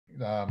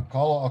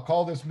I'll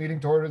call this meeting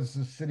to order. This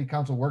is City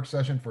Council work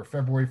session for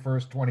February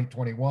 1st,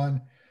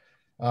 2021.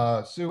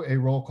 Sue, a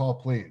roll call,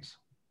 please.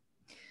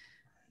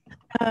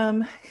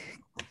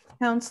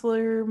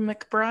 Councilor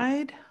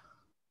McBride.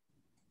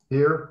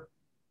 Here.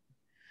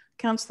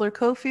 Councilor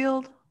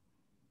Cofield.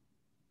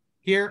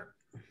 Here.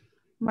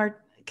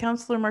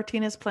 Councilor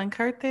Martinez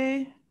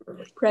Plancarte.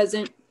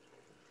 Present.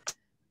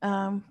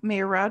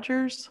 Mayor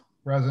Rogers.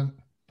 Present.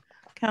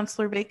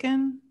 Councilor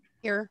Bacon.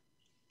 Here.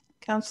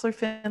 Councilor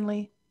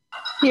Finley.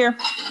 Here.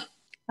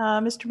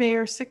 Mr.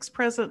 Mayor, 6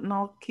 present, and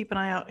I'll keep an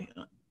eye out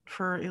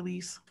for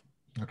Elise.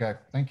 Okay,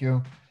 thank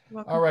you.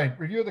 Welcome. All right,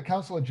 review of the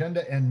council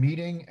agenda and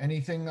meeting.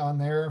 Anything on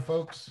there,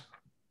 folks?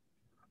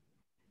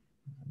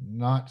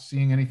 Not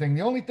seeing anything.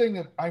 The only thing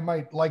that I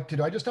might like to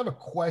do, I just have a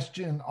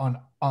question on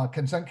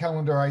consent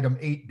calendar item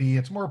 8B.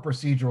 It's more a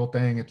procedural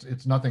thing.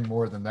 It's nothing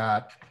more than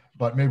that,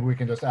 but maybe we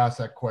can just ask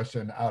that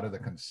question out of the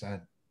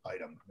consent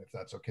item, if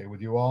that's okay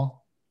with you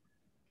all.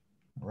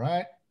 All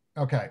right,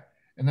 okay.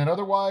 And then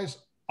otherwise,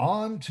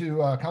 on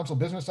to council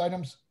business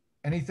items.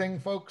 Anything,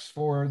 folks,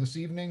 for this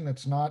evening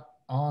that's not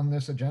on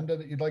this agenda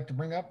that you'd like to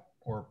bring up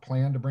or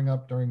plan to bring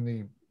up during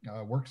the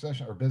work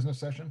session or business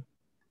session?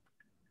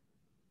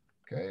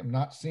 Okay, I'm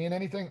not seeing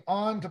anything.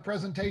 On to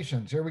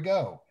presentations. Here we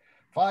go.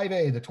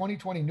 5A, the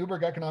 2020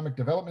 Newberg Economic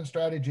Development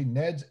Strategy,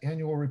 NED's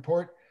annual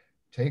report.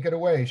 Take it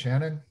away,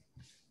 Shannon.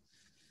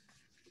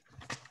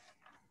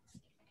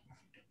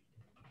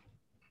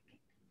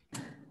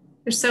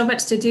 There's so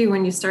much to do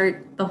when you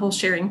start the whole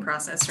sharing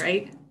process,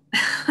 right?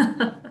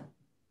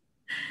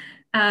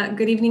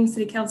 Good evening,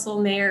 City Council,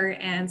 Mayor,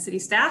 and City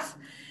staff.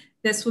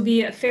 This will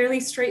be a fairly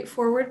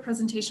straightforward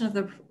presentation of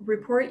the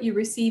report you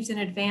received in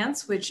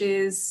advance, which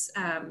is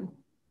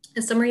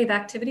a summary of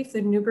activity for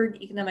the Newberg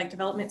Economic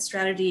Development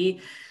Strategy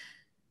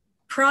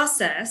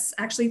process,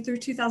 actually through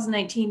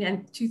 2019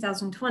 and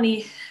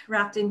 2020,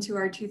 wrapped into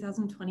our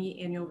 2020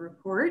 annual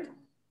report.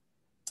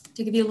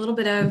 To give you a little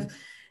bit of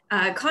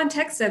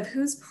context of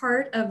who's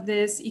part of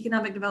this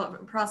economic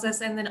development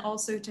process, and then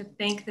also to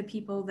thank the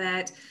people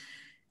that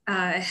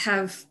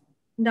have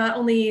not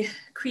only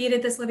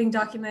created this living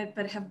document,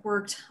 but have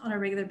worked on a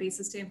regular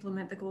basis to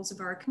implement the goals of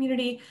our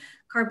community.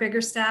 Carr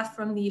Bigger staff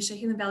from the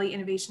Chehalis Valley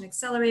Innovation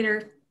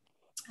Accelerator,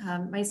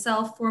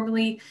 myself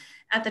formerly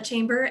at the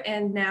Chamber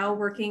and now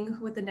working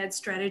with the NED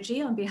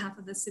strategy on behalf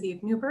of the City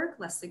of Newberg,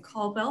 Leslie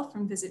Caldwell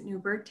from Visit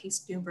Newberg,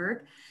 Taste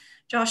Newberg,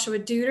 Joshua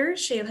Duder,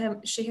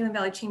 Chehalis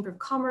Valley Chamber of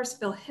Commerce,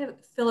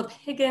 Philip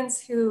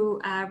Higgins, who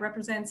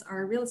represents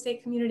our real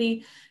estate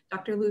community,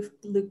 Dr.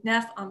 Luke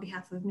Neff on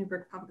behalf of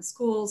Newberg Public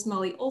Schools,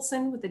 Molly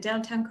Olson with the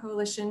Downtown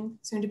Coalition,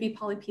 soon to be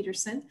Polly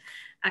Peterson,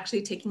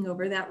 actually taking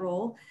over that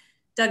role,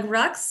 Doug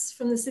Rux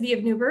from the City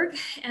of Newberg,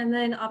 and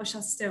then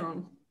Abisha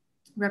Stone,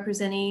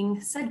 representing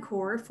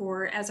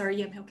SEDCOR as our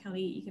Yamhill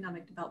County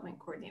Economic Development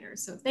Coordinator.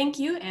 So thank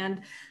you,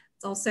 and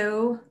it's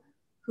also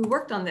who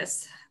worked on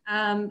this.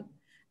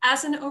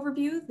 As an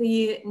overview,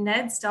 the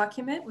NEDS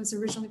document was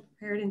originally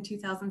prepared in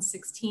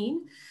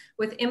 2016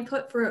 with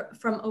input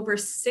from over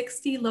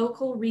 60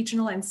 local,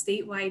 regional, and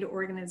statewide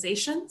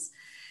organizations.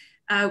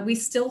 We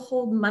still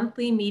hold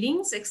monthly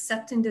meetings,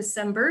 except in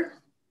December,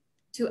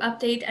 to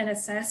update and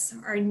assess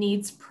our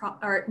NEDS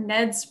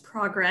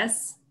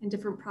progress in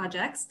different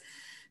projects.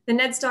 The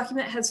NEDS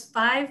document has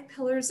 5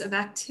 pillars of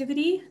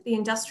activity: the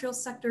industrial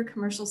sector,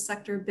 commercial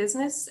sector,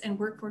 business and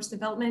workforce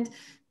development,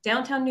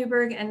 downtown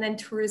Newberg, and then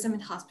tourism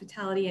and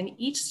hospitality. And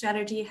each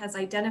strategy has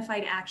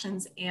identified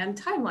actions and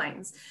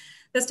timelines.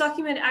 This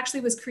document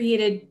actually was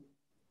created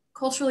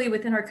culturally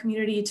within our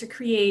community to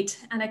create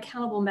an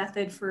accountable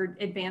method for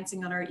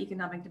advancing on our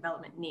economic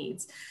development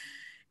needs.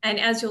 And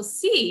as you'll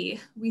see,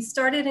 we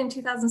started in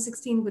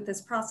 2016 with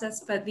this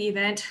process, but the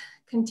event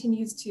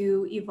continues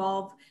to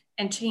evolve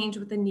and change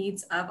with the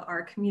needs of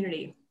our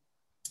community.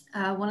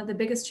 One of the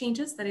biggest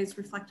changes that is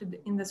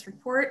reflected in this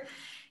report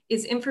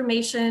is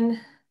information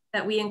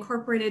that we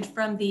incorporated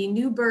from the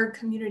Newberg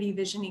Community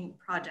Vision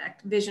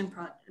Project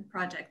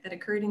that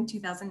occurred in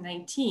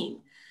 2019.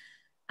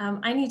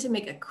 I need to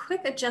make a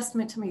quick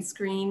adjustment to my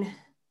screen.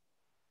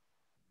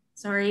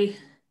 Sorry.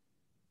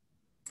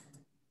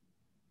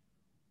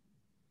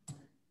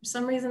 For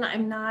some reason,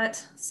 I'm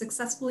not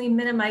successfully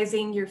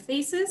minimizing your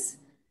faces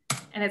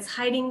and it's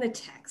hiding the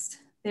text.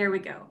 There we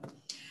go.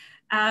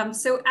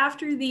 So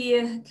after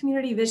the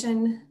Community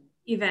Vision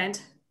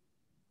event,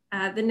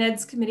 the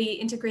NEDS committee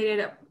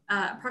integrated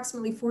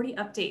approximately 40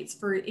 updates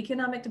for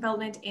economic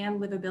development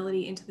and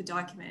livability into the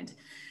document.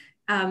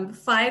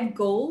 5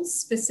 goals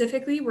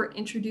specifically were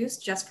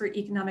introduced just for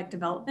economic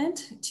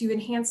development to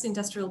enhance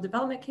industrial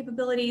development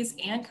capabilities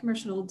and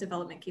commercial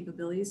development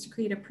capabilities, to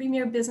create a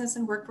premier business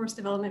and workforce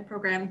development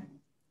program,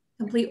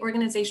 complete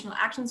organizational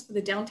actions for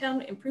the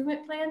downtown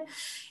improvement plan,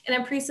 and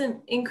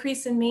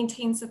increase and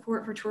maintain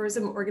support for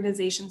tourism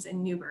organizations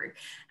in Newberg.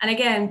 And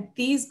again,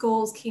 these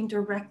goals came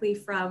directly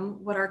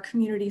from what our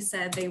community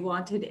said they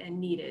wanted and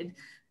needed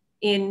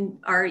in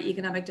our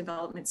economic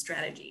development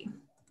strategy.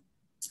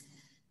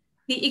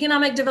 The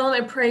economic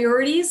development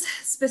priorities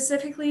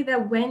specifically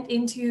that went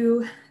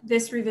into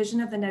this revision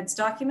of the NEDS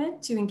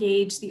document to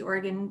engage the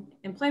Oregon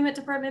Employment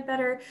Department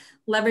better,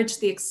 leverage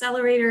the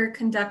accelerator,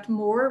 conduct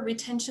more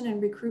retention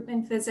and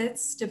recruitment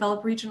visits,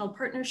 develop regional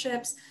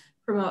partnerships,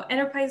 promote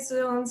enterprise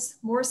zones,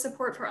 more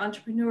support for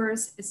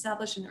entrepreneurs,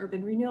 establish an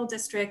urban renewal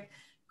district,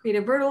 create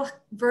a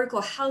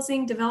vertical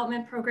housing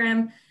development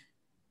program,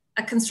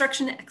 a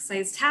construction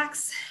excise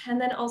tax, and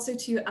then also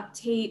to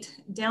update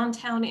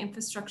downtown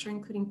infrastructure,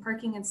 including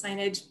parking and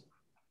signage,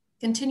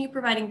 continue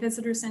providing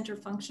visitor center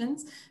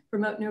functions,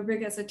 promote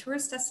Newberg as a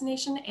tourist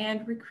destination,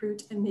 and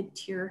recruit a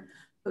mid-tier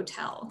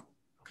hotel.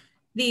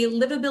 The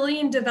livability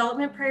and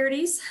development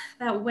priorities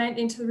that went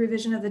into the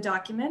revision of the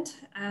document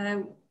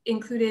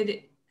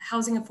included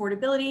housing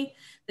affordability,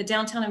 the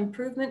downtown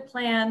improvement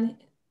plan,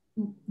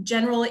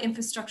 general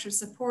infrastructure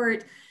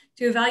support,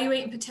 to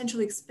evaluate and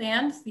potentially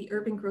expand the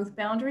urban growth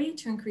boundary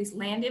to increase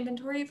land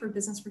inventory for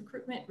business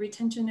recruitment,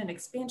 retention, and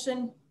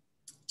expansion,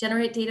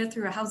 generate data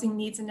through a housing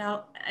needs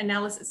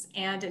analysis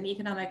and an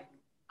economic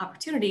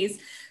opportunities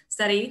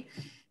study,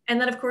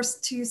 and then of course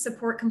to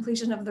support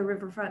completion of the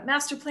Riverfront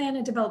Master Plan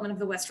and development of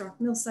the West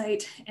Rock Mill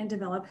site and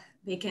develop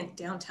vacant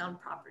downtown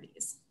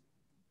properties.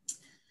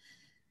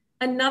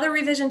 Another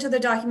revision to the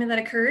document that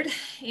occurred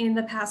in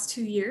the past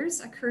 2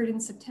 years occurred in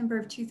September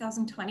of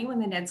 2020 when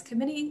the NEDS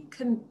committee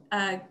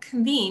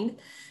convened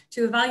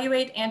to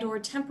evaluate and or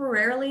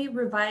temporarily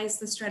revise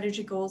the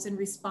strategy goals in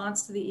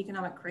response to the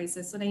economic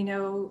crisis. And I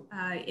know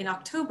in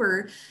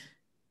October,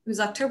 it was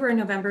October and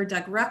November,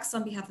 Doug Rux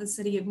on behalf of the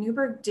city of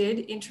Newberg did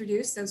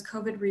introduce those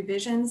COVID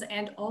revisions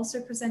and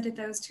also presented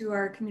those to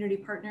our community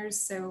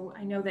partners. So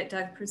I know that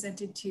Doug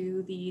presented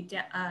to the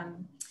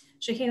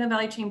Chicana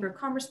Valley Chamber of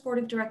Commerce Board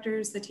of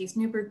Directors, the Taste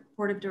Newberg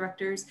Board of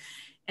Directors,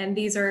 and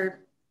these are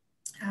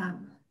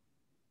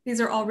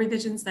all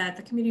revisions that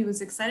the committee was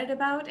excited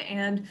about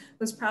and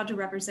was proud to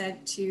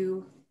represent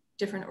to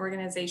different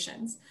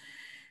organizations.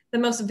 The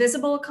most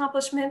visible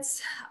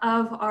accomplishments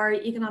of our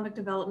economic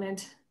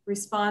development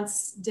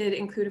response did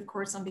include, of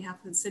course, on behalf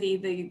of the city,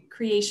 the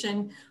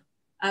creation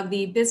of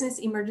the Business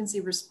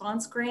Emergency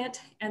Response Grant,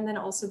 and then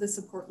also the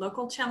Support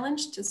Local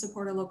Challenge to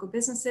support our local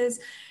businesses.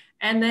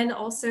 And then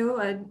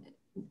also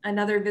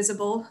another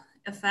visible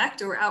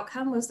effect or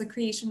outcome was the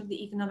creation of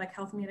the Economic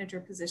Health Manager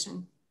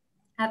position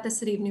at the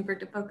City of Newberg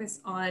to focus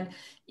on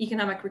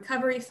economic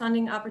recovery,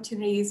 funding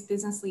opportunities,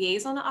 business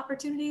liaison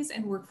opportunities,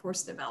 and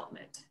workforce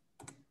development.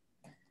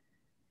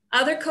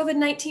 Other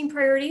COVID-19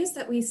 priorities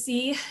that we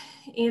see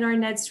in our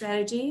NED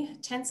strategy,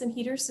 tents and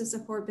heaters to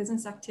support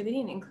business activity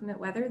in inclement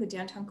weather. The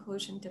Downtown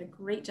Coalition did a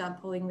great job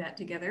pulling that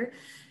together.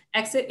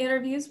 Exit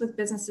interviews with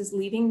businesses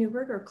leaving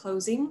Newberg or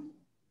closing.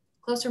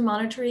 Closer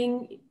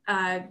monitoring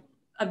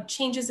of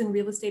changes in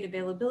real estate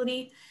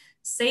availability,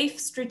 safe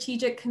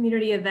strategic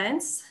community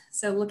events.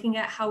 So looking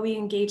at how we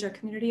engage our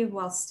community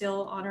while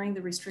still honoring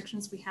the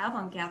restrictions we have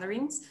on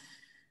gatherings,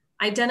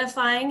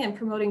 identifying and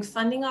promoting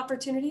funding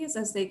opportunities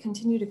as they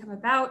continue to come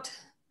about,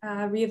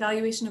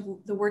 reevaluation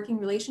of the working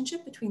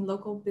relationship between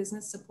local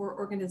business support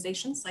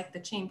organizations like the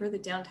Chamber, the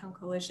Downtown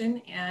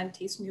Coalition, and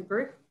Taste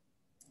Newberg,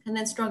 and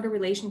then stronger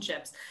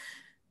relationships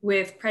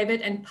with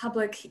private and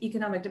public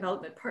economic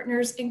development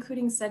partners,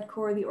 including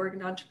SEDCOR, the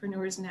Oregon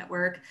Entrepreneurs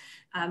Network,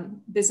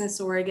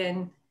 Business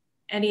Oregon,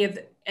 any of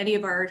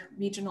our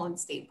regional and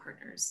state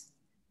partners.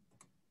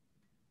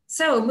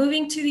 So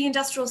moving to the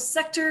industrial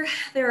sector,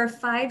 there are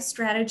 5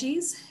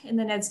 strategies in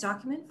the NEDS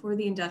document for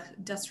the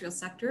industrial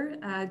sector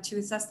to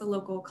assess the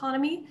local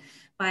economy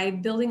by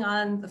building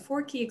on the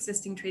 4 key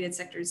existing traded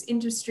sectors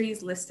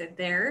industries listed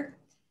there.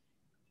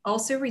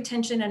 Also,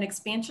 retention and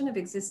expansion of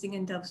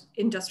existing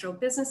industrial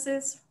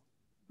businesses,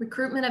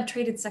 recruitment of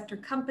traded sector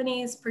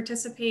companies,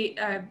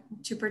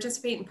 to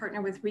participate and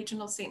partner with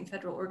regional, state, and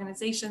federal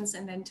organizations,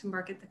 and then to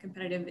market the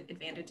competitive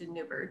advantage in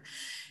Newberg.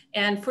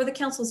 And for the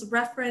council's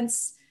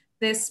reference,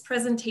 this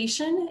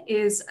presentation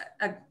is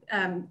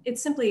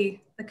it's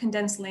simply a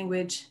condensed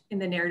language in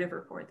the narrative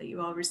report that you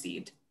all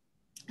received.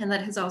 And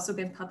that has also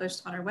been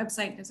published on our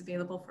website and is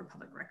available for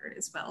public record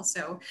as well.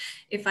 So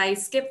if I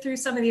skip through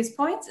some of these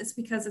points, it's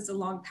because it's a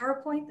long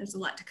PowerPoint, there's a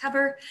lot to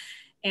cover,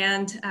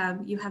 and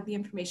you have the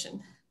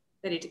information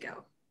ready to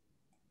go.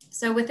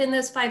 So within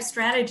those 5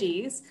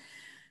 strategies,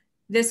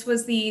 this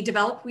was the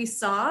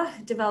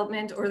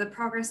development or the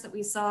progress that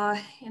we saw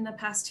in the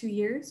past 2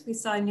 years. We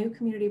saw a new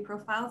community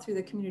profile through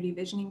the community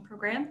visioning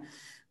program.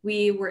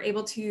 We were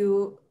able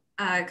to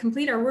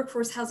complete our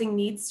workforce housing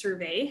needs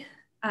survey.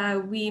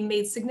 We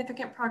made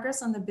significant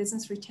progress on the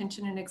business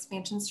retention and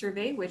expansion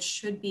survey, which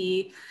should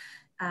be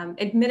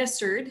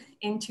administered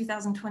in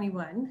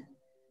 2021.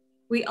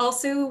 We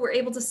also were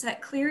able to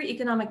set clear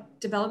economic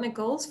development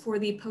goals for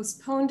the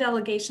postponed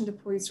delegation to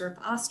Poysdorf,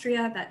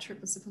 Austria. That trip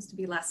was supposed to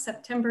be last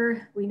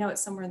September. We know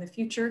it's somewhere in the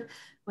future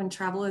when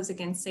travel is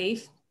again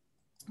safe.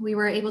 We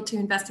were able to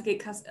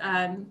investigate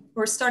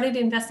or started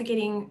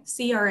investigating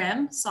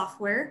CRM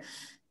software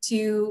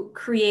to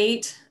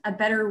create a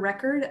better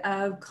record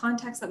of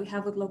contacts that we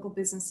have with local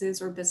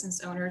businesses or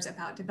business owners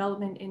about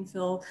development,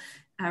 infill,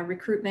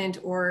 recruitment,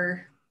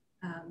 or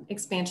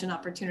expansion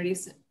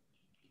opportunities,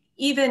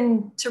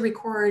 even to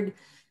record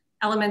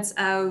elements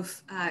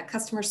of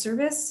customer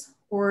service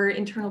or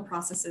internal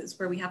processes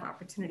where we have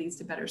opportunities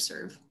to better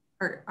serve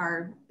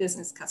our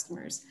business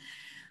customers.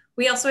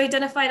 We also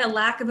identified a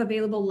lack of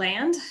available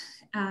land.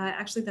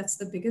 Actually, that's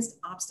the biggest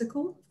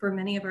obstacle for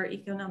many of our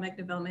economic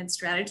development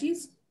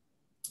strategies.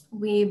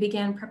 We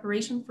began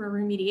preparation for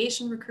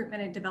remediation,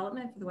 recruitment, and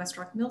development for the West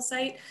Rock Mill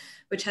site,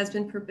 which has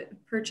been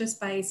purchased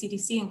by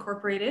CDC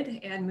Incorporated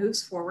and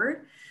moves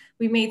forward.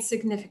 We made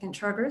significant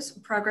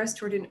progress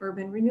toward an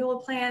urban renewal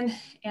plan,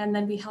 and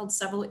then we held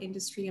several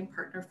industry and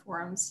partner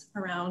forums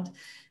around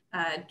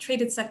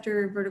traded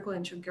sector, vertical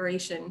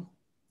integration,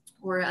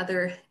 or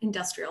other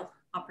industrial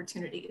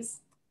opportunities.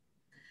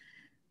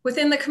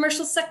 Within the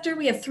commercial sector,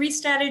 we have 3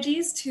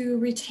 strategies to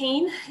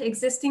retain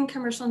existing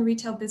commercial and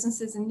retail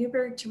businesses in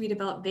Newberg, to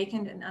redevelop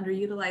vacant and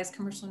underutilized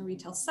commercial and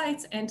retail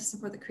sites, and to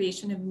support the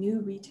creation of new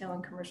retail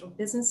and commercial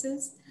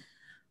businesses.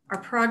 Our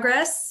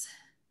progress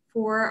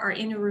for our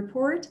annual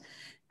report,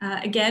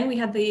 again, we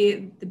had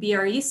the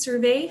BRE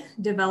survey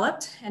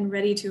developed and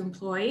ready to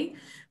employ.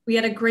 We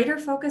had a greater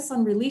focus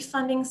on relief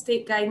funding,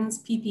 state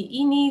guidance,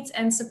 PPE needs,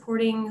 and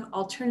supporting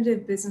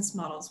alternative business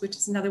models, which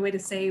is another way to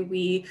say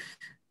we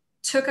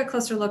took a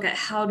closer look at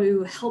how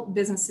to help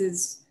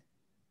businesses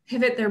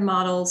pivot their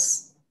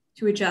models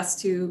to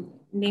adjust to,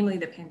 namely,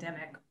 the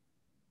pandemic.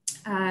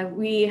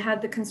 We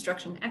had the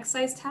construction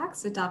excise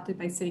tax adopted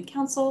by City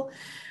Council,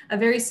 a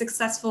very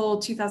successful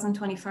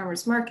 2020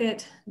 farmers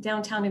market,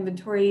 downtown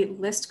inventory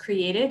list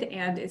created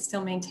and is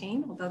still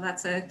maintained, although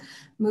that's a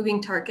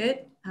moving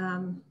target.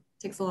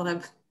 Takes a lot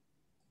of,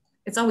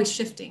 it's always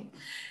shifting.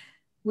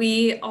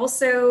 We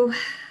also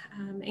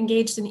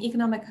engaged in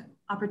economic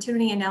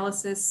opportunity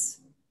analysis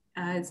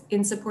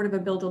in support of a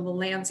buildable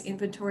lands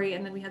inventory,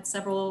 and then we had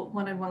several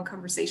one-on-one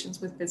conversations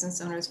with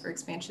business owners for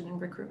expansion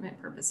and recruitment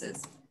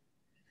purposes.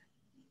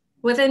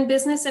 Within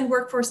business and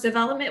workforce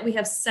development, we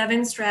have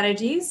 7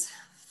 strategies: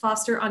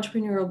 foster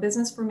entrepreneurial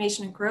business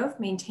formation and growth,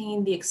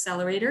 maintain the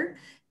accelerator,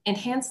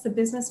 enhance the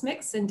business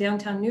mix in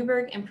downtown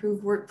Newberg,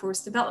 improve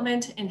workforce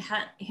development,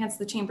 enhance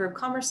the Chamber of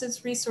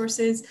Commerce's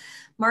resources,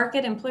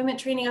 market employment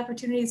training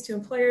opportunities to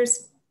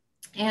employers,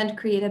 and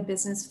create a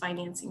business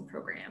financing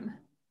program.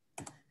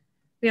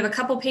 We have a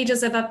couple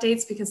pages of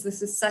updates because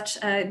this is such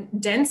a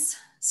dense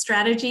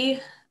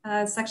strategy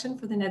section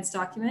for the NEDS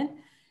document.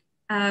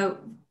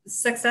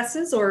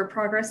 Successes or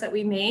progress that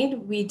we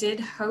made: we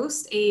did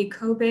host a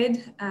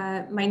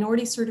COVID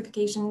minority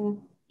certification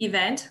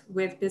event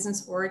with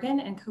Business Oregon,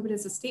 and COVID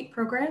is a state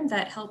program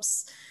that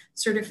helps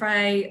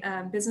certify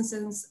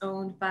businesses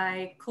owned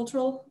by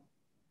cultural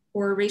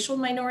or racial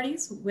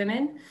minorities,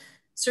 women,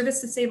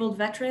 service disabled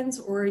veterans,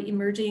 or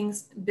emerging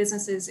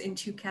businesses in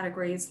 2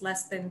 categories: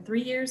 less than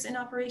 3 years in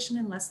operation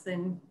and less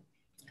than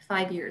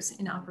 5 years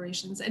in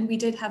operations. And we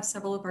did have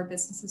several of our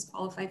businesses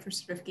qualify for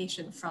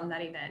certification from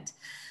that event.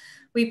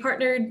 We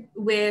partnered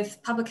with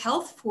public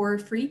health for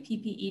free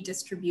PPE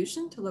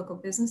distribution to local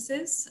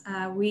businesses.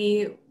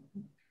 We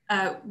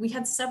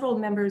had several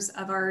members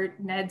of our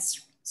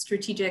NEDS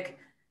strategic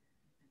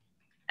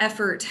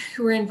effort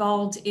who were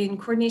involved in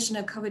coordination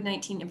of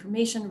COVID-19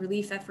 information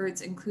relief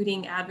efforts,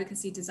 including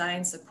advocacy,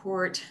 design,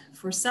 support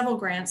for several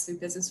grants through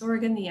Business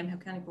Oregon, the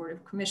Yamhill County Board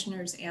of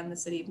Commissioners, and the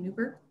City of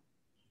Newberg.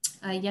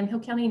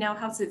 Yamhill County now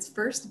has its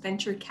first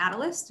venture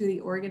catalyst through the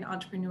Oregon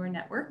Entrepreneur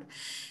Network.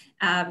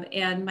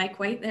 And Mike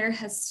White there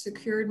has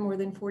secured more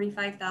than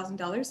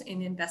 $45,000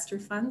 in investor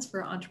funds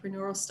for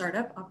entrepreneurial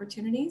startup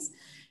opportunities.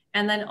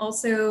 And then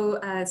also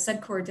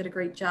SEDCOR did a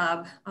great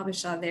job,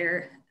 Abisha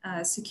there,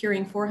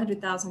 securing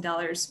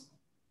 $400,000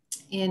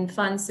 in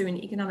funds through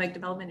an economic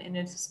development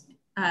and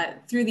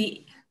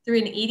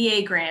through an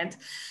EDA grant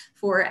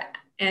for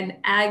an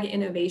ag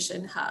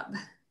innovation hub,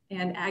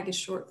 and ag is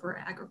short for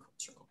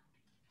agricultural.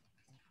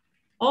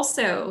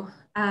 Also,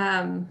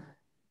 I'm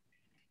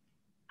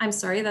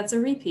sorry, that's a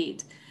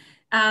repeat.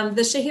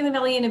 The Chehalis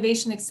Valley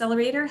Innovation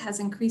Accelerator has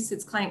increased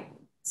its client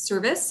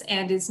service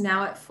and is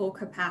now at full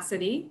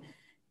capacity.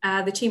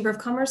 The Chamber of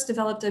Commerce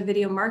developed a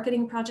video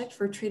marketing project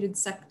for traded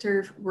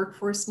sector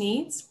workforce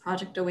needs.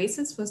 Project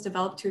Oasis was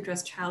developed to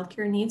address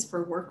childcare needs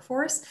for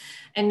workforce.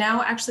 And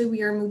now actually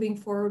we are moving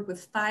forward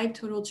with 5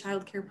 total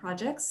childcare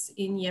projects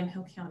in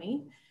Yamhill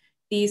County.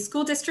 The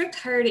school district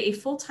hired a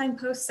full-time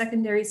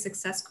post-secondary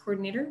success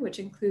coordinator, which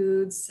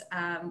includes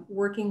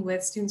working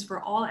with students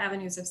for all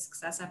avenues of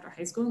success after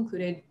high school,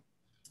 included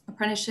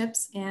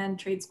apprenticeships and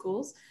trade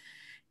schools.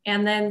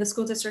 And then the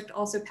school district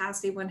also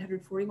passed a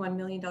 $141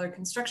 million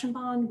construction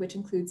bond, which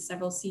includes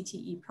several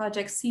CTE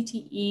projects.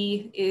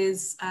 CTE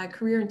is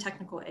career and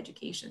technical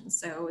education.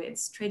 So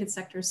it's traded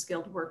sector,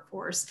 skilled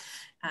workforce,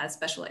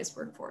 specialized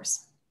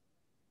workforce.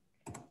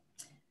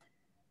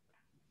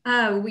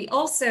 We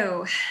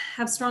also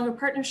have stronger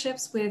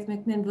partnerships with the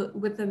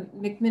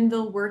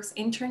McMinnville Works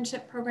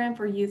internship program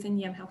for youth in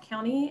Yamhill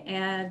County,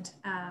 and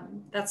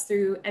that's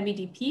through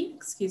MEDP,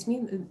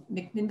 the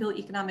McMinnville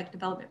Economic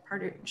Development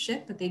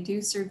Partnership, but they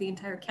do serve the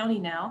entire county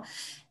now.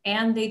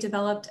 And they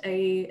developed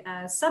a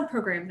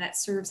sub-program that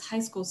serves high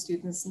school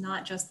students,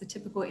 not just the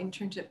typical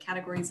internship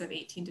categories of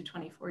 18 to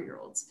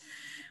 24-year-olds.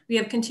 We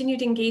have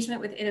continued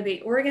engagement with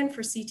Innovate Oregon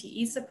for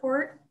CTE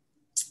support.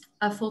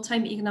 A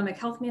full-time economic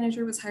health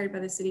manager was hired by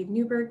the city of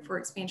Newberg for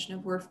expansion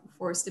of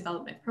workforce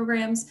development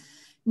programs.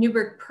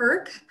 Newberg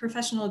PERC,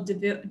 Professional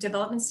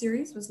Development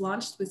Series, was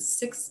launched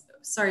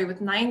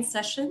with 9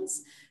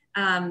 sessions,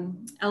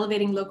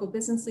 elevating local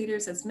business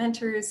leaders as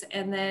mentors.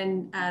 And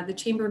then the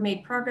Chamber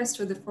made progress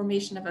toward the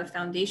formation of a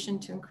foundation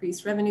to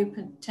increase revenue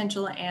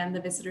potential, and the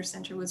visitor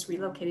center was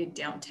relocated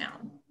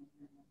downtown.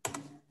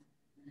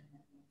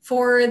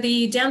 For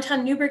the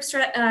downtown Newberg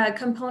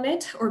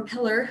component or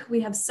pillar, we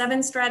have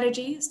 7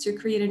 strategies to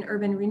create an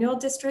urban renewal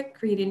district,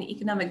 create an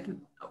economic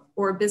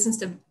or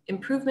business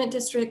improvement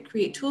district,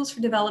 create tools for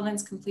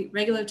developments, complete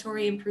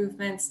regulatory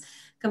improvements,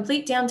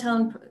 complete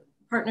downtown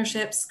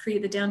partnerships,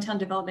 create the downtown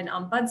development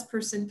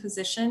ombudsperson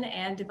position,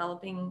 and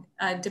develop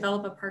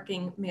a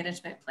parking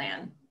management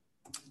plan.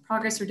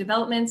 Progress or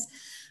developments.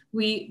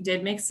 We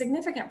did make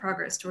significant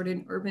progress toward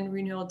an urban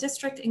renewal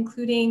district,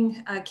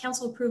 including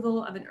council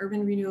approval of an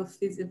urban renewal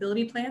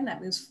feasibility plan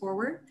that moves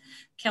forward.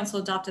 Council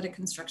adopted a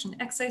construction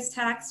excise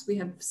tax. We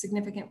have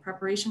significant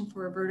preparation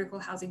for a vertical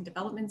housing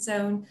development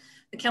zone.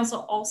 The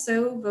council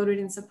also voted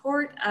in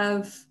support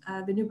of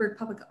the Newberg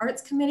Public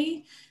Arts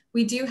Committee.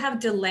 We do have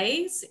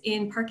delays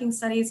in parking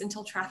studies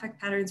until traffic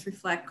patterns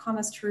reflect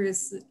commerce,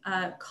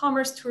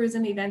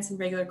 tourism events, and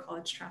regular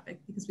college traffic,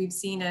 because we've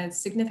seen a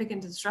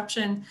significant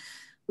disruption.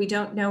 We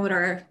don't know what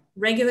our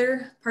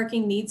regular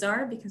parking needs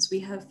are because we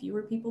have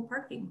fewer people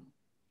parking.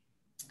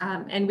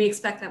 And we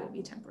expect that will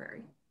be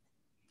temporary.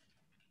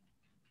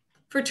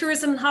 For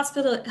tourism and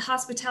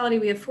hospitality,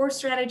 we have 4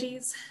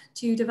 strategies: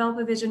 to develop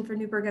a vision for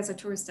Newberg as a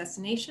tourist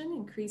destination,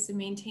 increase and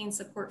maintain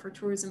support for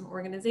tourism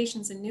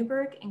organizations in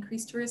Newberg,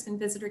 increase tourist and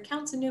visitor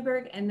counts in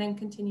Newberg, and then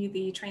continue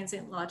the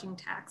transient lodging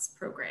tax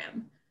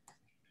program.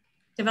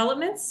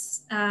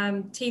 Developments,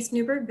 Taste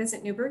Newberg,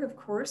 Visit Newberg, of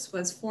course,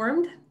 was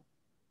formed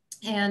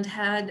and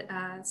had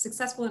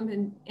successful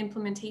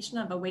implementation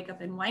of a Wake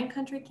Up in Wine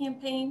Country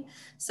campaign,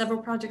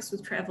 several projects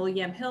with Travel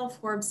Yamhill,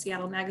 Forbes,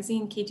 Seattle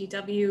Magazine,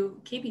 KGW,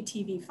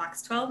 KBTV,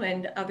 Fox 12,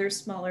 and other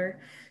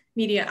smaller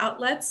media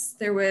outlets.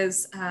 There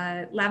was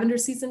lavender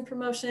season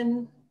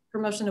promotion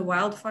of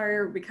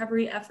wildfire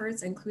recovery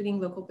efforts, including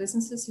local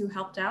businesses who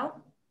helped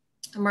out.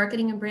 A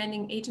marketing and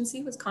branding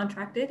agency was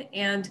contracted,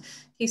 and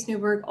Taste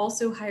Newberg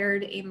also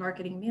hired a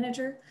marketing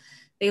manager.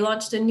 They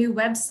launched a new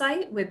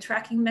website with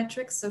tracking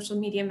metrics, social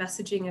media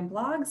messaging, and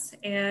blogs,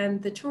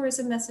 and the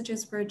tourism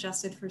messages were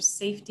adjusted for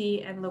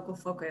safety and local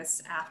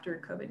focus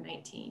after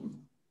COVID-19.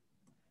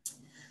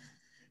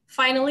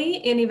 Finally,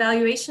 in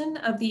evaluation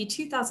of the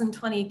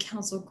 2020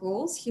 council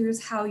goals,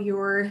 here's how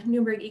your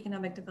Newberg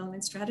Economic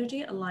Development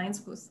Strategy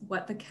aligns with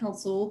what the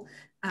council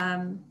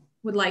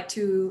would like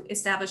to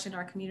establish in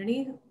our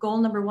community. Goal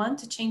number 1,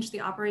 to change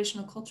the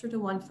operational culture to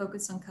one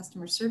focused on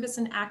customer service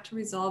and act to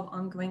resolve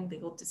ongoing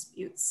legal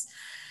disputes.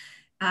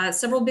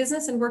 Several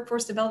business and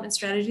workforce development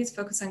strategies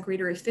focus on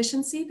greater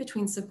efficiency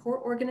between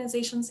support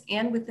organizations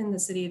and within the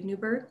city of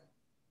Newberg.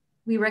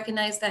 We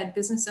recognize that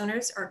business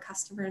owners are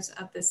customers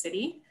of the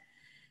city.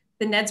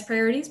 The NED's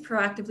priorities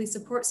proactively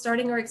support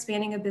starting or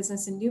expanding a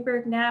business in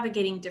Newberg,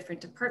 navigating different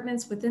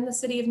departments within the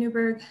city of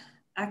Newberg,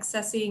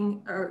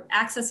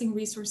 accessing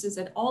resources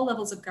at all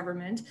levels of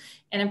government,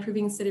 and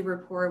improving city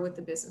rapport with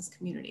the business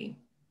community.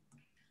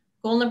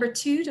 Goal number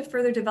 2, to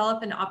further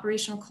develop an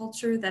operational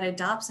culture that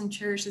adopts and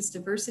cherishes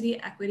diversity,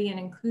 equity, and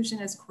inclusion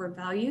as core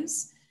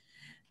values.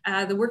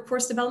 The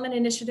workforce development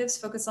initiatives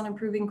focus on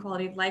improving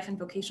quality of life and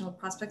vocational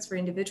prospects for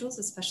individuals,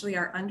 especially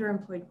our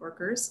underemployed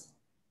workers.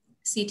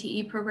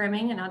 CTE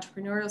programming and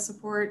entrepreneurial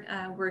support.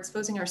 We're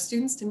exposing our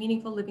students to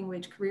meaningful living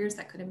wage careers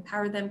that could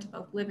empower them to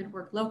both live and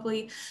work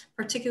locally,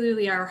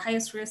 particularly our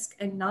highest risk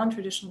and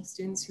non-traditional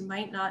students who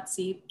might not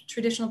see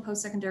traditional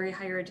post-secondary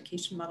higher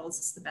education models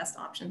as the best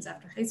options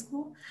after high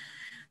school.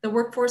 The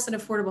workforce and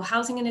affordable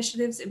housing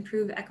initiatives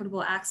improve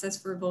equitable access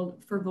for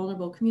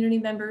vulnerable community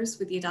members.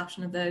 With the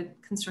adoption of the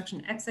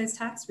construction excise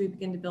tax, we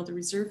begin to build a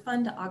reserve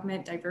fund to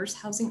augment diverse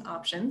housing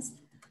options.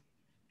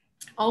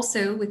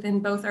 Also, within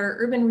both our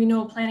urban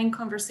renewal planning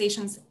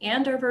conversations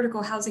and our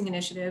vertical housing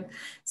initiative,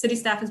 city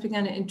staff has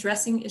begun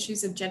addressing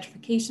issues of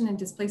gentrification and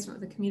displacement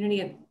with the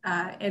community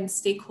and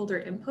stakeholder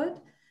input.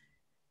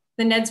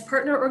 The NED's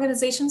partner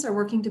organizations are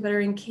working to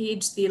better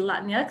engage the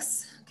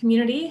Latinx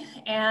community,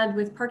 and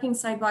with parking,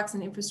 sidewalks,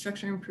 and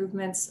infrastructure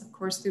improvements, of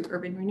course, through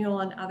urban renewal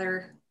and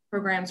other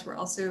programs, we're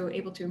also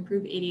able to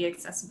improve ADA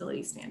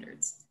accessibility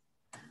standards.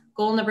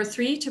 Goal number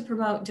 3, to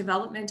promote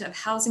development of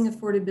housing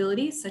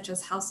affordability, such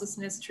as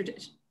houselessness,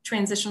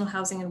 transitional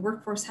housing, and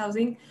workforce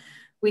housing.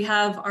 We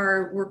have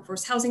our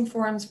workforce housing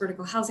forums,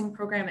 vertical housing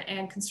program,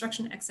 and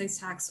construction excise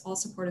tax all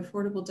support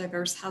affordable,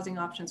 diverse housing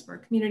options for our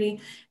community.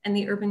 And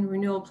the urban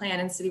renewal plan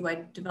and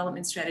citywide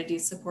development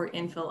strategies support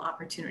infill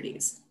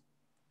opportunities.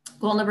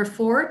 Goal number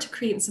 4, to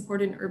create and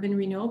support an urban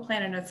renewal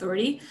plan and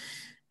authority.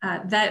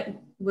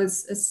 That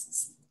was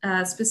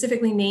a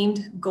specifically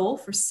named goal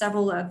for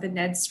several of the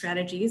NED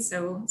strategies.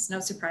 So it's no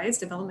surprise,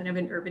 development of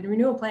an urban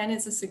renewal plan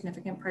is a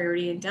significant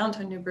priority in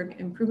downtown Newberg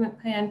improvement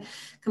plan.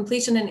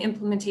 Completion and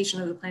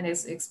implementation of the plan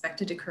is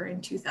expected to occur in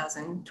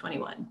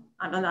 2021.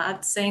 I'm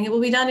not saying it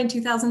will be done in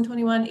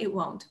 2021, it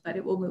won't, but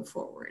it will move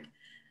forward.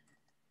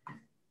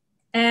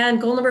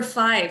 And goal number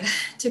 5,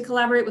 to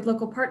collaborate with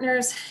local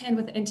partners and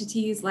with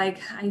entities like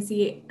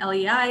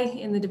ICLEI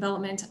in the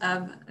development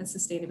of a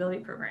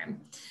sustainability program.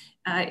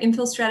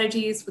 Infill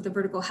strategies with the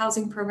vertical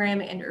housing program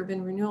and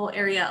urban renewal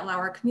area allow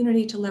our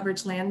community to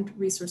leverage land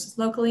resources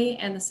locally,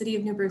 and the City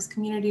of Newberg's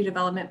community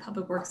development,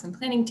 public works, and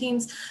planning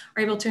teams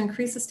are able to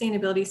increase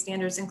sustainability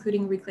standards,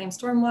 including reclaimed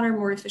stormwater,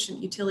 more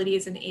efficient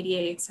utilities, and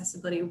ADA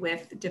accessibility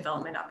with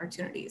development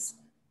opportunities.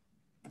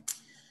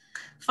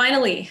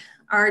 Finally,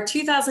 our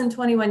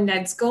 2021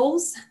 NEDS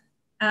goals,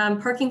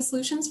 parking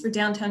solutions for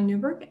downtown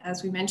Newberg,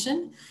 as we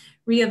mentioned,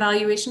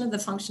 reevaluation of the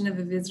function of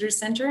a visitor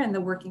center and the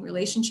working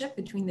relationship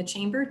between the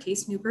Chamber,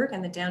 Taste Newberg,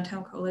 and the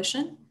Downtown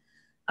Coalition,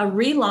 a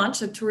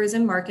relaunch of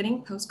tourism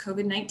marketing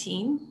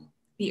post-COVID-19,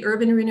 the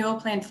urban renewal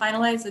plan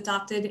finalized,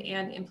 adopted,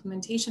 and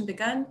implementation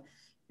begun,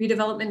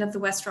 redevelopment of the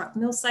West Rock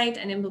Mill site,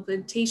 and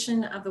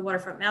implementation of the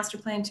Waterfront Master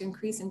Plan to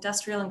increase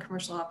industrial and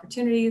commercial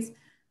opportunities,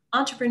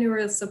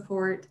 entrepreneurial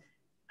support,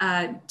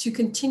 to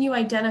continue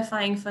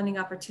identifying funding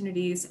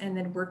opportunities, and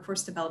then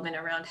workforce development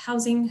around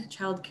housing,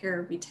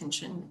 childcare,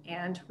 retention,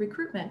 and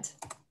recruitment.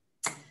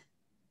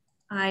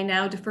 I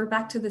now defer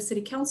back to the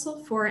City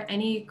Council for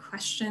any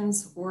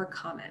questions or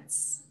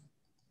comments.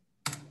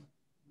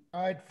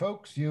 All right,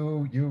 folks,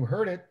 you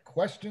heard it.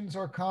 Questions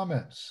or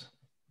comments?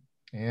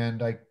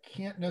 And I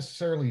can't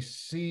necessarily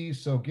see,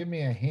 so give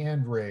me a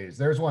hand raise.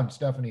 There's one,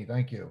 Stephanie,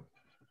 thank you.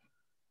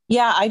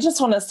 Yeah, I just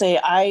want to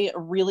say I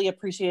really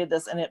appreciated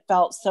this, and it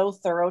felt so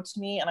thorough to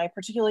me. And I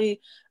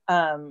particularly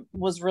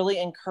was really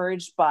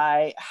encouraged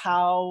by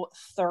how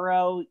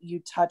thorough you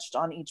touched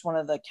on each one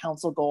of the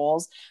council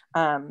goals.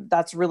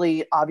 That's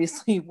really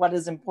obviously what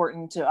is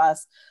important to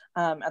us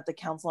at the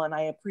council. And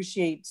I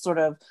appreciate sort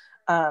of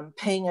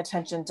paying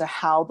attention to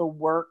how the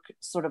work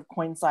sort of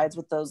coincides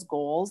with those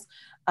goals.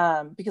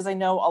 Because I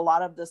know a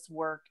lot of this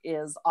work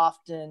is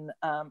often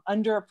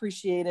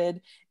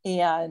underappreciated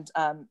and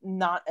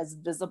not as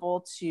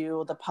visible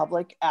to the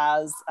public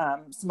as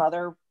some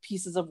other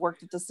pieces of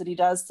work that the city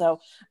does. So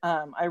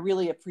I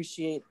really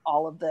appreciate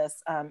all of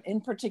this.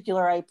 In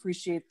particular, I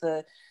appreciate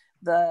the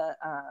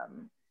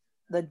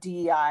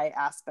DEI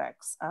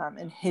aspects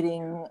and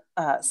hitting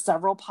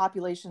several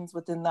populations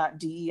within that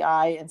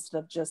DEI instead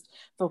of just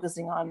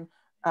focusing on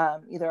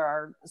either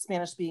our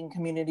Spanish-speaking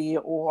community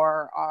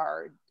or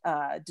our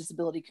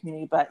disability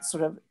community, but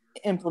sort of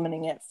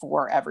implementing it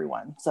for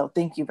everyone. So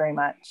thank you very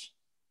much.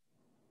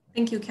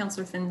 Thank you,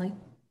 Councillor Finley.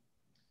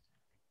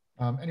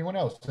 Anyone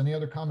else? Any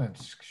other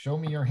comments? Show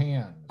me your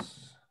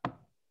hands.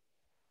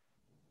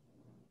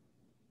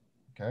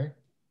 Okay.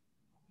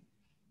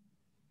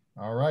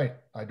 All right.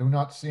 I do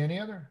not see any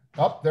other.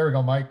 Oh, there we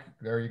go, Mike.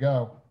 There you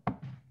go.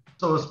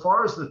 So as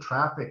far as the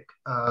traffic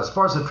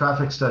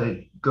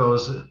study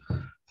goes,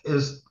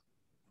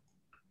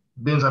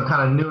 means I'm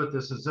kind of new at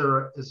this. Is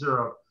there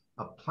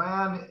a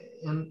plan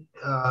in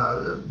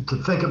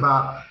to think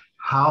about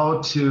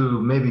how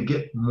to maybe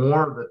get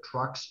more of the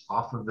trucks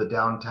off of the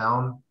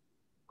downtown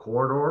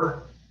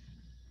corridor,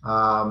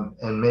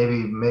 and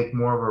maybe make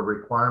more of a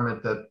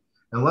requirement that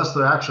unless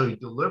they're actually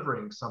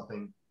delivering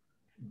something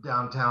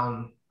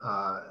downtown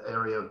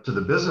area to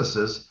the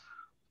businesses,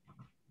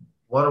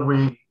 what are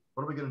we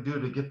going to do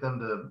to get them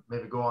to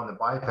maybe go on the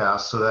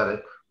bypass so that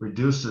it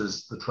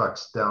reduces the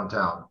trucks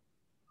downtown?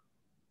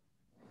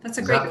 That's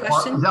a great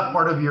question. Is that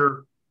part of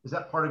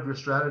your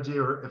strategy?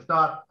 Or if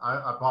not,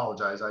 I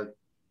apologize.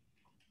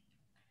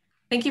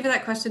 Thank you for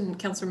that question,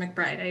 Councillor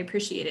McBride. I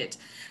appreciate it.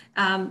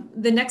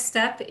 The next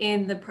step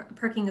in the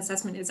parking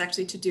assessment is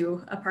actually to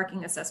do a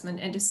parking assessment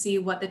and to see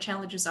what the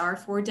challenges are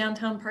for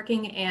downtown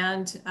parking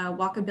and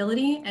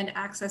walkability and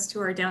access to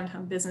our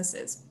downtown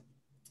businesses.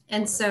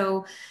 And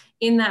so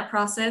in that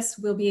process,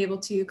 we'll be able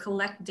to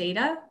collect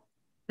data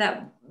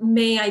that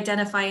may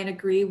identify and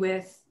agree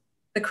with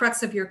the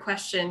crux of your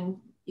question.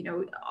 You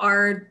know,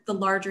 are the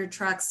larger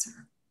trucks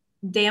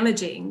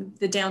damaging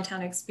the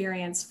downtown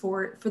experience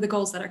for the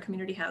goals that our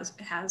community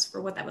has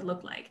for what that would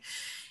look like?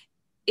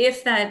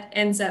 If that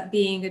ends up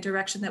being a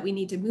direction that we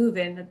need to move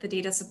in, that the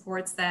data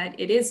supports that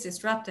it is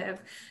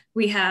disruptive,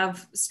 we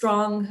have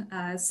strong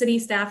city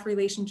staff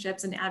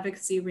relationships and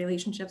advocacy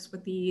relationships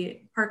with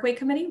the Parkway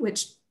Committee,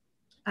 which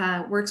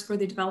works for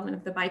the development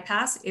of the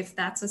bypass, if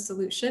that's a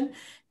solution.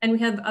 And we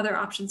have other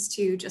options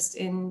too, just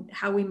in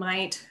how we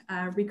might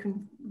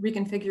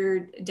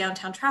reconfigure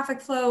downtown traffic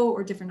flow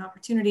or different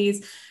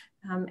opportunities.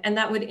 And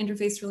that would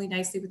interface really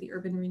nicely with the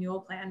urban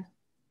renewal plan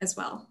as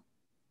well.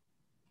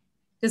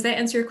 Does that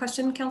answer your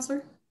question,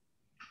 Counselor?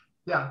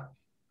 Yeah,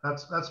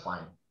 that's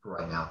fine for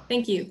right now.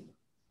 Thank you.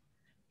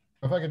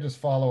 If I could just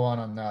follow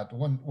on that,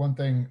 one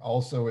thing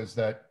also is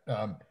that,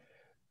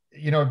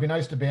 it'd be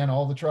nice to ban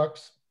all the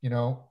trucks,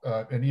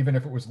 and even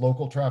if it was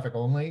local traffic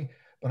only,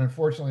 but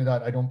unfortunately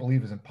that I don't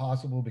believe is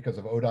impossible because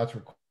of ODOT's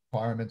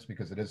requirements,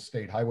 because it is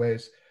state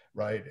highways,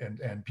 right?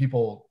 And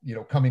people,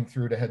 coming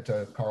through to head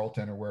to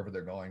Carlton or wherever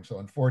they're going. So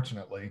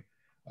unfortunately,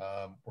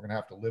 we're gonna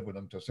have to live with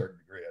them to a certain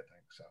degree, I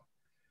think. So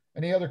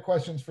any other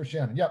questions for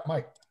Shannon? Yeah,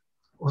 Mike.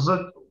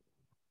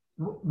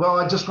 Well,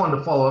 I just wanted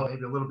to follow up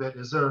maybe a little bit.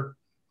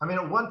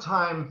 At one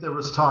time there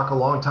was talk a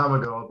long time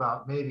ago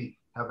about maybe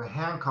have a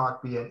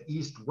Hancock be an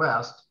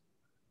east-west,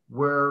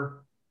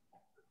 where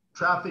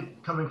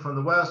traffic coming from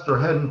the west or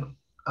heading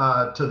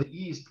to the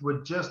east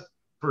would just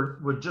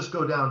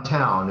go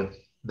downtown. If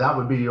that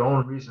would be your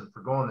own reason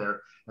for going there,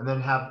 and then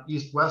have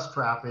east-west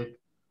traffic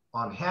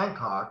on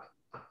Hancock,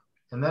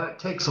 and then it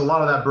takes a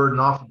lot of that burden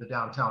off of the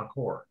downtown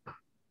core.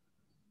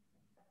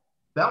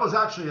 That was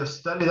actually a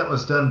study that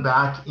was done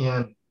back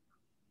in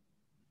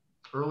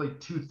early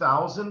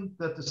 2000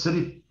 that the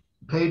city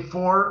paid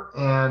for,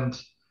 and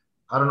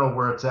I don't know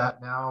where it's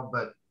at now,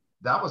 but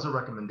that was a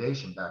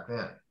recommendation back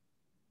then.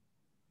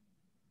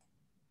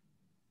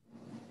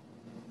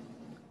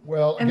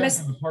 Well, I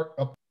missed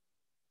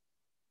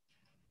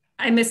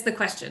the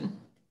question.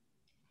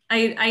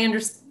 I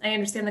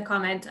understand the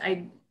comment.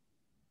 I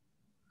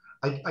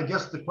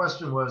guess the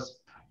question was,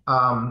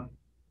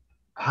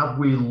 have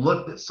we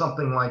looked at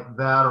something like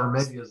that, or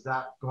maybe is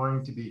that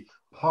going to be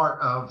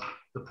part of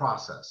the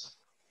process?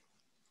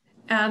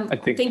 I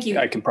think thank you.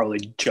 I can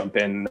probably jump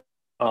in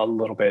a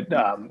little bit.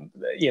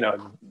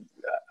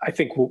 I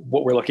think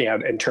what we're looking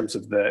at in terms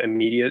of the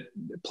immediate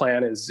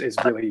plan is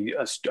really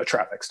a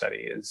traffic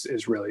study.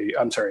 Is really,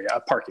 I'm sorry,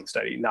 a parking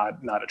study, not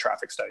a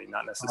traffic study,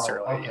 not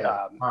necessarily.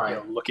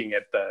 Looking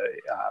at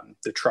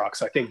the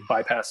trucks. I think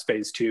bypass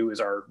phase 2 is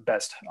our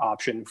best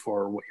option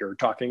for what you're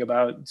talking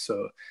about.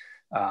 So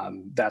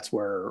that's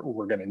where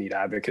we're going to need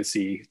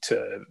advocacy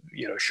to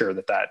sure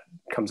that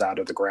comes out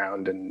of the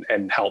ground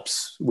and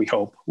helps, we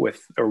hope,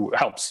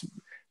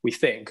 we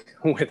think,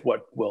 with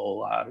what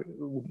will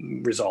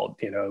result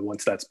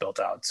once that's built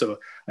out. So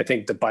I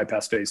think the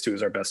bypass phase 2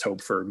 is our best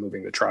hope for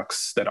moving the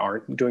trucks that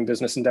aren't doing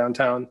business in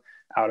downtown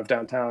out of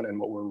downtown, and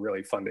what we're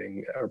really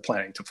funding or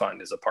planning to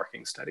fund is a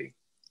parking study.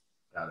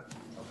 Got it.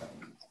 Okay.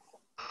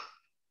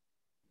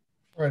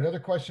 All right, other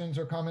questions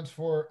or comments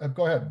for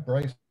go ahead,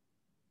 Bryce.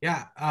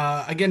 Yeah,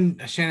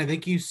 again, Shannon,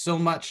 thank you so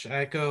much.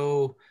 I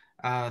echo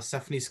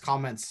Stephanie's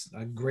comments.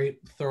 Great,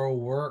 thorough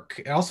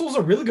work. It also was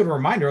a really good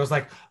reminder. I was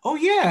like, oh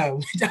yeah,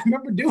 I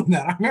remember doing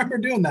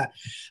that.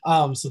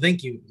 So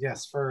thank you,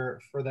 yes,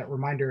 for that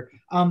reminder.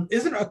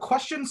 Isn't a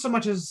question so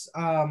much as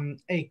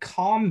a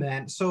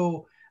comment.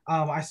 So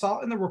I saw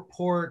in the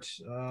report,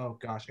 oh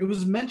gosh, it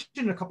was mentioned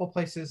in a couple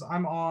places.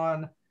 I'm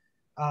on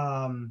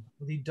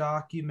the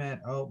document.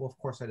 Oh, well, of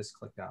course I just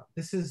clicked out.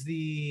 This is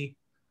the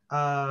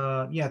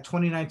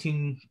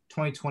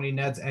 2019-2020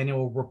 NED's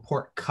annual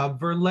report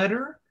cover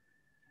letter.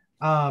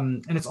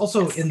 And it's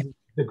also in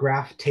the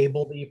graph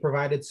table that you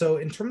provided. So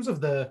in terms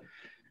of the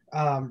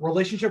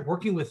relationship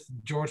working with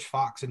George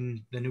Fox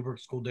and the Newberg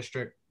School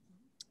District,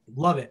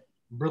 love it.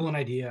 Brilliant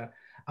idea.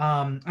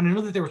 And I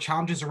know that there were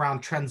challenges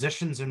around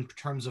transitions in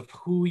terms of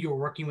who you're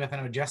working with.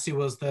 I know Jesse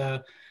was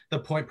the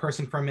point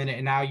person for a minute,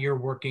 and now you're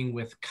working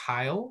with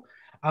Kyle.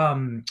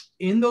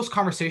 In those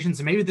conversations,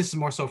 and maybe this is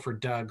more so for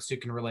Doug, so you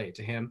can relate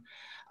to him,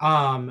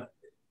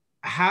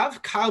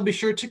 have Kyle be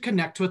sure to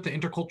connect with the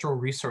Intercultural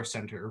Resource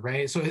Center,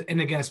 right? So,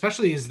 and again,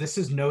 especially as this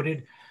is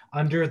noted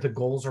under the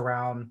goals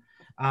around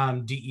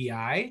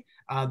DEI,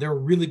 there are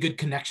really good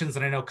connections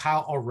that I know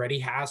Kyle already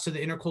has to the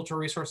Intercultural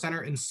Resource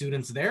Center and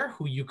students there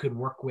who you could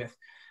work with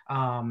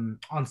on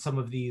some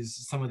of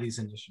these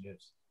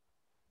initiatives.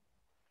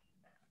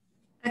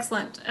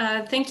 Excellent.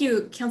 Thank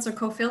you, Councillor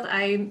Cofield.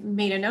 I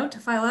made a note to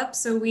file up.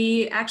 So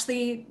we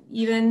actually,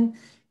 even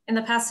in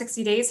the past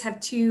 60 days, have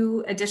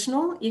 2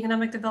 additional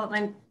economic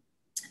development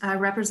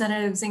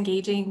representatives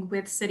engaging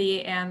with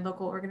city and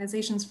local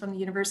organizations from the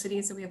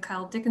university. So we have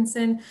Kyle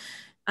Dickinson.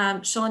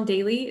 Sean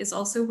Daly is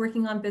also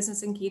working on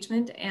business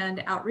engagement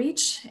and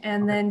outreach.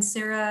 And then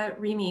Sarah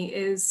Reimers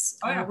is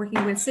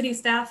working with city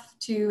staff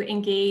to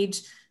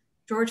engage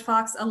George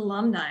Fox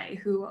alumni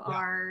who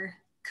are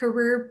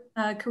career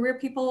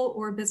people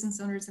or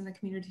business owners in the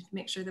community to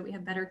make sure that we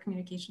have better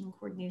communication and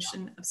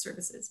coordination of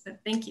services. But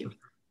thank you.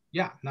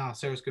 Yeah, no,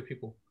 Sarah's good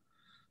people.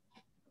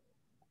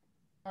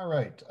 All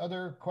right,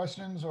 other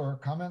questions or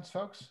comments,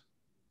 folks?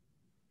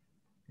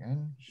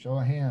 Again, show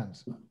of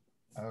hands.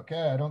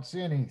 Okay, I don't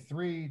see any.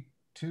 3,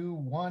 2,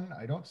 1.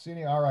 I don't see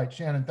any. All right,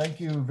 Shannon,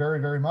 thank you very,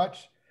 very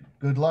much.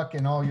 Good luck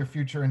in all your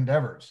future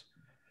endeavors.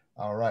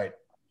 All right.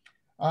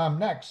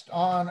 Next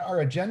on our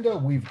agenda,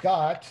 we've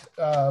got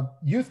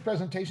youth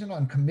presentation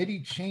on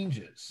committee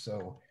changes.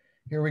 So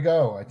here we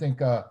go. I think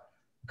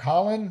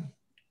Colin,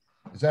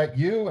 is that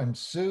you, and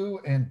Sue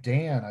and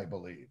Dan, I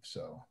believe.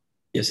 So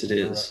yes, it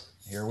is.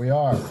 Here we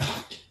are.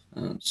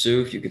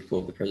 Sue, if you could pull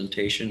up the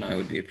presentation, I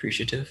would be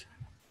appreciative.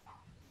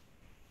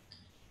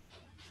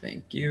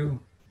 Thank you.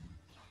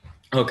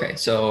 Okay,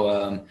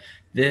 so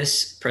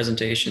this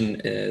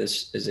presentation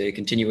is a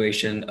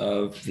continuation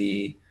of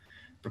the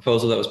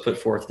proposal that was put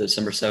forth at the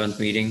December 7th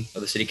meeting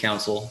of the City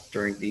Council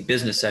during the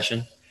business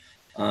session.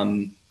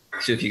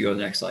 So if you go to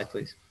the next slide,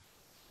 please.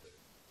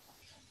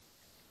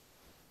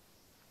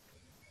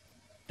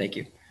 Thank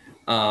you.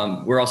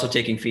 We're also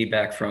taking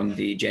feedback from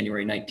the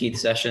January 19th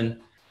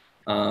session,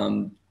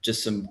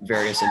 just some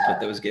various input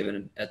that was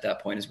given at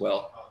that point as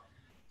well.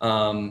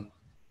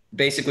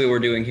 Basically what we're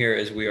doing here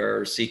is we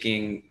are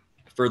seeking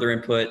further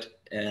input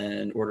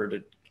in order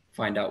to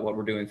find out what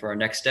we're doing for our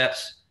next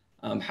steps.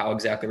 How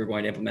exactly we're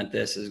going to implement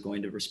this is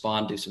going to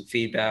respond to some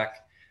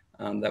feedback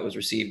that was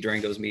received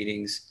during those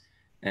meetings,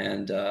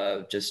 and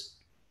just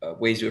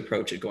ways to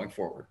approach it going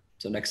forward.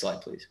 So next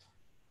slide, please.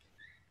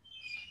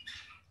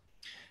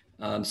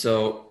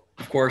 So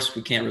of course,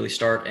 we can't really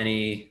start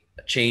any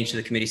change to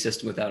the committee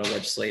system without a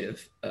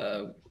legislative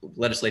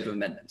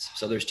amendments.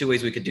 So there's two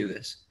ways we could do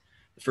this.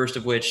 The first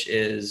of which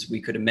is we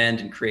could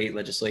amend and create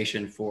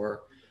legislation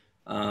for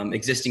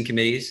existing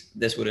committees.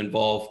 This would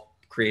involve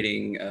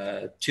creating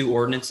 2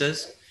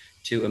 ordinances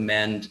to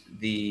amend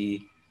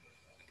the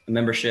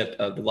membership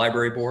of the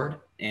library board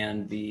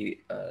and the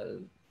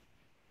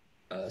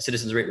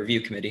Citizens Rate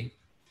Review Committee.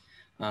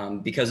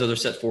 Because those are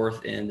set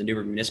forth in the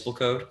Newberg Municipal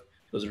Code,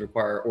 those would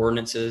require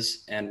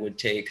ordinances and would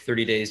take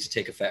 30 days to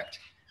take effect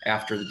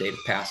after the date of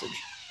passage.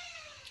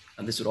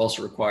 This would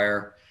also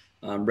require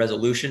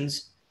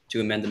resolutions to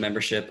amend the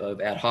membership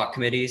of ad hoc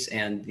committees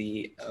and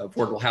the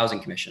Affordable Housing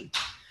Commission.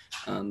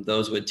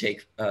 Those would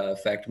take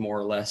effect more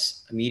or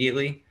less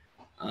immediately.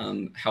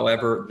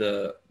 However,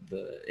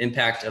 the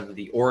impact of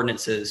the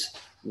ordinances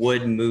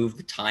would move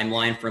the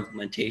timeline for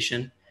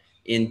implementation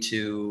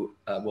into,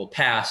 will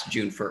pass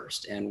June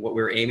 1st. And what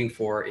we're aiming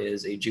for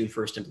is a June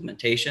 1st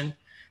implementation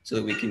so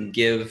that we can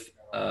give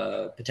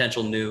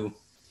potential new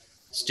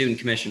student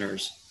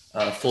commissioners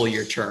a full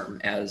year term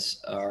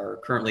as are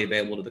currently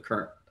available to the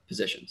current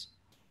positions.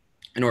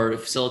 In order to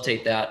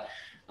facilitate that,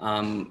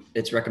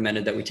 it's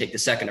recommended that we take the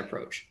second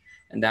approach,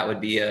 and that would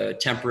be a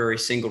temporary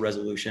single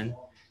resolution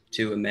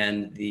to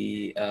amend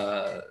the,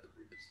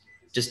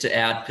 just to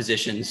add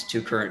positions to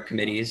current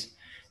committees,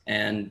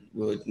 and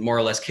would more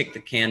or less kick the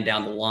can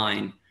down the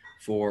line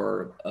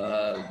for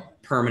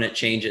permanent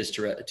changes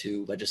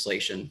to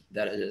legislation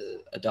that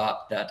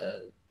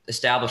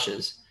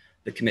establishes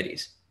the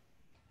committees.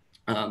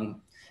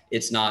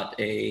 It's not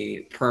a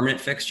permanent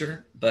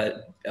fixture,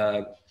 but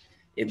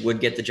it would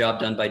get the job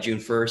done by June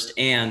 1st,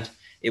 and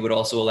it would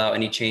also allow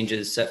any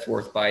changes set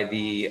forth by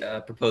the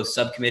proposed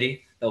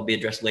subcommittee that will be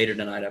addressed later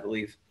tonight, I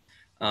believe.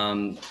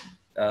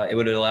 It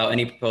would allow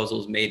any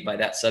proposals made by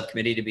that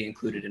subcommittee to be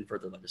included in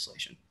further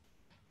legislation.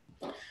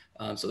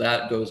 So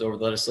that goes over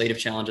the legislative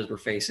challenges we're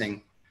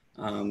facing.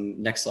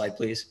 Next slide,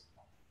 please.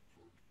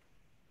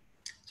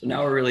 So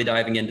now we're really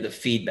diving into the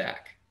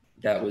feedback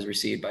that was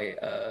received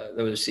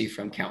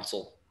from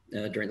Council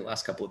during the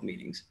last couple of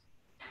meetings.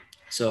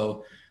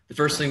 So the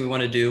first thing we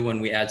want to do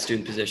when we add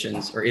student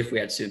positions, or if we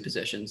add student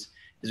positions,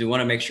 is we want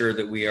to make sure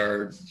that we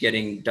are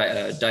getting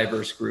a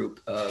diverse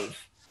group of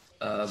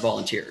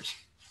volunteers.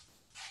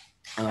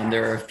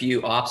 There are a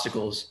few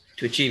obstacles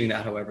to achieving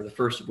that, however, the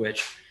first of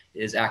which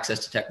is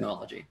access to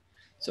technology.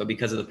 So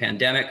because of the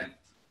pandemic,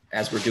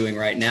 as we're doing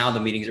right now, the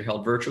meetings are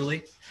held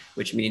virtually,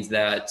 which means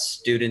that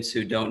students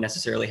who don't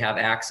necessarily have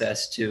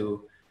access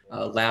to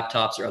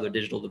laptops or other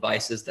digital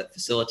devices that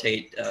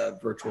facilitate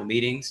virtual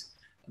meetings,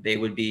 they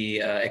would be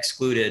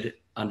excluded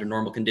under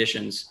normal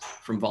conditions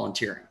from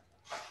volunteering.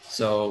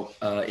 So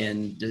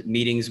in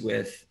meetings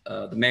with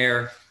the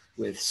mayor,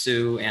 with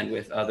Sue, and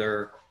with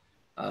other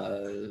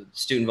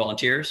student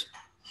volunteers,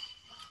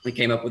 we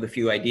came up with a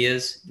few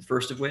ideas, the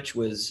first of which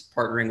was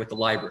partnering with the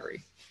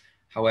library.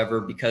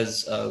 However,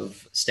 because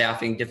of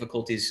staffing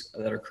difficulties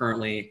that are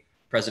currently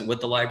present with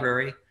the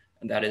library,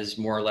 and that is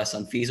more or less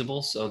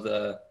unfeasible.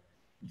 So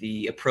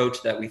the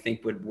approach that we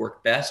think would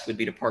work best would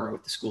be to partner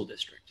with the school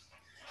district.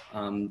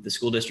 The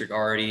school district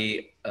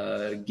already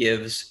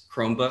gives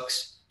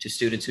Chromebooks to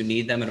students who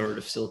need them in order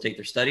to facilitate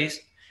their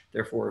studies.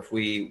 Therefore, if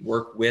we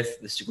work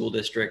with the school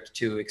district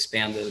to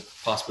expand the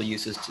possible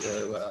uses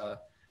to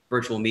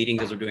virtual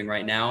meetings as we're doing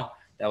right now,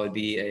 that would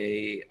be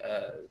a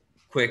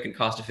quick and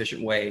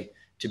cost-efficient way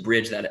to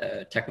bridge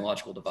that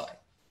technological divide.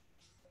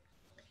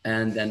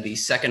 And then the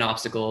second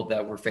obstacle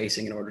that we're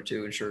facing in order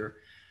to ensure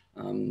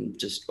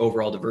just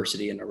overall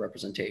diversity in our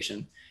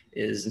representation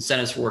is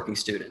incentives for working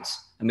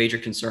students. A major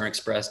concern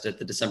expressed at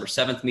the December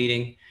 7th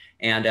meeting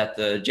and at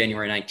the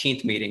January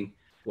 19th meeting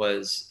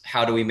was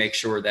how do we make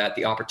sure that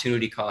the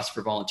opportunity costs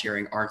for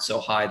volunteering aren't so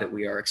high that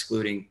we are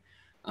excluding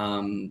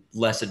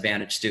less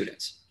advantaged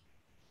students.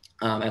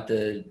 At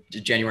the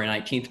January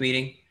 19th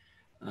meeting,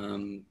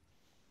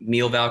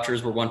 meal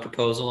vouchers were one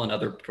proposal.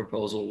 Another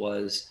proposal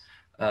was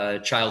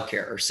child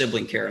care or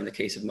sibling care in the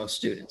case of most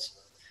students.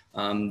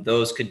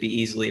 Those could be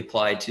easily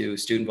applied to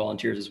student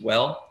volunteers as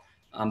well.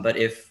 But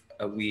if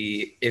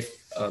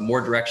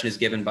more direction is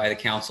given by the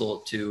council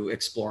to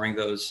exploring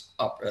those,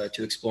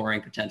 to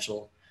exploring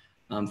potential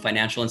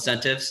financial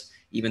incentives,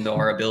 even though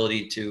our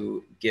ability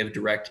to give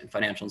direct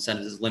financial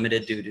incentives is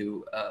limited due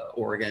to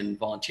Oregon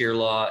volunteer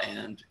law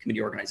and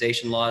committee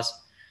organization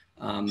laws.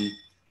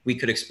 We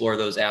could explore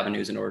those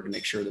avenues in order to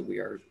make sure that we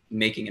are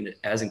making it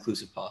as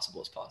inclusive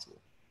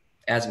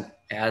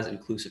as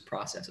inclusive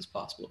process as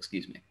possible,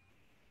 excuse me.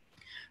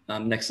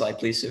 Next slide,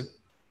 please, Sue.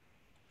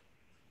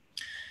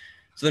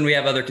 So then we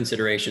have other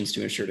considerations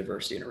to ensure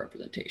diversity and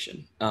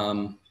representation.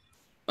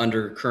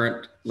 Under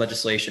current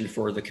legislation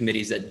for the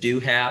committees that do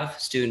have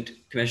student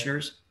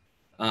commissioners,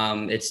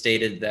 it's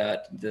stated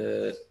that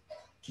the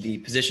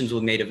positions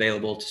will be made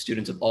available to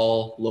students of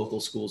all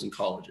local schools and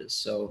colleges.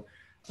 So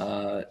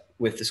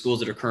with the schools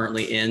that are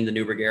currently in the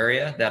Newberg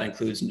area, that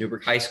includes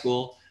Newberg High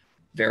School,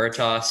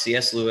 Veritas,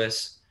 C.S.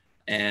 Lewis,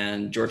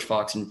 and George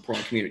Fox and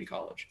Portland Community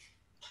College.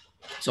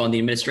 So on the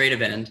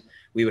administrative end,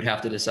 we would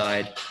have to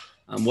decide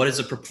what is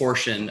the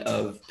proportion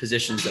of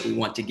positions that we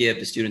want to give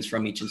to students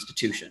from each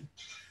institution.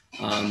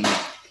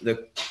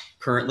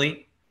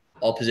 Currently,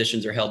 all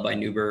positions are held by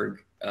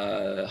Newberg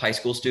high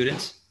school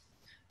students,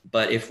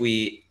 but if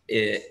we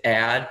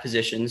add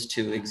positions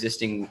to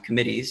existing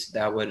committees,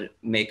 that would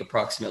make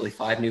approximately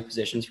 5 new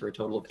positions for a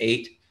total of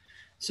 8.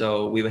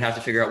 So we would have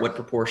to figure out what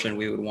proportion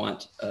we would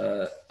want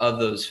of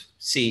those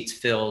seats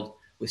filled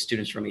with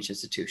students from each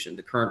institution.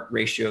 The current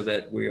ratio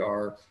that we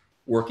are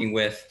working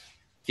with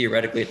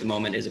theoretically at the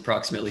moment is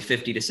approximately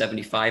 50 to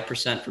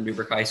 75% from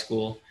Newberg High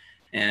School,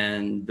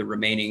 and the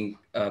remaining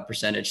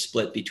percentage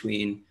split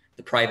between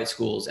the private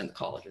schools and the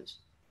colleges.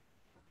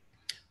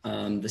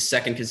 The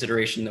second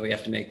consideration that we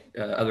have to make,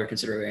 other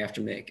consideration we have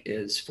to make,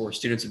 is for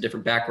students of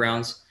different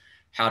backgrounds,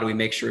 how do we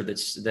make sure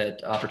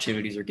that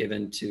opportunities are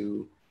given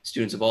to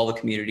students of all the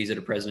communities that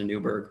are present in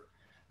Newberg?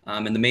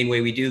 And the main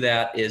way we do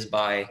that is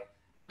by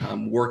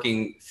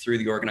working through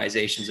the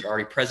organizations that are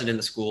already present in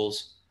the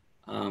schools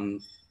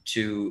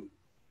to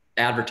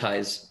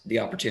advertise the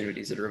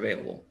opportunities that are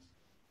available.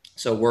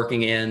 So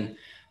working in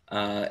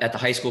at the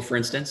high school, for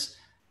instance,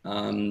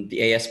 the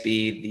ASB,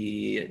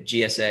 the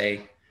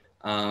GSA,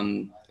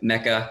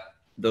 MECA,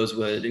 those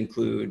would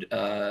include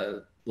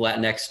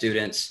Latinx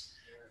students,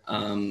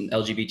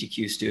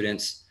 LGBTQ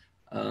students.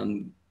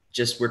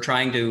 We're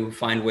trying to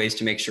find ways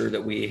to make sure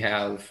that we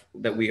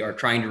are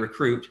trying to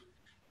recruit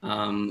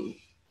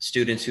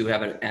students who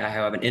have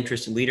an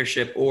interest in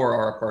leadership or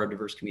are a part of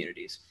diverse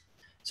communities,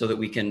 so that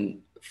we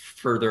can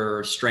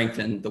further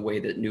strengthen the way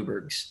that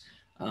Newberg's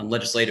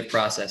legislative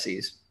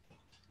processes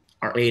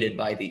are aided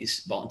by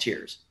these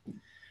volunteers.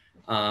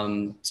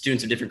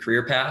 Students of different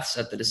career paths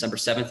at the December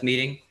 7th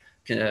meeting,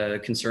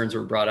 concerns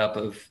were brought up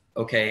of,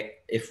 okay,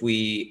 if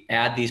we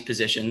add these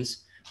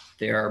positions,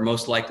 they are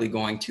most likely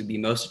going to be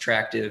most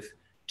attractive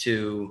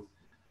to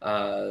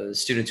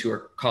students who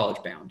are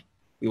college bound.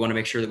 We want to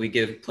make sure that we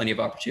give plenty of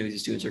opportunities to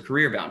students who are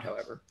career bound,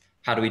 however.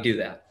 How do we do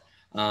that?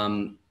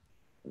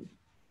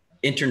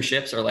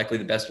 Internships are likely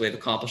the best way of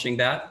accomplishing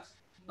that.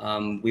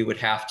 We would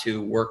have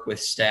to work with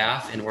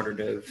staff in order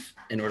to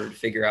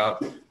figure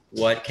out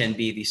what can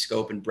be the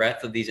scope and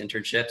breadth of these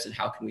internships and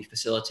how can we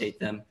facilitate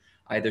them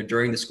either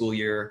during the school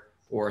year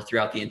or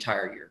throughout the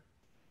entire year.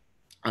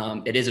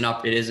 It is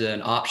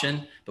an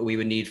option, but we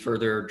would need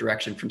further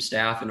direction from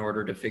staff in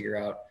order to figure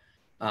out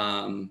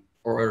or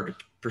order to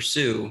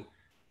pursue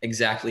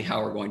exactly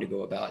how we're going to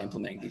go about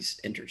implementing these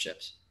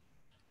internships.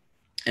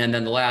 And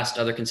then the last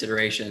other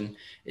consideration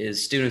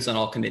is students on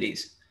all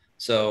committees.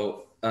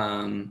 So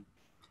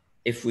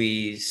if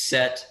we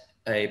set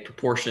a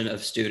proportion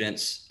of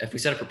students, if we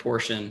set a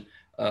proportion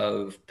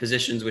of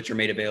positions which are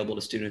made available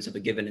to students of a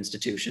given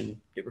institution,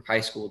 Newberg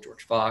High School,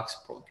 George Fox,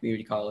 Portland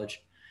Community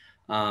College,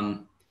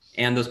 and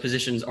those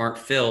positions aren't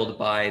filled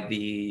by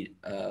the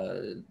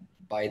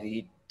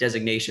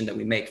designation that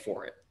we make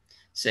for it.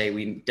 Say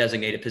we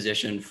designate a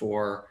position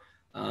for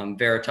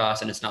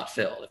Veritas and it's not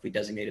filled. If we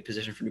designate a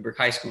position for Newberg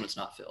High School and it's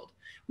not filled,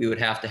 we would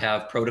have to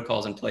have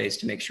protocols in place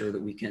to make sure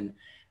that we can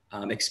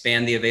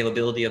expand the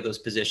availability of those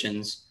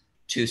positions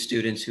to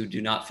students who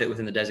do not fit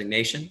within the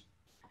designation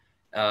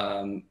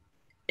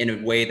in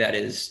a way that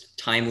is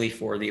timely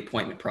for the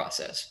appointment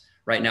process.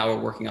 Right now,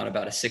 we're working on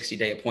about a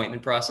 60-day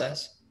appointment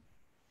process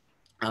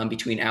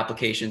between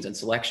applications and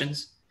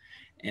selections.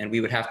 And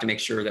we would have to make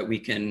sure that we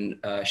can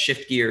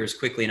shift gears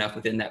quickly enough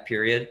within that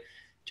period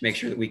to make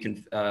sure that we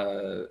can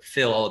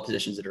fill all the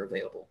positions that are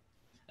available.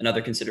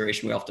 Another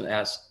consideration we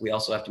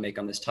also have to make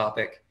on this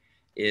topic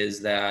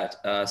is that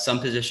some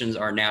positions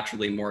are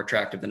naturally more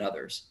attractive than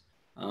others.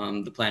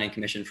 The Planning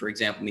Commission, for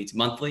example, meets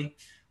monthly,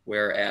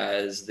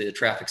 whereas the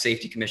Traffic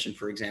Safety Commission,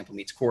 for example,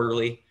 meets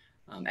quarterly.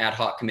 Ad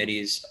hoc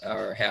committees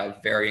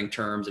have varying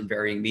terms and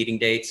varying meeting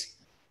dates.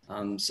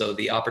 So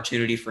the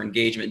opportunity for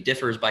engagement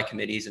differs by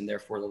committees, and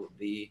therefore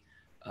the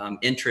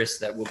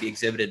interest that will be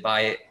exhibited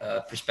by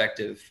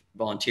prospective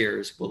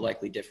volunteers will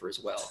likely differ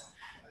as well.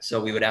 So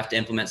we would have to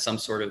implement some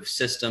sort of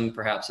system,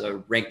 perhaps a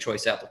ranked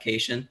choice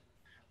application,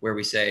 where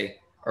we say,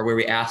 or where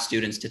we ask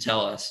students to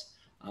tell us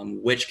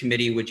which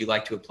committee would you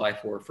like to apply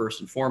for first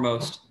and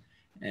foremost,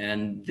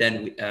 and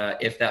then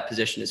if that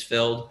position is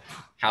filled,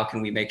 how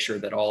can we make sure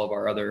that all of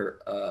our other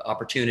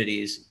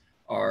opportunities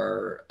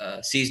are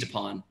seized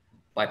upon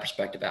by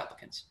prospective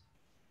applicants.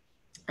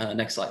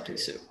 Next slide,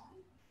 please, Sue.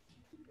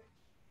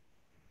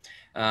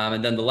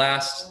 And then the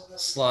last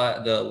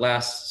slide, the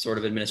last sort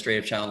of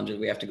administrative challenges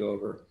we have to go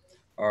over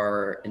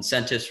are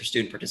incentives for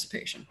student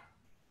participation.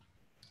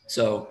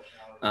 So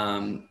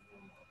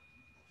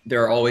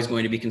there are always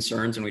going to be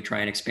concerns when we try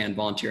and expand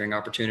volunteering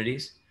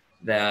opportunities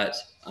that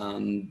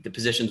the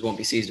positions won't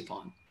be seized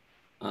upon.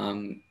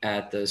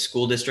 At the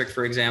school district,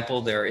 for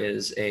example, there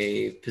is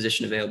a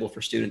position available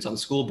for students on the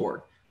school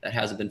board that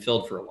hasn't been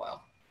filled for a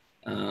while.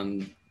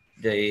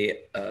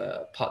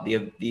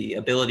 The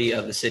ability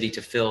of the city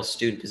to fill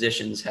student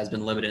positions has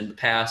been limited in the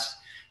past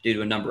due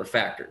to a number of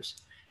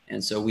factors.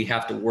 And so we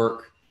have to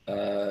work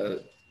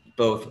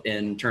both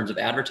in terms of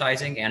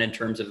advertising and in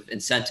terms of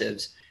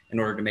incentives in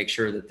order to make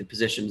sure that the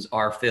positions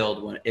are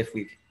filled if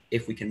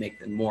we can make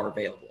them more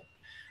available.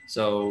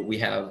 So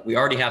we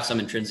already have some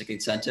intrinsic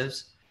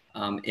incentives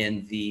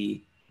in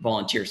the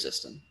volunteer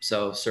system.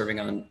 So serving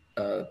on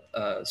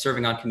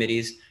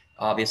committees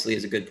obviously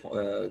is a good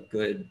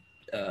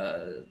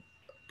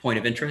point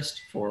of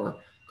interest for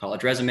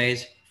college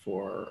resumes,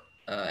 for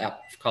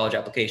college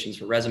applications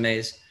for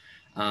resumes.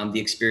 The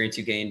experience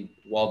you gain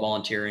while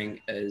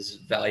volunteering is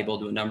valuable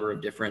to a number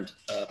of different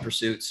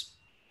pursuits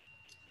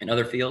in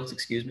other fields,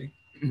 excuse me.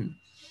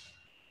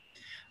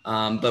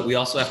 But we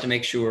also have to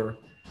make sure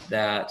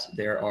that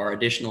there are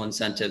additional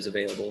incentives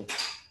available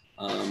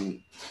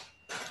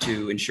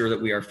to ensure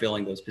that we are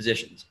filling those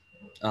positions.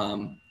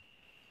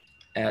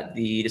 At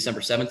the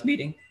December 7th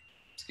meeting,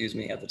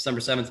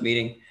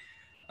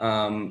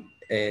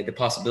 the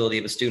possibility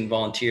of a student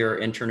volunteer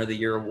intern of the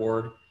year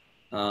award,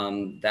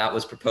 that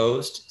was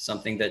proposed,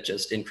 something that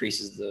just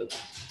increases the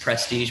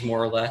prestige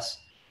more or less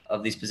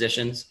of these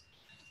positions.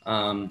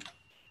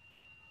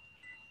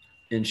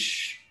 In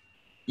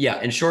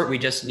short, we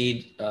just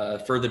need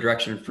further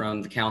direction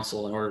from the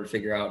council in order to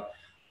figure out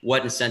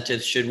what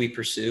incentives should we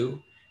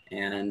pursue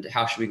and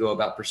how should we go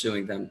about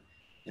pursuing them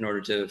in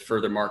order to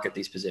further market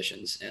these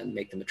positions and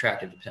make them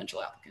attractive to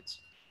potential applicants.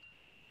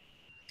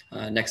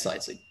 Next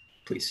slide,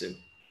 please, Sue.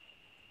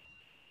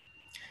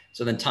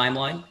 So then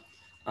timeline.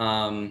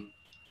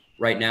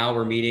 Right now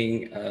we're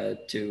meeting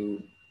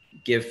to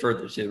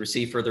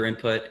receive further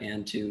input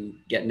and to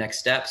get next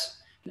steps,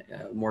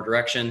 more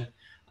direction.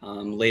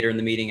 Later in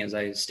the meeting, as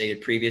I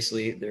stated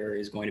previously, there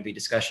is going to be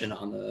discussion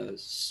on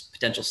the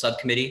potential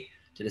subcommittee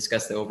to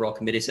discuss the overall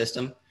committee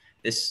system.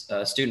 This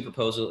student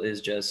proposal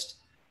is just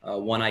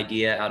one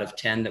idea out of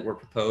 10 that were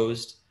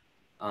proposed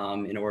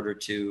in order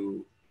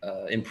to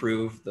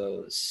improve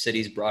the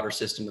city's broader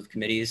system of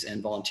committees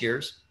and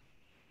volunteers.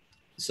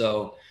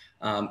 So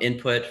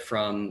input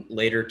from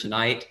later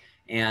tonight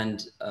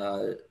and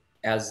the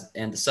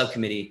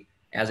subcommittee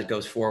as it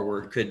goes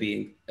forward could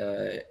be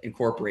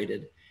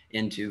incorporated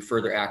into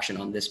further action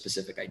on this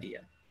specific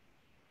idea.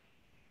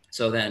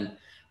 So then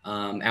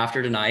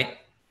after tonight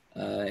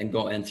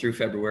and through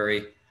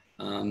February,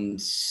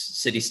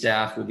 city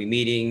staff will be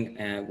meeting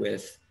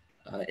with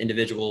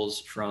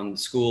individuals from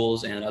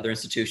schools and other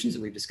institutions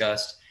that we've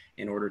discussed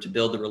in order to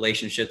build the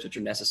relationships which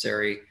are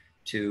necessary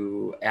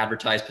to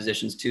advertise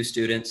positions to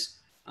students.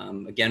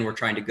 Again, we're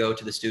trying to go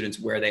to the students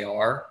where they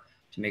are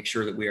to make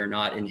sure that we are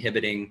not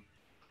inhibiting,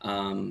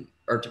 to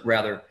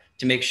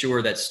make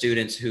sure that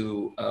students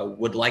who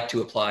would like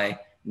to apply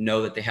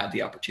know that they have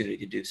the opportunity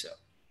to do so.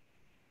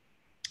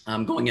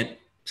 Going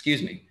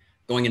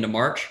into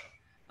March,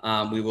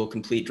 we will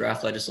complete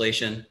draft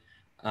legislation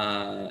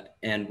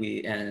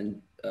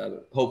and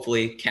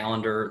hopefully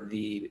calendar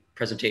the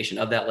presentation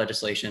of that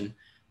legislation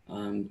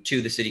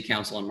to the City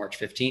Council on March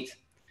 15th.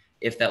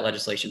 If that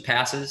legislation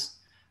passes,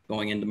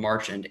 going into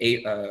March and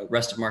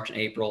rest of March and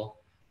April,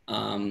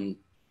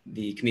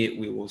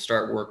 we will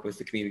start work with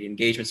the community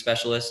engagement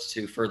specialists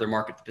to further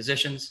market the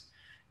positions.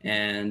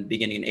 And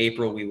beginning in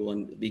April, we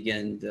will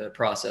begin the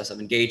process of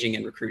engaging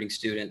and recruiting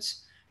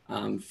students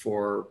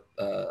for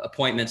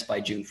appointments by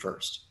June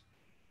 1st.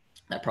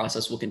 That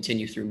process will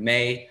continue through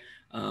May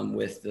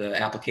with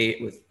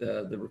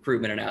the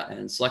recruitment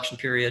and selection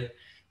period,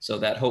 so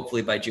that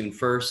hopefully by June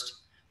 1st,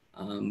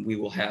 we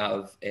will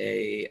have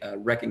a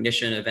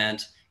recognition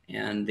event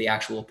and the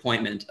actual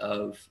appointment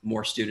of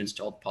more students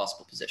to all the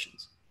possible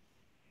positions.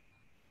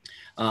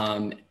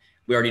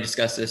 We already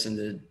discussed this in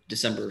the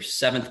December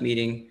 7th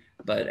meeting,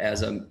 but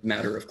as a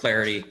matter of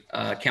clarity,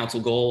 council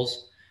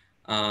goals.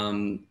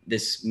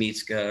 This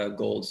meets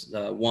goals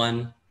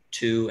 1,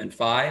 2, and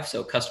 5.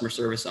 So customer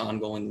service,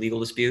 ongoing legal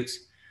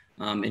disputes,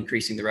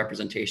 increasing the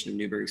representation of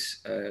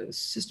Newberg's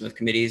system of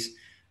committees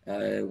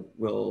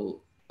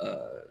will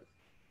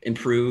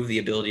improve the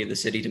ability of the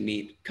city to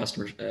meet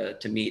customers,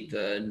 to meet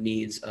the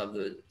needs of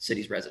the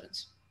city's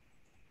residents.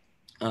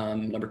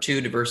 Number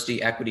 2,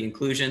 diversity, equity,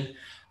 inclusion.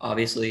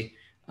 Obviously,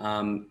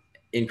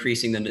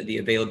 increasing the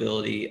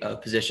availability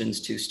of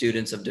positions to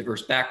students of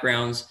diverse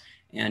backgrounds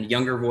and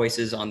younger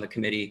voices on the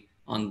committee,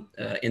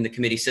 in the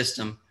committee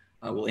system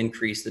will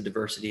increase the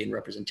diversity and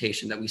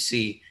representation that we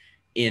see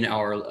in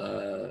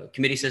our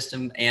committee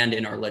system and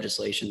in our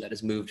legislation that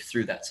has moved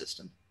through that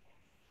system.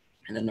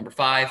 And then number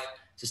 5,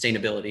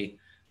 sustainability.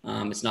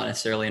 It's not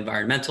necessarily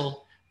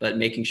environmental, but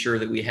making sure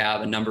that we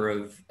have a number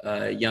of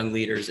young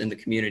leaders in the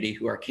community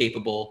who are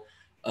capable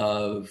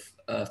of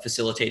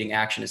facilitating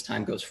action as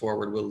time goes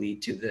forward will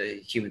lead to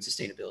the human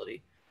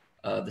sustainability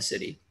of the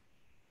city.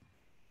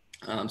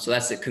 So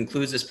it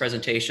concludes this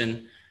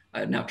presentation.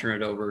 I now turn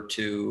it over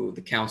to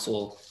the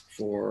council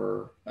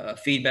for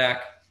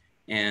feedback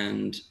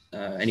and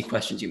any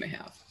questions you may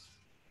have.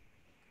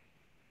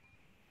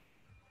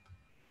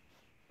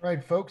 All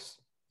right, folks.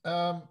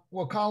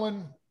 Well,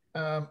 Colin,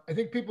 I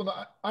think people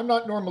know I'm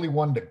not normally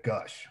one to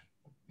gush.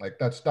 Like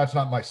that's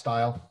not my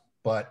style,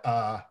 but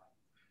I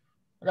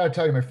got to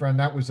tell you, my friend,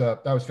 that was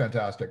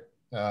fantastic.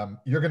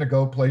 You're going to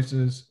go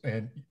places,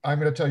 and I'm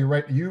going to tell you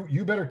right,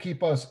 you better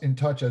keep us in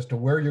touch as to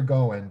where you're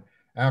going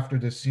after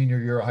this senior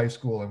year of high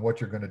school and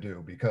what you're going to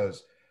do,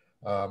 because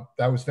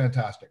that was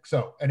fantastic.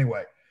 So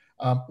anyway,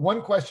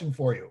 one question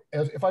for you.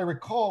 If I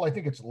recall, I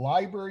think it's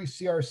library,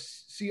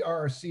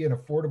 CRC, and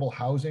affordable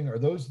housing. Are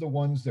those the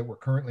ones that were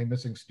currently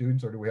missing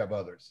students, or do we have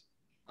others?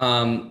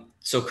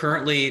 So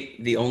currently,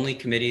 the only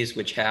committees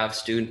which have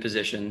student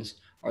positions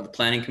are the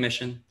Planning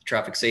Commission, the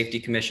Traffic Safety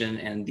Commission,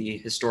 and the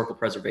Historical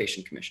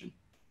Preservation Commission.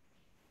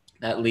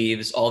 That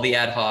leaves all the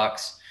ad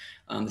hocs,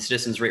 the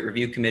Citizens Rate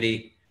Review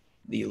Committee,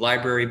 the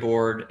Library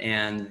Board,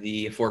 and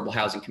the Affordable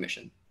Housing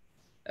Commission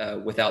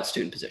without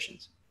student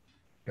positions.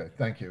 Okay,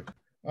 thank you.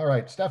 All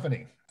right,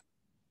 Stephanie.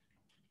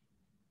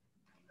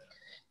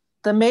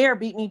 The mayor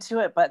beat me to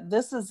it, but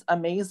this is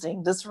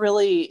amazing. This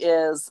really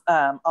is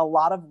a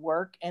lot of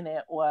work, and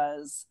it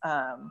was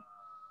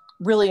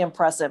really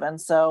impressive. And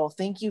so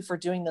thank you for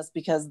doing this,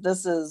 because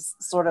this is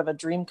sort of a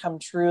dream come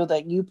true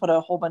that you put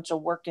a whole bunch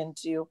of work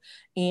into,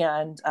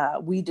 and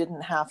we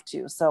didn't have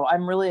to. So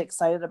I'm really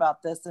excited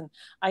about this. And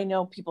I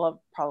know people have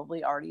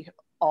probably already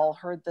all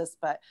heard this,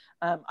 but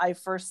I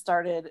first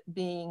started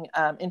being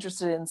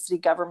interested in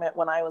city government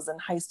when I was in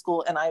high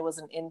school, and I was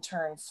an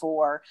intern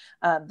for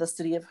the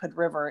city of Hood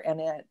River, and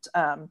it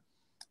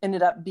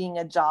ended up being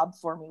a job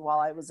for me while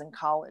I was in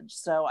college.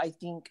 So I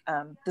think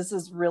this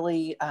is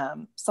really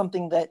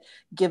something that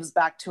gives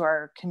back to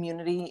our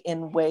community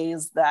in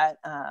ways that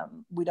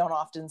we don't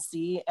often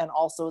see, and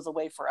also is a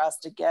way for us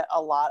to get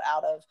a lot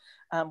out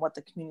of what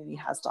the community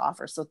has to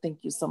offer. So thank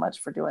you so much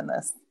for doing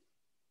this.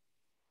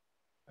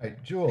 Hey,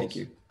 Jules. Thank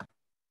you.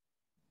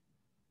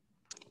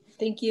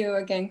 Thank you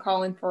again,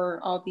 Colin,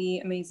 for all the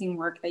amazing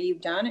work that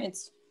you've done.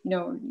 It's, you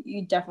know,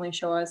 you definitely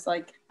show us,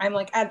 like, I'm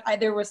like,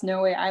 there was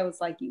no way I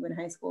was like you in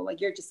high school. Like,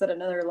 you're just at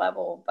another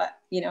level, but,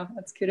 you know,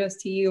 that's kudos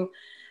to you.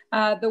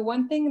 The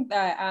one thing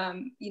that,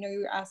 you know,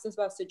 you asked us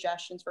about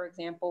suggestions, for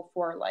example,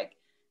 for like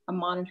a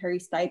monetary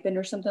stipend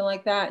or something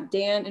like that.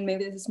 Dan, and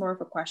maybe this is more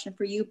of a question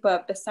for you,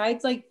 but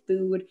besides like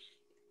food,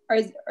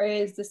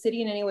 is the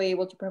city in any way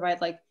able to provide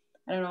like,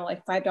 I don't know,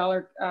 like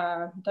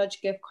 $5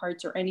 Dutch gift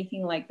cards or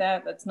anything like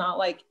that? That's not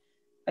like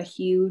a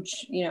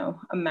huge, you know,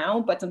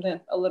 amount, but something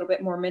a little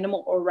bit more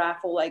minimal, or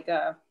raffle like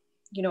a,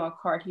 you know, a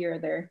card here or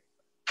there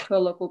to a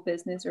local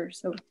business or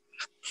so.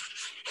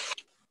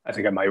 I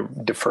think I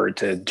might defer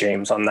to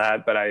James on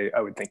that, but I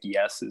would think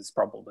yes is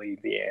probably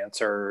the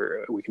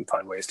answer. We can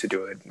find ways to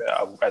do it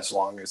as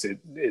long as it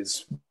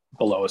is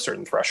below a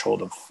certain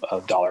threshold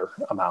of dollar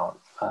amount.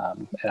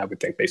 And I would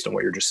think, based on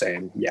what you're just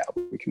saying, yeah,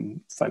 we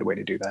can find a way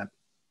to do that.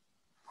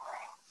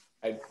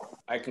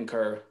 I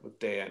concur with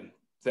Dan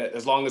that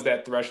as long as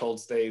that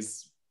threshold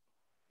stays,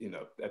 you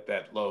know, at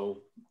that low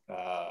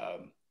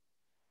kind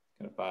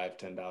of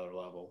 $5-10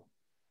 level.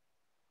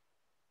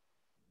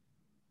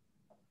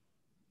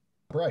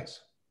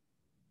 Bryce.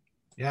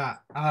 Yeah,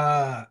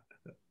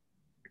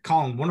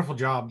 Colin, wonderful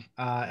job.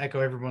 Echo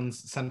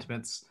everyone's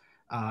sentiments.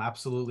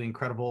 Absolutely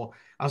incredible.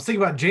 I was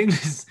thinking about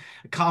James's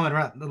comment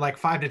around like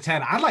 5 to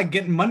 10. I like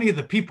getting money to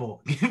the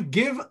people.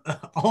 Give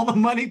all the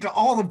money to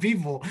all the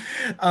people.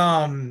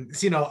 So,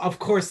 you know, of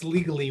course,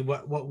 legally,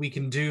 what we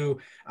can do.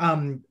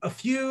 A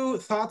few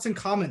thoughts and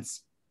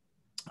comments.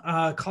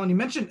 Colin, you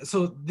mentioned,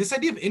 so this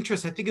idea of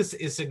interest, I think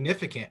is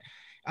significant.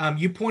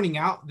 You pointing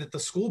out that the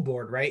school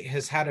board, right,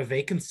 has had a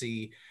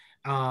vacancy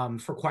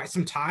for quite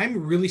some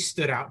time really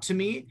stood out to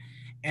me.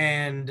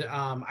 And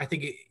I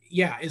think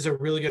is a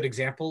really good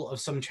example of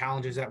some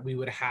challenges that we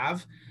would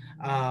have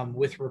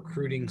with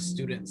recruiting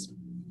students.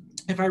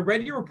 If I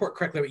read your report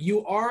correctly,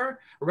 you are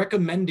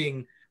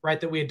recommending,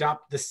 right, that we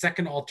adopt the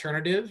second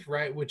alternative,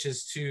 right, which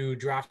is to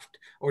draft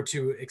or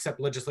to accept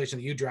legislation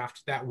that you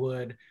draft that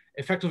would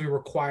effectively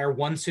require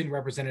one student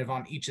representative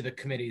on each of the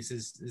committees.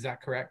 Is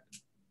that correct?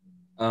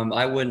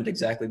 I wouldn't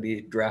exactly be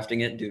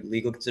drafting it due to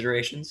legal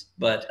considerations,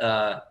 but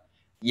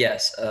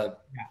yes.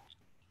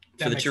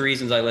 For the two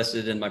reasons I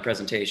listed in my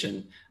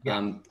presentation,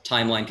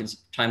 timeline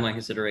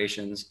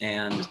considerations,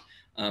 and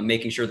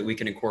making sure that we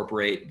can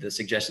incorporate the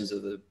suggestions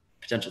of the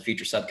potential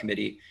future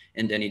subcommittee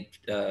into any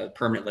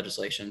permanent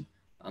legislation.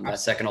 That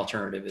second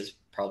alternative is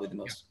probably the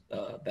most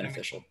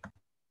beneficial.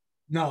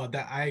 No,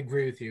 that I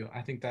agree with you.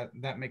 I think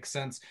that makes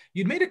sense.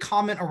 You'd made a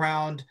comment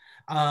around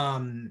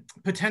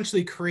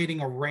potentially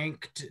creating a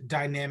ranked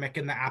dynamic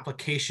in the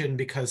application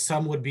because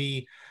some would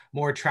be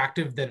more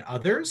attractive than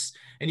others.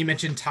 And you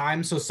mentioned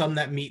time, so some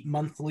that meet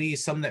monthly,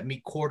 some that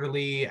meet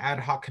quarterly, ad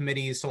hoc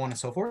committees, so on and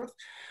so forth.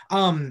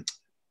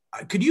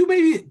 Could you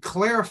maybe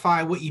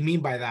clarify what you mean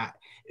by that?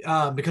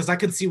 Because I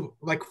can see,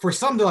 like, for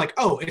some, they're like,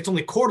 oh, it's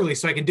only quarterly,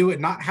 so I can do it,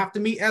 not have to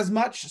meet as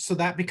much. So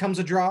that becomes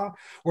a draw.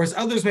 Whereas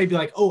others may be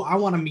like, oh, I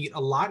want to meet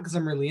a lot because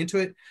I'm really into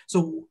it.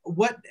 So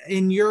what,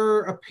 in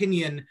your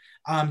opinion,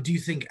 do you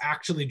think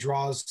actually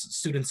draws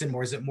students in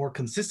more? Is it more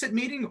consistent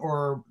meeting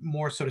or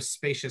more sort of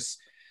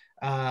spaciousness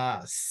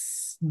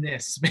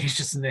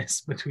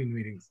between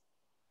meetings?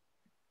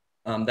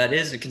 That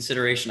is a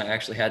consideration I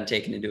actually hadn't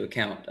taken into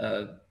account,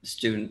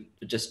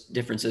 just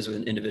differences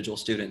with individual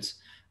students.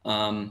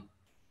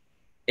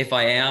 If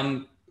I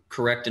am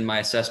correct in my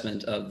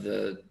assessment of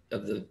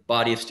the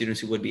body of students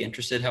who would be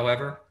interested,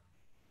 however,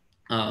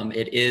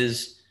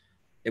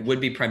 it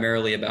would be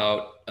primarily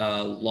about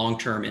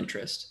long-term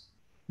interest.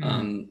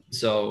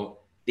 So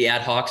the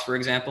ad hocs, for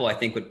example, I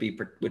think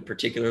would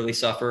particularly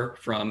suffer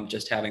from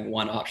just having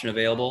one option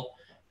available,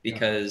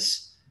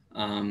 because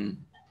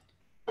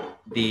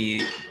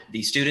the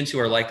students who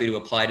are likely to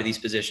apply to these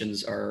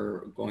positions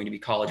are going to be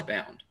college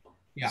bound.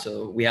 Yeah.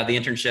 So we have the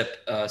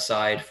internship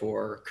side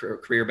for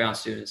career-bound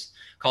students.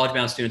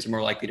 College-bound students are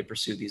more likely to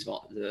pursue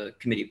the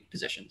committee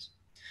positions.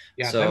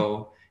 Yeah,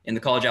 so in the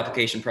college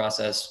application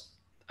process,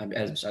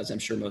 as I'm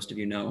sure most of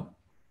you know,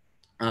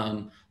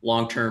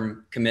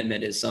 long-term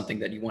commitment is something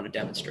that you want to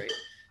demonstrate.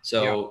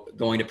 So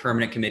going to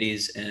permanent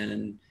committees,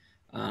 and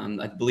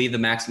I believe the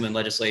maximum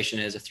legislation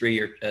is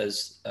three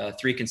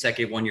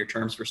consecutive one-year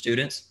terms for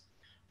students.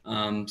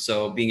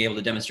 So being able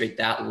to demonstrate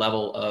that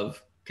level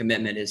of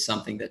commitment is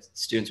something that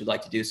students would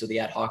like to do. So the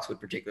ad hocs would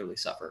particularly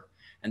suffer.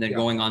 And then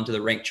going on to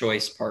the ranked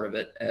choice part of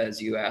it,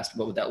 as you asked,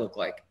 what would that look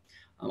like?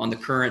 On the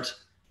current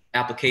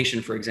application,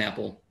 for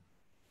example,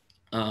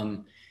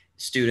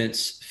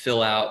 students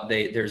fill out,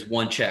 there's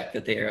one check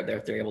that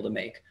they're able to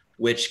make.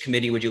 Which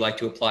committee would you like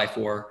to apply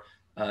for?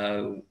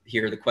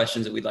 Here are the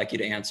questions that we'd like you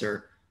to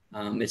answer.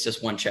 It's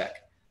just one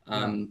check.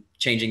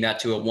 Changing that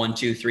to a 1,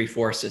 2, 3,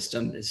 4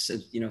 system is,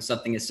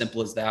 something as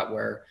simple as that,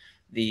 where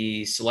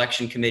the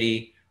selection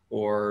committee,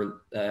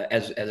 or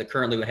as it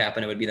currently would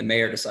happen, it would be the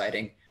mayor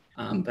deciding.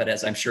 But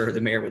as I'm sure the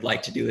mayor would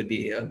like to do, it'd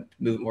be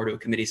move more to a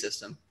committee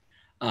system.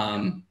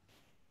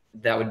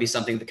 That would be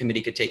something the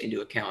committee could take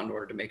into account in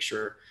order to make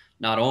sure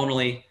not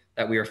only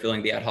that we are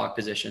filling the ad hoc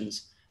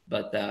positions,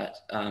 but that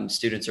the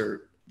students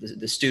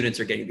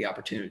are getting the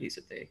opportunities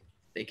that they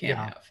can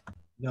have.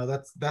 No,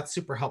 that's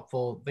super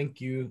helpful. Thank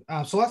you.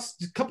 So let's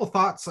a couple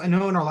thoughts. I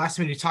know in our last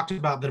meeting, you talked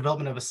about the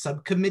development of a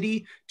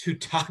subcommittee to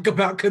talk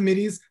about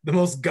committees, the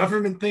most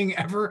government thing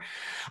ever.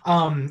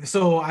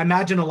 So I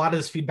imagine a lot of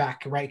this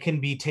feedback, right, can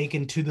be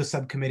taken to the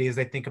subcommittee as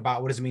they think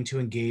about what does it mean to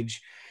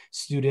engage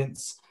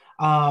students.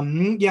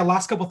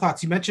 Last couple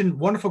thoughts. You mentioned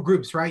wonderful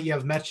groups, right? You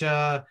have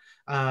MECHA,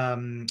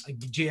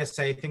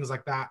 GSA, things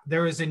like that.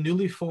 There is a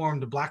newly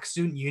formed Black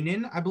Student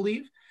Union, I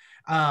believe.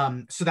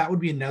 So that would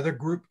be another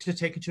group to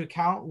take into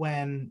account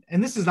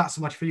and this is not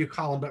so much for you,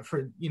 Colin, but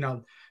for,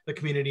 the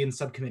community and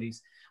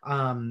subcommittees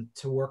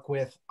to work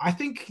with. I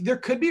think there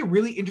could be a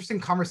really interesting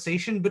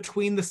conversation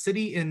between the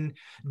city and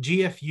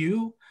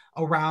GFU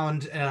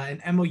around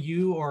an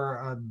MOU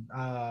or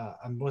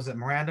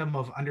memorandum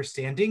of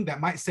understanding that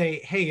might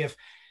say, hey, if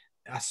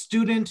a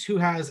student who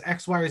has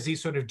X, Y, or Z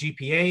sort of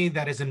GPA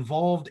that is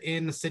involved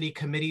in the city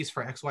committees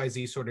for X, Y,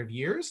 Z sort of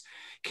years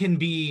can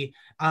be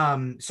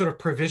sort of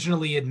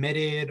provisionally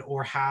admitted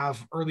or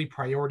have early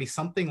priority,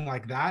 something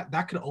like that.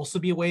 That could also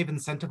be a way of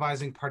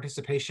incentivizing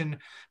participation,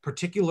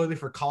 particularly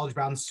for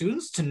college-bound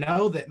students, to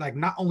know that, like,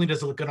 not only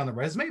does it look good on the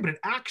resume, but it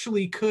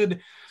actually could,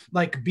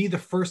 like, be the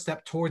first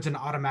step towards an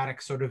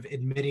automatic sort of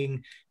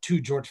admitting to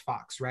George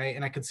Fox, right?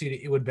 And I could see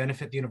that it would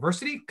benefit the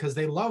university because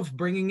they love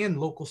bringing in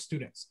local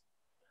students.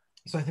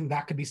 So I think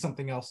that could be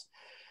something else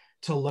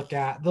to look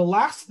at. The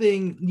last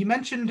thing you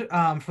mentioned,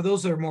 for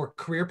those that are more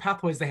career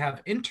pathways, they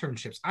have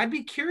internships. I'd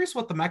be curious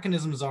what the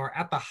mechanisms are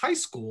at the high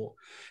school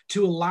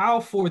to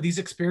allow for these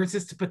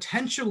experiences to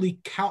potentially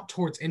count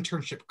towards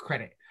internship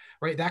credit,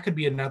 right? That could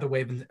be another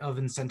way of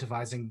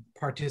incentivizing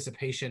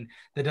participation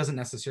that doesn't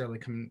necessarily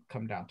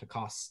come down to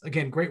costs.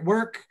 Again, great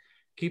work.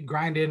 Keep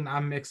grinding.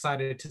 I'm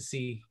excited to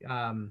see,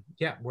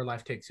 where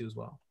life takes you as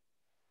well.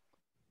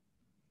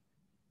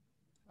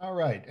 All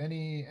right.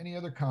 Any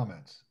other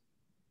comments?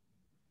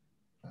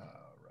 All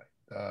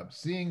right.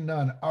 Seeing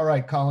none. All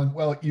right, Colin.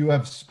 Well, you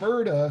have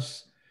spurred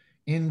us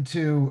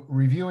into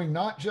reviewing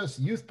not just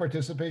youth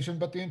participation,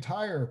 but the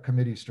entire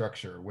committee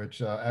structure,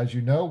 which, as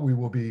you know, we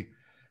will be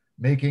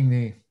making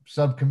the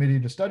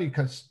subcommittee to study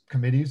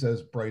committees,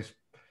 as Bryce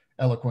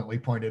eloquently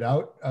pointed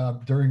out,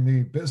 during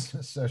the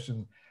business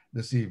session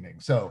this evening.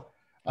 So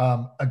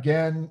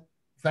again,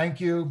 thank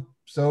you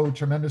so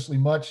tremendously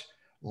much.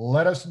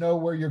 let us know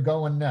where you're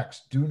going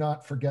next. Do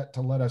not forget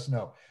to let us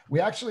know. We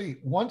actually,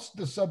 once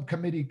the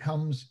subcommittee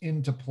comes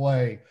into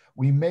play,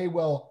 we may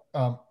well,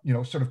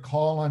 sort of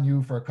call on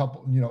you for a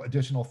couple,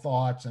 additional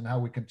thoughts and how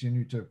we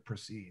continue to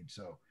proceed.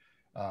 So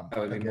I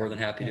would be more than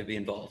happy to be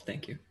involved.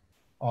 Thank you.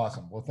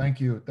 Awesome. Well, thank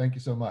you. Thank you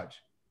so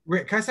much.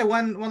 Rick, can I say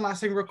one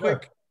last thing real Sure.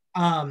 quick?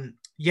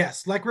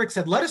 Yes, like Rick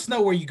said, let us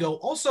know where you go.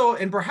 Also,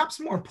 and perhaps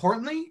more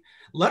importantly,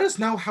 let us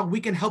know how we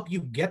can help you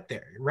get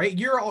there, right?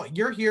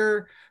 You're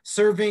here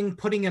serving,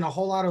 putting in a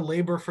whole lot of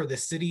labor for the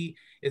city.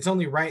 It's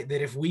only right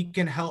that if we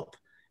can help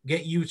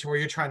get you to where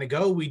you're trying to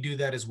go, we do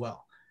that as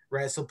well,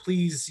 right? So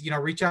please,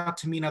 reach out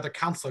to me and other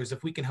counselors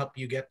if we can help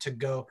you get to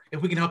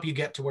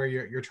where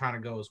you're trying to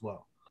go as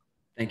well.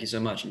 Thank you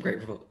so much. I'm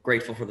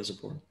grateful for the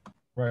support.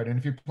 Right. And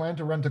if you plan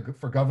to run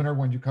for governor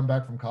when you come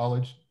back from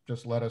college,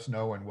 just let us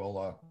know and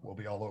we'll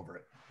be all over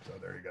it. So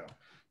there you go.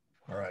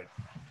 All right.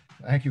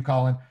 Thank you,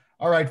 Colin.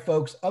 All right,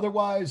 folks.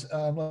 Otherwise,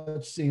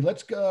 let's see.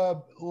 Let's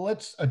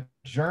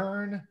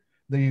adjourn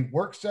the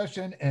work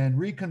session and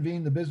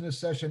reconvene the business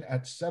session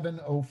at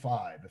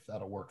 7:05, if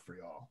that'll work for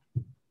y'all.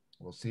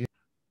 We'll see.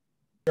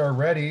 We are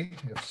ready.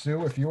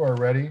 If you are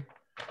ready.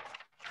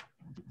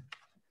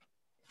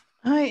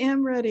 I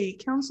am ready.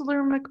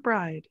 Councilor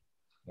McBride.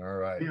 All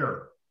right.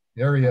 Here.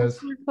 There he is.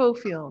 Councilor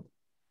Cofield.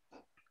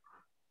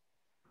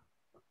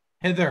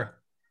 Hey there.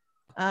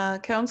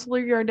 Councilor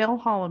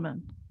Yardell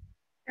Holloman.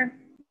 Here.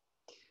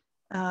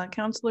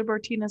 Councilor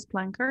Martinez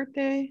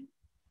Plancarte.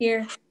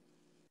 Here.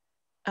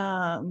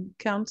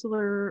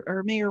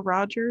 Mayor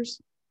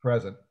Rogers.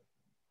 Present.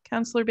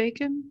 Councilor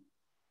Bacon.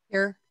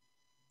 Here.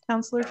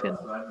 Councilor Finn.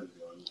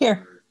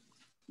 Here.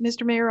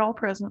 Mr. Mayor, all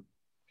present.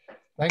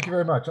 Thank you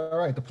very much. All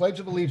right, the Pledge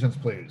of Allegiance,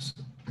 please.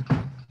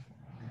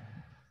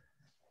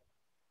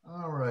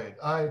 All right,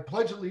 I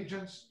pledge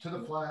allegiance to the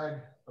flag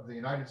of the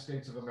United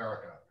States of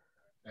America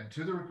and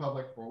to the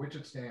republic for which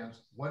it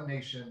stands, one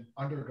nation,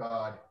 under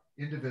God,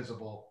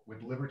 indivisible,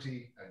 with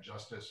liberty and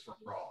justice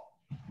for all.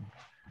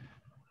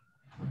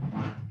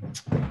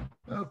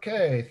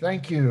 Okay,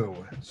 thank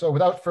you. So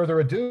without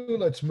further ado,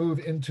 let's move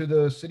into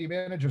the city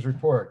manager's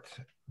report.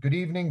 Good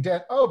evening,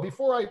 Dan. Oh,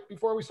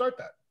 before we start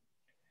that,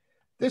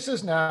 this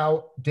is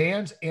now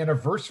Dan's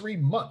anniversary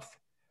month,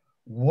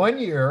 1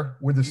 year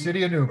with the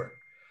city of Newberg.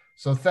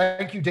 So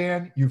thank you,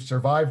 Dan. You've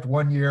survived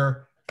 1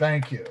 year.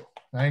 Thank you.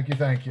 Thank you.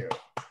 Thank you.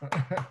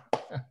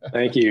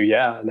 Thank you.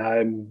 Yeah, and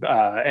I'm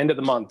end of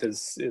the month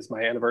is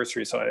my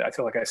anniversary, so I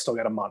feel like I still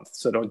got a month.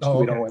 So we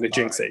don't want to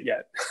jinx it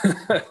yet.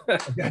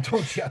 Yeah,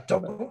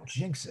 don't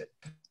jinx it.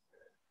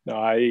 No,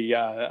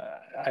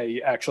 I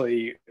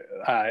actually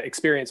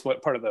experienced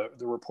what part of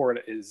the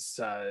report is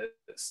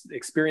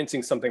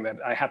experiencing something that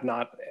I have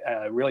not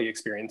really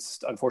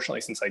experienced,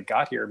 unfortunately, since I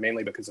got here,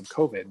 mainly because of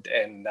COVID.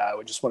 And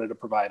we just wanted to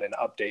provide an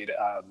update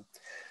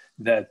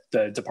that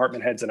the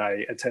department heads and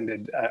I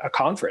attended a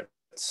conference.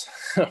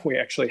 We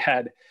actually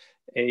had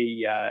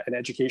an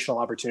educational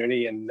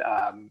opportunity, and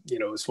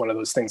it was one of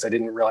those things I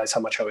didn't realize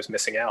how much I was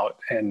missing out,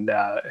 and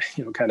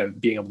kind of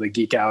being able to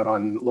geek out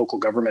on local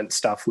government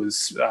stuff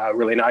was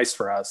really nice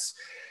for us.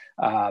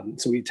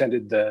 So we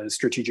attended the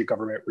Strategic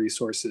Government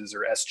Resources,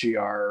 or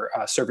SGR,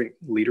 Servant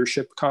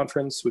Leadership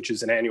Conference, which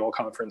is an annual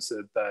conference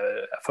that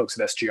the folks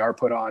at SGR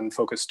put on,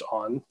 focused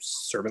on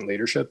servant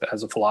leadership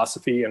as a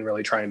philosophy and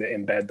really trying to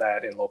embed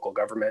that in local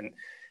government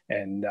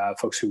and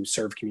folks who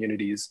serve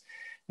communities.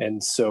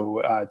 And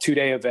so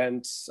 2-day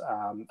events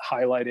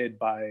highlighted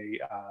by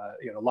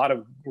a lot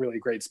of really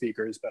great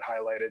speakers, but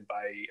highlighted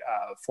by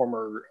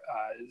former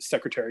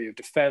Secretary of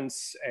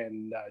Defense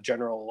and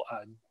General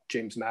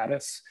James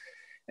Mattis,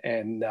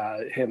 and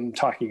him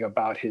talking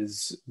about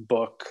his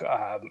book,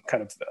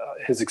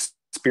 his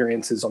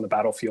experiences on the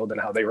battlefield and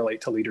how they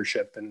relate to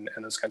leadership and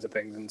those kinds of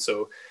things. And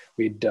so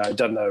we'd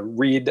done the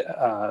read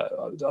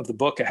of the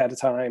book ahead of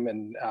time,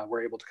 and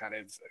we're able to kind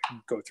of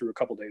go through a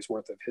couple days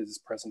worth of his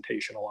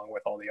presentation along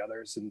with all the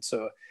others. And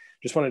so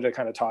just wanted to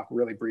kind of talk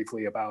really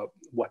briefly about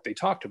what they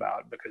talked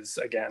about, because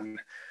again,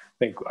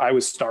 I think I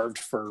was starved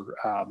for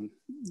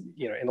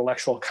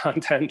intellectual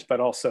content, but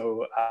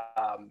also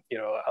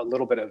a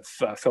little bit of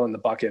fill in the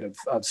bucket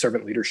of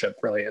servant leadership,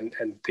 really, and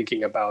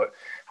thinking about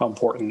how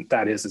important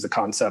that is as a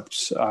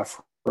concept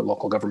for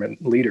local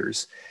government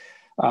leaders.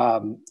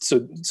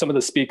 So some of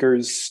the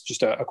speakers,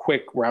 just a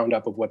quick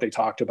roundup of what they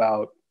talked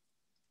about: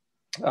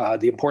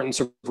 the importance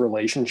of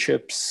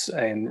relationships,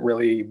 and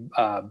really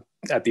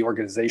at the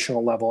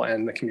organizational level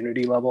and the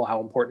community level, how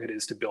important it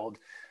is to build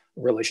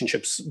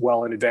relationships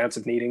well in advance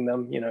of needing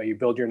them. You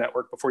build your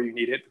network before you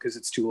need it, because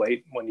it's too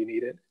late when you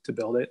need it to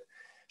build it.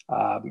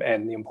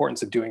 And the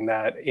importance of doing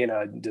that in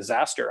a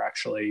disaster,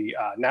 actually,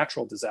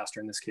 natural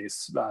disaster in this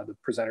case. The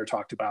presenter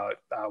talked about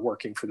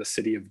working for the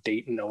city of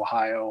Dayton,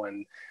 Ohio,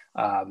 and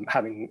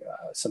having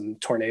some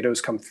tornadoes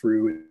come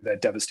through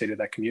that devastated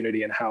that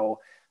community, and how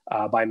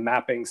by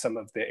mapping some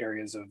of the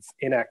areas of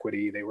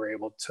inequity, they were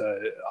able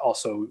to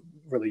also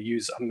really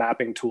use a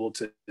mapping tool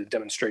to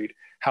demonstrate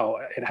how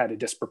it had a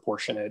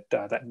disproportionate,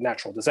 that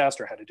natural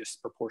disaster had a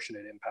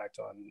disproportionate impact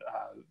on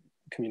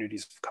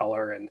communities of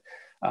color, and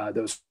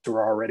those who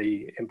are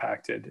already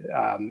impacted.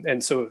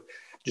 And so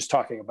just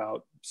talking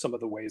about some of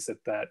the ways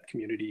that that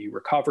community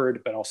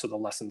recovered, but also the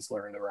lessons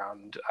learned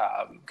around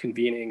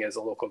convening as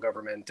a local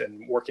government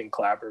and working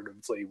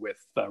collaboratively with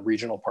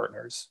regional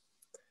partners.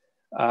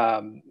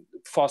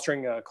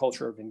 Fostering a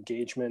culture of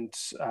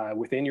engagement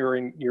within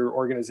your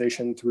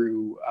organization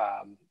through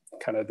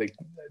kind of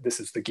this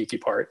is the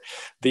geeky part,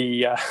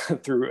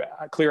 through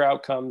clear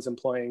outcomes,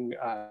 employing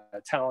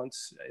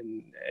talents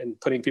and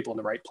putting people in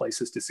the right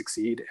places to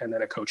succeed, and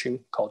then a coaching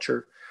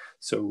culture.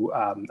 So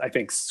I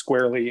think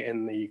squarely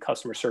in the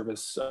customer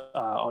service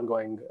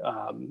ongoing,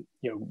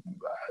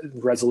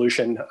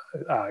 resolution,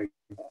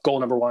 goal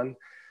number one,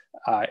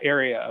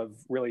 area of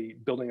really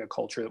building a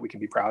culture that we can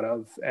be proud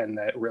of, and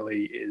that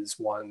really is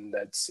one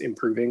that's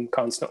improving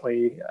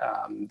constantly,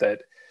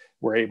 that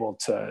we're able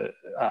to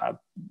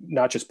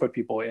not just put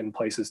people in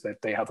places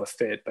that they have a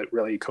fit, but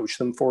really coach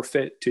them for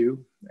fit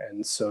too.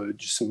 And so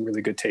just some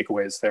really good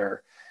takeaways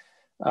there.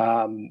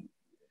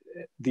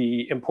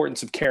 The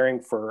importance of caring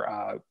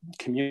for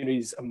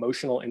communities'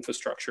 emotional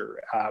infrastructure.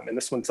 And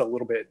this one's a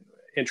little bit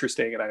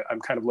interesting, and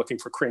I'm kind of looking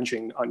for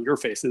cringing on your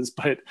faces,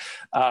 but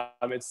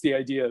it's the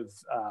idea of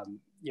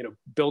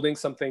building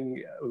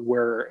something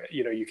where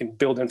you can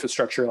build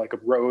infrastructure like a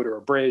road or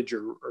a bridge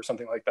or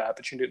something like that,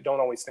 but you don't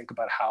always think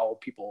about how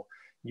people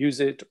use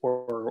it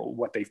or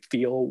what they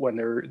feel when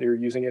they're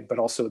using it, but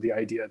also the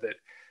idea that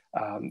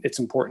it's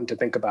important to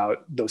think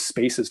about those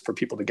spaces for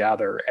people to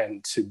gather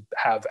and to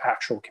have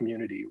actual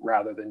community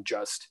rather than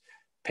just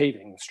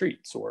paving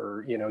streets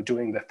or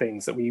doing the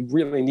things that we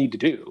really need to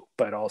do,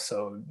 but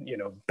also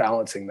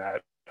balancing that,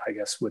 I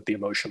guess, with the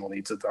emotional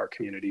needs of our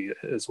community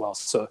as well.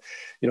 So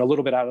a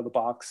little bit out of the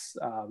box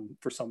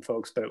for some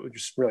folks, but it was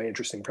just really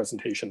interesting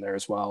presentation there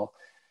as well.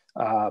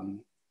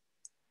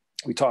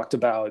 We talked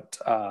about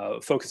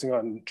focusing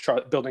on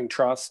building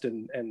trust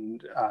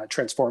and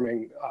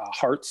transforming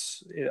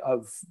hearts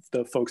of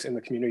the folks in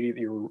the community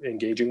that you're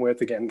engaging with.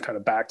 Again, kind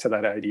of back to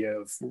that idea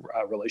of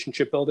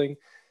relationship building,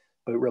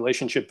 but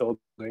relationship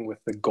building with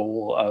the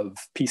goal of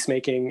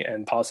peacemaking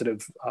and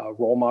positive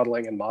role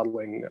modeling and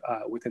modeling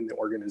within the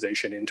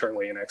organization,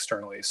 internally and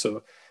externally.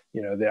 So,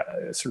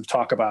 sort of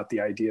talk about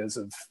the ideas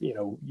of,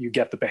 you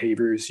get the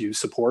behaviors you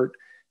support.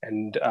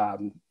 And,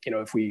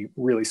 if we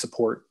really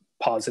support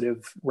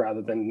positive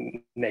rather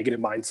than negative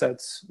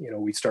mindsets,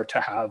 we start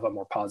to have a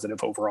more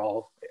positive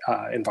overall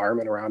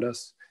environment around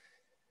us.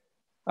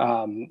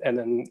 And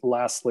then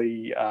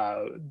lastly,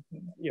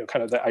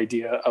 kind of the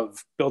idea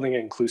of building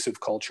an inclusive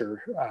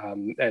culture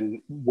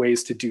and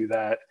ways to do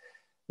that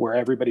where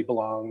everybody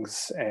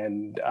belongs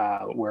and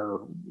where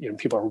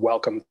people are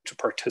welcome to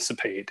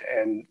participate.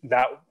 And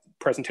that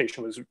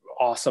presentation was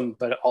awesome,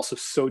 but also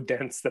so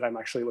dense that I'm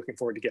actually looking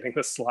forward to getting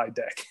the slide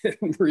deck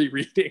and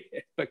rereading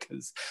it,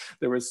 because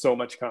there was so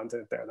much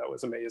content there that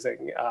was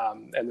amazing.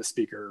 And the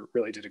speaker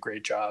really did a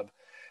great job.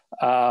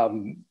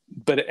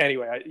 But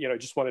anyway, I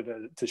just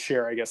wanted to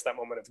share, I guess, that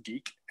moment of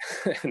geek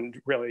and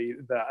really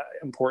the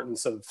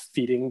importance of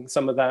feeding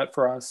some of that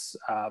for us.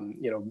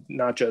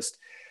 Not just,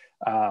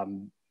 I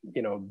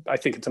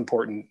think it's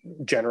important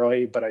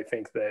generally, but I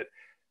think that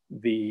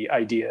the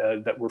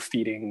idea that we're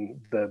feeding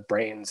the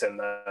brains and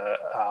the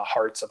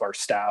hearts of our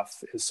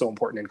staff is so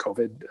important in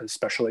COVID,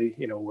 especially,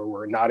 where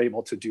we're not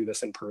able to do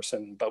this in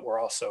person, but we're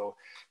also,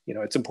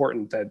 it's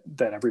important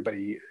that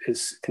everybody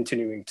is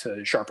continuing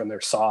to sharpen their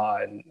saw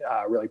and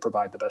really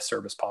provide the best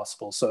service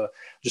possible. So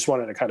just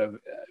wanted to kind of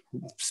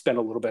spend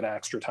a little bit of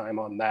extra time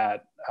on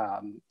that,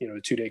 a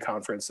 2-day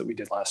conference that we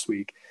did last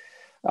week.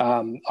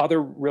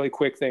 Other really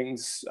quick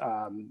things,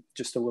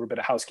 just a little bit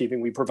of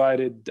housekeeping. We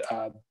provided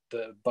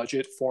the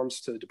budget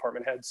forms to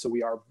department heads. So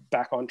we are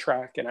back on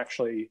track, and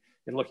actually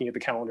in looking at the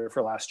calendar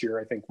for last year,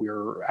 I think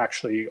we're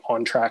actually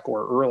on track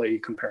or early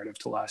comparative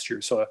to last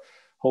year. So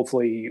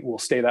hopefully we'll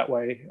stay that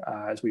way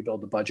as we build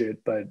the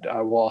budget, but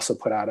we'll also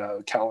put out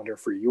a calendar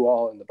for you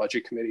all in the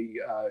budget committee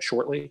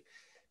shortly.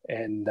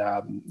 And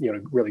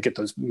really get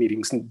those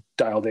meetings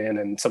dialed in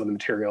and some of the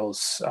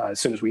materials as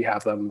soon as we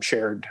have them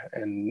shared.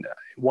 And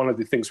one of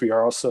the things we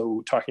are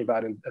also talking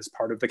about as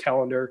part of the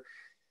calendar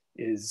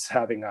is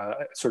having a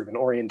sort of an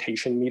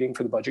orientation meeting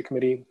for the budget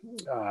committee.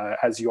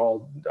 As you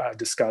all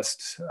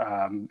discussed,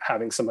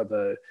 having some of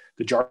the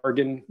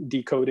jargon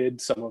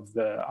decoded, some of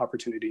the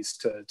opportunities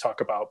to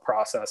talk about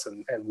process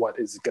and what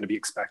is going to be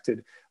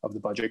expected of the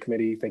budget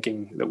committee,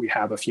 thinking that we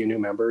have a few new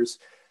members.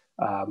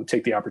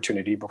 Take the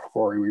opportunity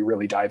before we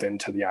really dive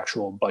into the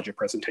actual budget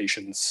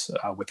presentations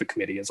with the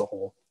committee as a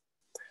whole.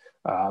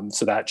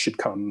 So that should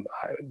come,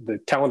 the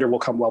calendar will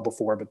come well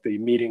before, but the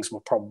meetings will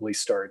probably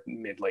start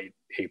mid-late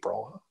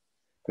April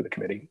for the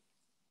committee.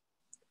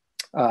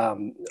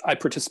 I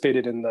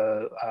participated in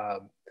the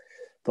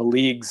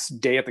League's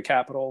Day at the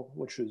Capitol,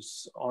 which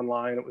was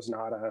online. It was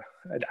not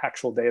an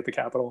actual day at the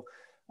Capitol.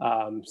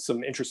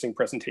 Some interesting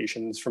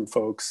presentations from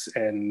folks,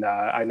 and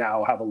I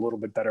now have a little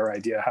bit better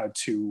idea how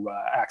to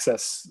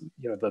access,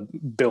 the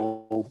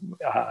bill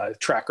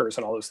trackers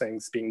and all those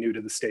things, being new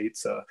to the state.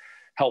 So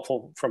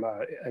helpful from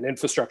an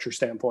infrastructure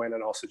standpoint,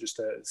 and also just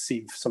to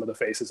see some of the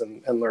faces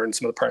and learn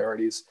some of the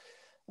priorities.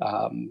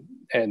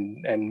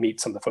 and meet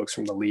some of the folks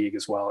from the league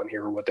as well and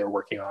hear what they're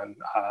working on.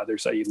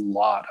 There's a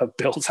lot of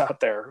bills out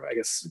there. I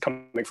guess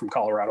coming from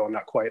Colorado, I'm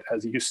not quite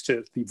as used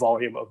to the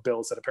volume of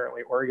bills that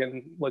apparently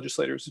Oregon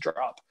legislators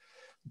drop,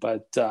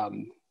 but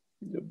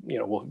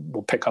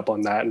we'll pick up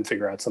on that and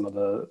figure out some of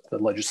the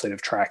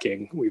legislative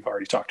tracking. We've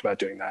already talked about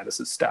doing that as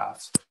a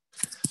staff.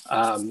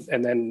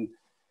 And then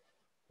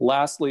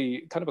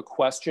lastly, kind of a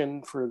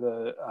question for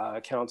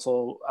the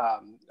council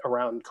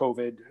around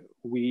COVID.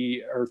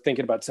 We are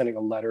thinking about sending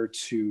a letter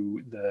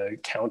to the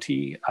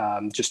county,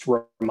 just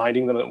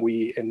reminding them that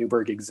we in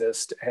Newberg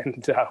exist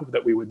and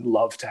that we would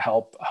love to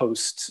help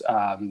host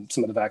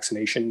some of the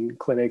vaccination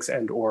clinics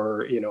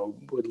or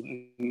would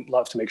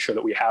love to make sure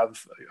that we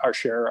have our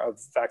share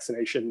of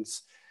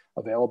vaccinations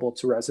available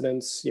to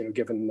residents,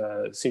 given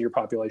the senior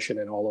population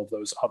and all of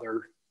those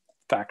other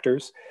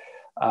factors.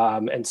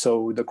 And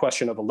so the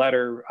question of a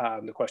letter,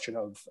 the question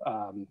of,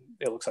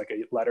 it looks like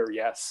a letter,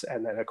 yes,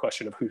 and then a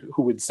question of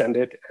who would send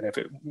it, and if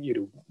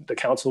the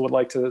council would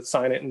like to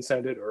sign it and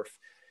send it, or if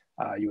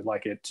you would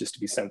like it just to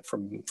be sent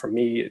from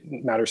me, it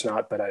matters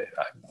not, but I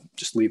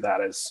just leave that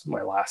as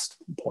my last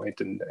point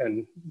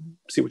and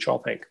see what y'all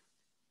think.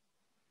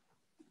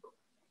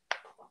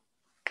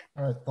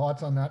 All right,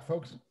 thoughts on that,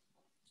 folks?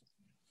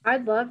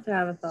 I'd love to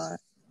have a thought.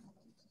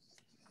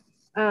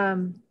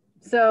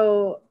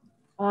 So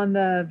on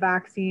the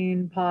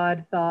vaccine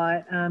pod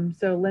thought,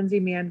 so Lindsay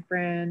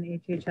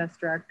Manfrin, HHS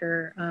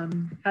director,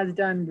 has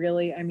done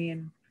really,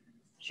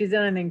 she's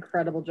done an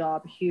incredible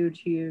job.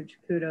 Huge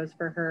kudos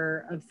for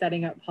her of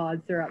setting up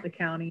pods throughout the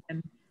county.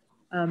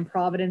 And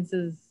Providence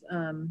is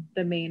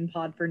the main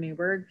pod for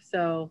Newberg.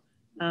 So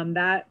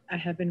that I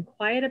have been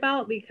quiet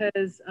about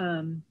because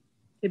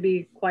to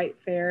be quite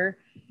fair,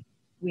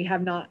 we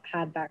have not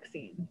had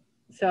vaccine.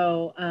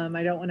 So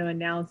I don't want to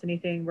announce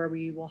anything where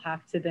we will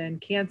have to then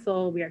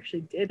cancel. We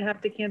actually did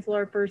have to cancel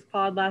our first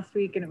pod last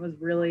week, and it was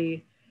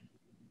really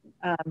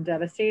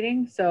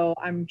devastating. So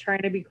I'm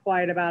trying to be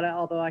quiet about it,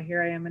 although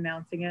here I am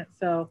announcing it.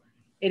 So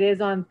it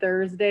is on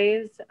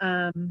Thursdays.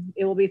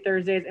 It will be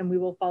Thursdays, and we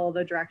will follow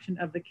the direction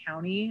of the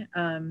county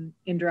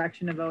in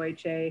direction of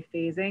OHA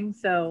phasing.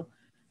 So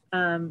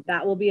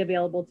that will be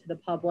available to the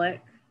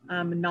public,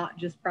 not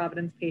just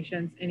Providence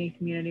patients, any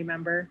community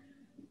member.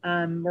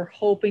 We're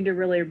hoping to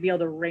really be able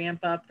to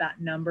ramp up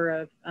that number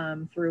of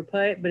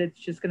throughput, but it's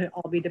just going to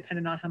all be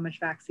dependent on how much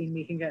vaccine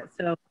we can get.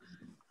 So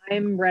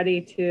I'm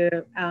ready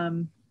to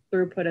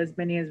throughput as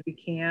many as we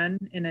can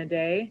in a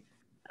day,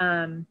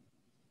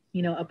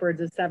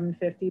 upwards of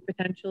 750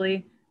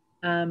 potentially.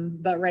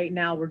 But right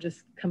now we're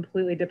just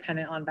completely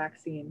dependent on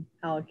vaccine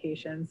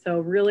allocation. So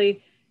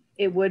really,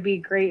 it would be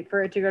great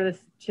for it to go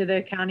to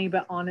the county,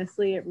 but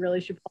honestly, it really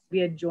should probably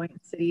be a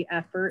joint city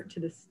effort to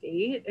the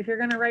state if you're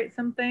going to write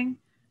something.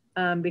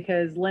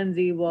 Because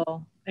Lindsay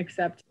will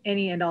accept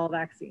any and all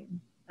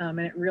vaccine. And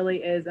it really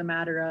is a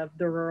matter of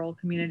the rural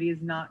communities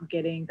not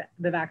getting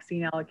the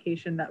vaccine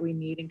allocation that we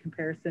need in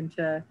comparison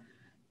to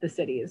the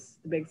cities,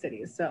 the big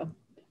cities. So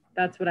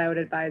that's what I would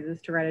advise,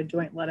 is to write a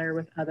joint letter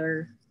with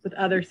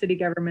other city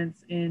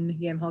governments in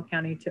Yamhill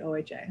County to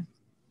OHA.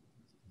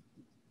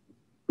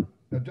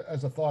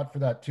 As a thought for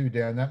that too,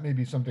 Dan, that may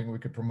be something we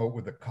could promote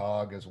with the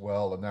COG as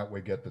well, and that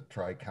way get the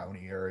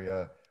tri-county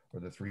area or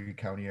the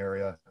 3-county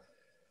area.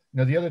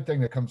 Now, the other thing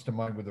that comes to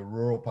mind with the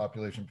rural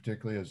population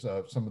particularly is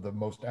some of the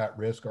most at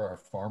risk are our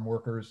farm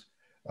workers.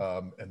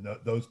 And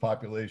those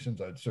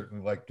populations, I'd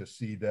certainly like to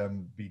see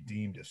them be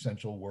deemed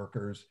essential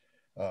workers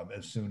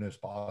as soon as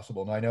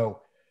possible. And I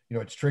know,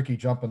 it's tricky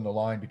jumping the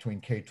line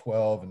between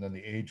K-12 and then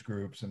the age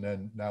groups. And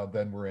then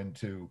we're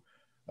into,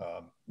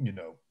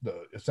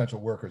 the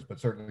essential workers,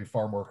 but certainly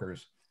farm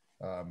workers,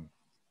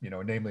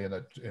 namely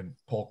in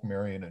Polk,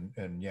 Marion,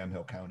 and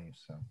Yamhill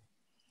counties. So.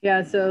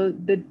 Yeah, so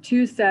the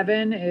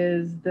 2-7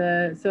 is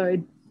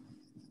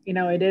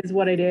it is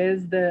what it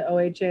is. The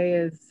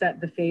OHA is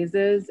set the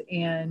phases,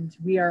 and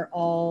we are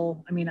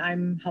all,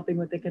 I'm helping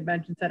with the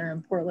convention center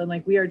in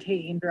Portland. We are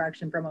taking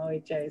direction from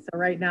OHA. So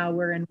right now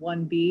we're in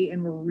 1B,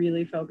 and we're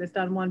really focused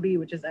on 1B,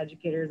 which is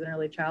educators in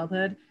early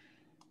childhood.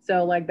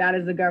 So that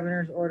is the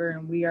governor's order,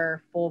 and we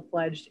are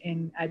full-fledged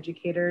in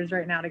educators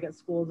right now to get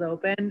schools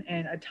open,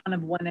 and a ton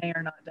of 1A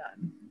are not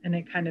done. And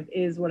it kind of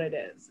is what it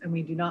is. And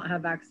we do not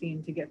have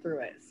vaccine to get through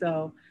it.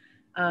 So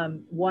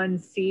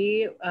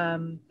 1C,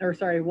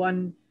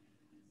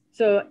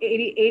 so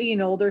 80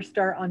 and older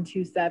start on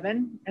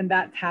 2-7, and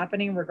that's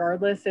happening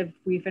regardless if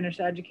we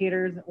finish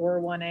educators or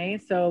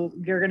 1A. So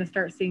you're going to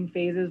start seeing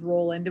phases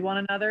roll into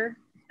one another.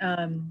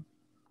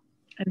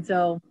 And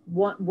so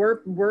we're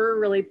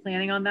really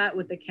planning on that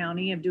with the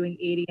county of doing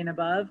 80 and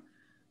above,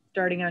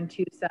 starting on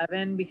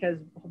 2-7, because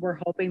we're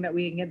hoping that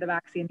we can get the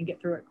vaccine and get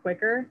through it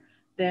quicker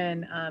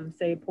than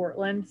say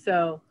Portland.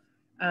 So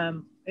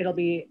it'll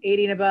be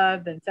 80 and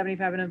above, then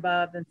 75 and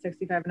above, then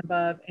 65 and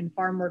above, and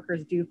farm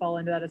workers do fall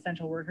into that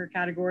essential worker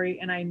category.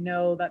 And I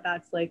know that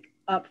that's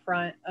up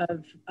front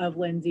of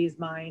Lindsay's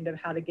mind of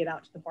how to get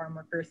out to the farm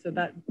workers. So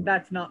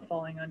that's not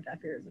falling on deaf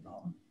ears at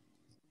all.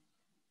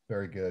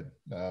 Very good.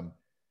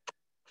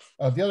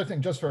 The other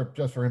thing, just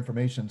for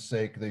information's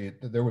sake,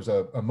 there was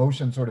a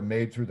motion sort of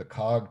made through the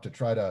COG to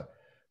try to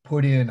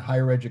put in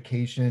higher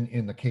education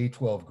in the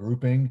K-12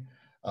 grouping,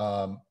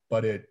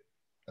 but it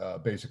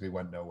basically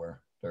went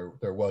nowhere.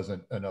 There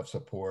wasn't enough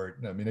support.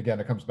 I mean, again,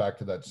 it comes back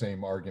to that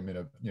same argument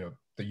of, you know,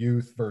 the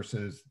youth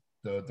versus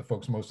the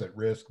folks most at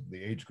risk,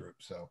 the age group.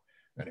 So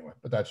anyway,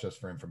 but that's just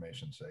for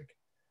information's sake.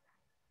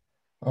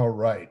 All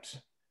right.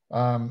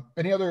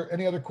 Any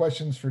other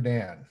questions for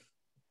Dan?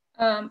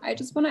 I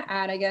just want to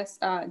add, I guess,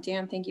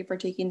 Dan, thank you for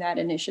taking that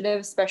initiative,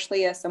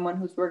 especially as someone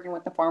who's working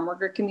with the farm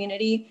worker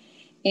community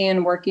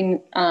and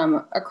working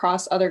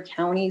across other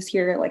counties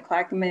here, like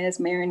Clackamas,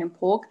 Marion, and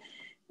Polk.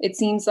 It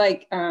seems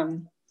like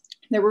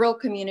the rural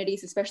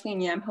communities, especially in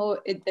Yamhill,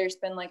 there's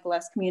been like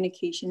less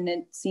communication. And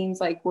it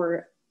seems like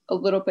we're a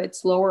little bit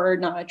slower or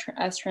not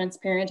as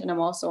transparent. And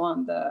I'm also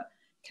on the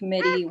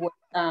committee with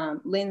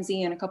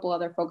Lindsay and a couple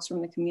other folks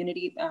from the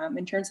community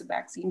in terms of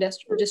vaccine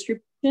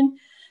distribution.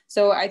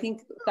 So I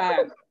think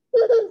that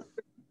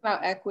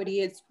about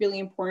equity, it's really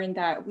important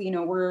that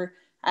we're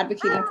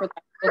advocating for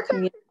that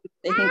community.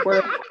 I think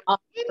we're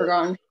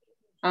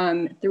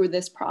forgotten through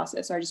this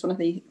process. So I just want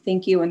to say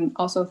thank you, and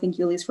also thank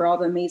you, Elise, for all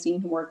the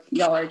amazing work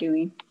y'all are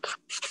doing.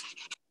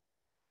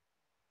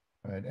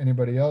 All right.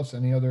 Anybody else?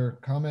 Any other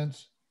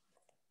comments?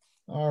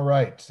 All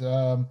right.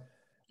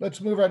 Let's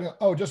move right on.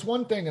 Oh, just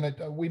one thing,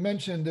 and we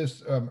mentioned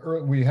this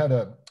we had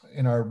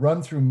in our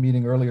run-through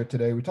meeting earlier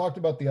today. We talked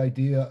about the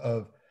idea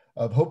of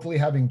hopefully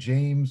having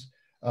James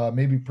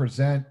maybe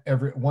present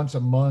once a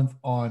month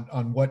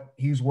on what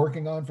he's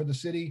working on for the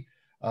city,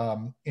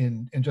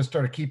 and just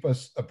try to keep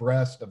us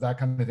abreast of that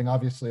kind of thing.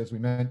 Obviously, as we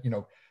meant,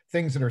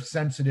 things that are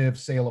sensitive,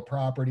 sale of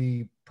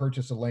property,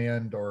 purchase of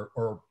land,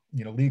 or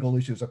legal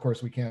issues. Of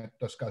course, we can't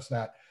discuss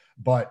that,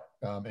 but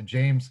and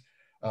James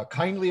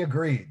kindly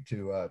agreed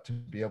to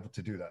be able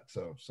to do that.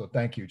 So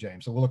thank you,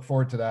 James. So we'll look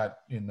forward to that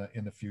in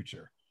the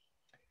future.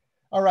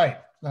 All right.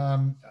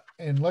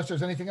 Unless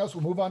there's anything else,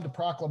 we'll move on to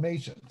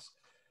proclamations.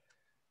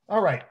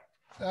 All right.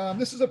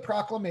 This is a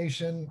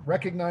proclamation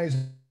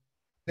recognizing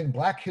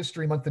Black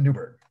History Month in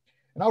Newberg.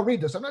 And I'll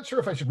read this. I'm not sure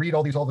if I should read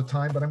all these all the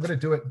time, but I'm going to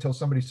do it until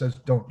somebody says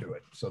don't do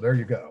it. So there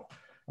you go.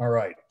 All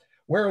right.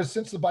 Whereas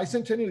since the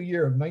bicentennial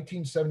year of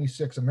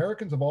 1976,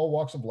 Americans of all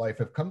walks of life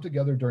have come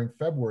together during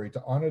February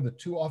to honor the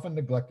too often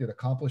neglected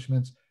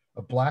accomplishments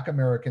of Black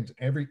Americans in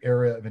every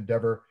area of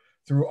endeavor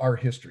through our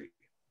history.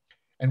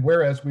 And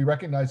whereas we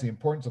recognize the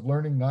importance of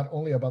learning not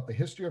only about the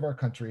history of our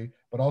country,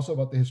 but also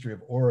about the history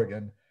of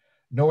Oregon,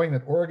 knowing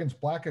that Oregon's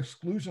Black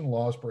exclusion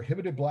laws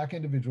prohibited Black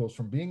individuals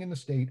from being in the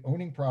state,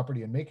 owning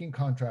property, and making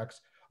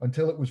contracts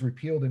until it was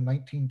repealed in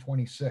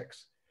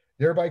 1926,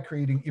 thereby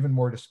creating even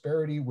more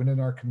disparity within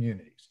our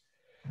communities.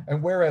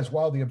 And whereas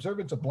while the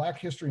observance of Black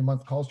History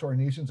Month calls to our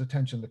nation's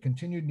attention the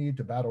continued need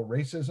to battle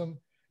racism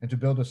and to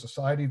build a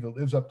society that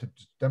lives up to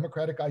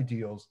democratic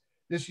ideals,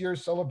 this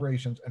year's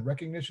celebrations and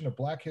recognition of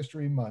Black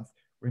History Month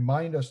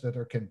remind us that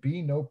there can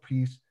be no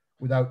peace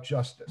without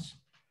justice.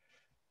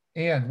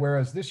 And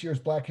whereas this year's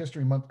Black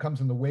History Month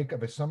comes in the wake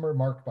of a summer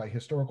marked by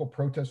historical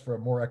protests for a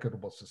more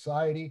equitable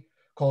society,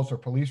 calls for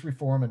police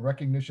reform and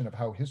recognition of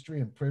how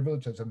history and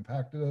privilege has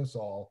impacted us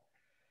all,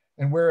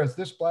 and whereas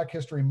this Black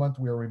History Month,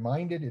 we are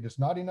reminded it is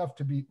not enough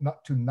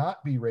to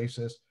not be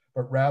racist,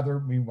 but rather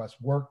we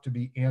must work to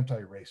be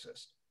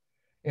anti-racist.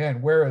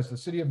 And whereas the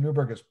city of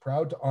Newberg is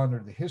proud to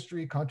honor the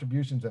history,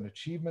 contributions, and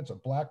achievements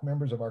of Black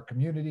members of our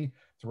community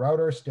throughout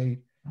our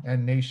state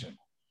and nation.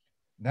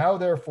 Now,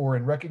 therefore,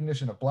 in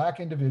recognition of Black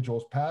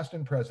individuals, past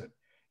and present,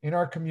 in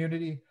our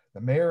community,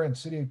 the Mayor and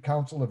City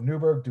Council of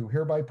Newberg do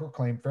hereby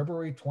proclaim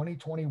February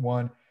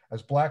 2021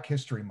 as Black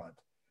History Month,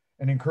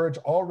 and encourage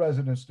all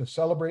residents to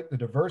celebrate the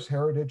diverse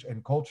heritage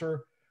and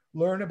culture,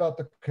 learn about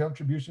the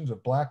contributions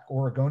of Black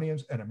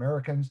Oregonians and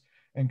Americans,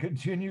 and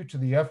continue to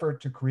the effort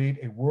to create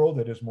a world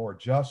that is more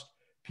just,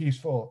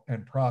 peaceful,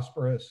 and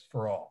prosperous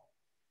for all.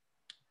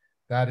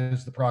 That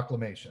is the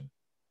proclamation.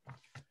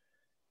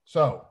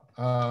 So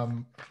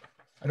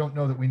I don't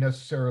know that we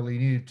necessarily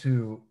need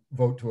to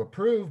vote to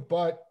approve,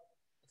 but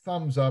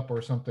thumbs up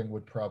or something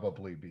would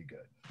probably be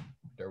good.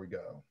 There we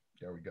go.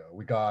 There we go.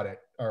 We got it.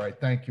 All right.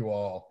 Thank you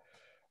all.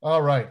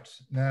 All right,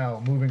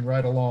 now moving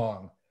right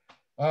along.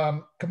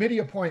 Committee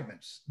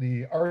appointments,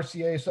 the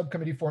RCA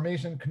subcommittee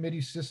formation,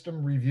 committee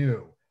system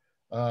review.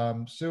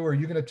 Sue, are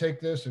you going to take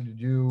this, or did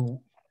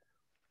you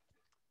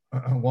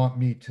want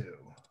me to?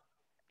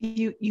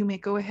 You may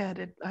go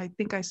ahead. I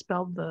think I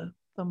spelled the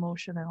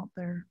motion out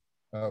there.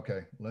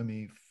 Okay, let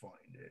me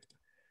find it.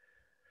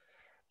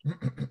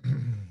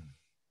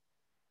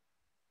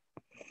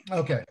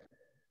 Okay,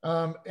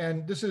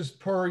 and this is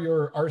per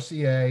your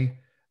RCA.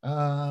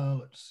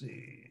 Let's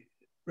see,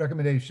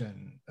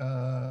 recommendation.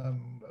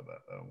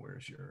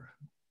 Where's your?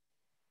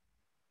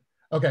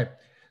 Okay,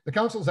 the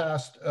council's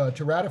asked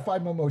to ratify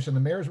my motion, the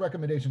mayor's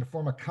recommendation to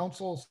form a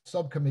council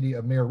subcommittee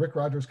of Mayor Rick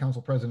Rogers,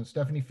 council president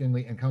Stephanie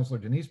Finley, and Councilor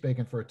Denise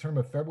Bacon for a term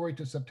of February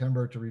to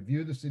September to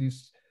review the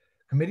city's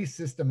committee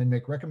system and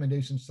make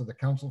recommendations to the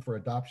council for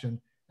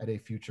adoption at a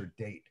future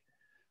date.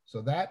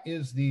 So that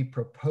is the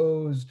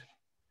proposed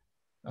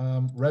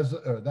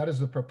That is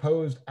the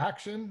proposed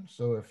action.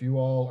 So if you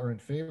all are in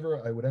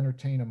favor, I would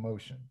entertain a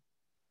motion.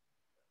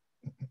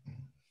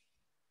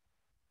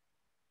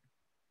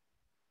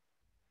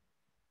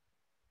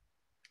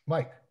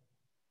 Mike.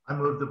 I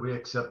move that we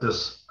accept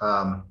this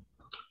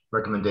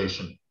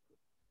recommendation.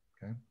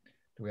 Okay.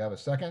 Do we have a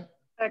second?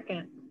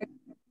 Second.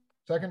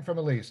 Second from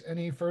Elise.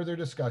 Any further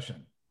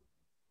discussion?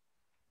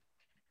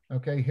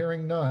 Okay,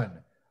 hearing none.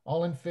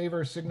 All in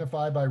favor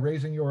signify by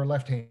raising your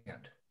left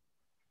hand.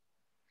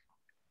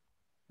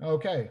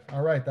 Okay,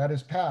 all right, that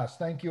is passed.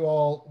 Thank you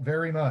all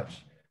very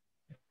much.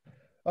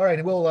 All right,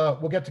 and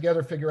we'll get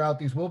together, figure out,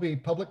 these will be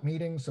public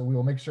meetings, so we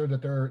will make sure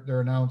that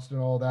they're announced and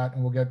all that,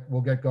 and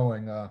we'll get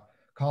going.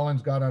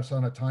 Colin's got us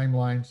on a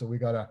timeline, so we're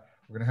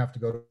gonna have to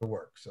go to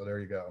work. So there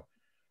you go.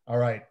 All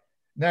right,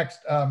 next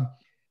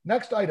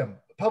item,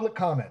 public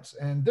comments.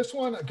 And this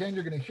one, again,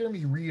 you're gonna hear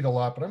me read a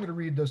lot, but I'm gonna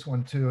read this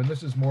one too. And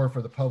this is more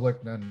for the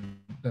public than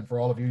for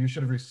all of you. You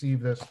should have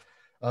received this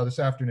this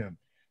afternoon.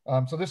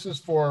 So this is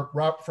from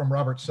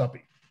Robert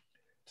Suppy.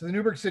 To the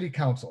Newberg City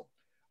Council,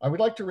 I would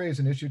like to raise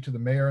an issue to the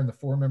mayor and the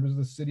 4 members of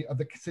the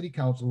city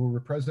council who were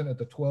present at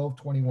the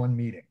 12/21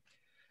 meeting.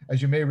 As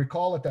you may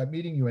recall, at that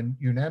meeting, you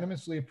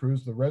unanimously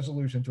approved the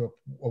resolution to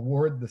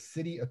award the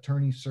city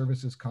attorney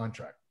services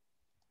contract.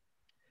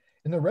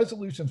 In the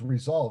resolution's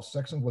resolved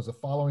section was the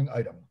following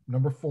item.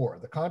 Number 4,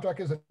 the contract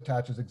is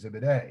attached as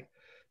Exhibit A.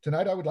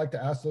 Tonight, I would like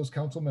to ask those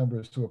council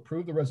members to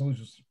approve the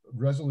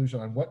resolution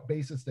on what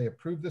basis they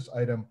approved this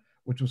item,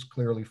 which was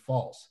clearly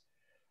false.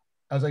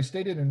 As I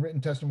stated in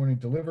written testimony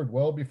delivered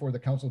well before the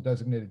council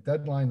designated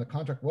deadline, the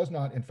contract was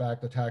not, in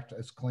fact, attached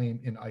as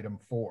claimed in item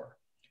 4.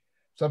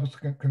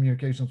 Subsequent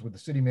communications with the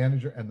city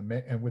manager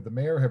and with the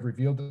mayor have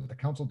revealed that the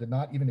council did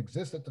not even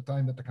exist at the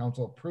time that the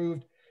council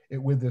approved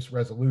it with this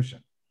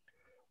resolution.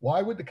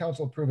 Why would the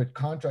council approve a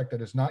contract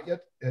that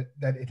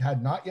it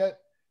had not yet,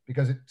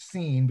 because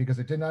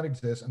it did not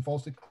exist, and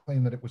falsely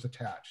claim that it was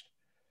attached?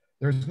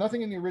 There is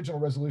nothing in the original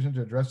resolution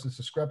to address this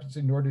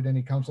discrepancy, nor did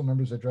any council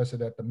members address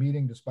it at the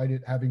meeting, despite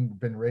it having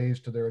been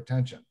raised to their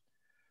attention.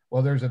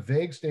 While there's a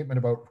vague statement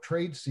about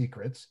trade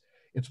secrets,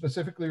 it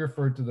specifically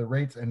referred to the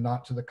rates and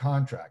not to the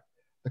contract.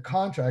 The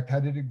contract,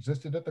 had it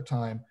existed at the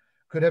time,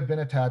 could have been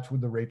attached with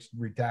the rates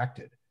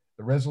redacted.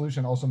 The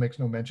resolution also makes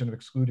no mention of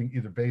excluding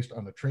either based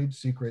on the trade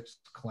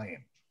secrets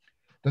claim.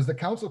 Does the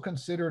council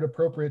consider it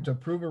appropriate to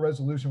approve a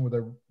resolution with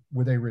a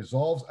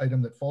resolves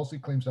item that falsely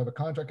claims to have a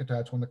contract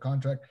attached when the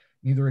contract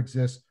neither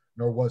exists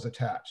nor was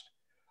attached?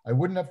 I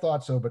wouldn't have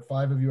thought so, but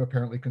 5 of you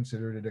apparently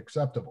considered it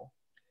acceptable.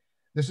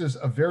 This is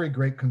a very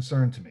great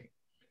concern to me.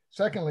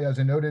 Secondly, as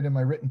I noted in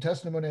my written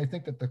testimony, I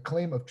think that the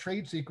claim of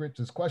trade secrets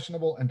is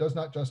questionable and does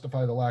not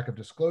justify the lack of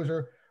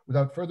disclosure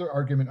without further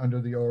argument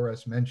under the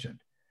ORS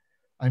mentioned.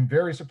 I'm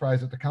very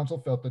surprised that the council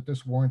felt that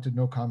this warranted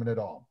no comment at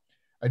all.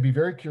 I'd be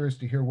very curious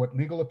to hear what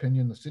legal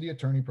opinion the city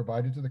attorney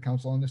provided to the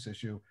council on this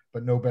issue,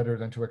 but no better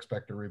than to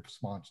expect a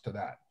response to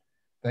that.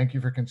 Thank you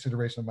for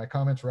consideration of my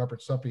comments,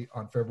 Robert Suppy,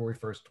 on February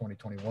 1st,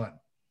 2021.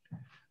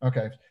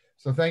 Okay,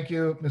 so thank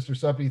you, Mr.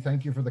 Suppy.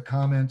 Thank you for the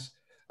comments.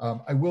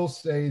 I will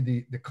say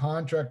the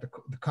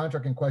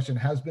contract in question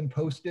has been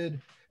posted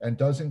and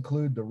does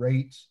include the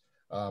rates,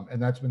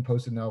 and that's been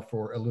posted now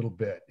for a little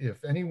bit.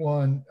 If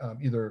anyone,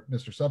 either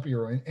Mr. Suppy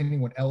or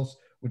anyone else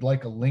would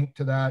like a link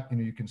to that,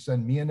 you can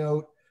send me a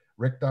note,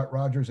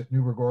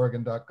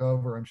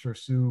 rick.rogers@newbergoregon.gov, or I'm sure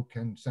Sue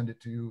can send it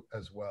to you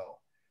as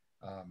well.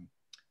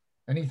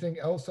 Anything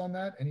else on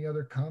that? Any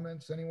other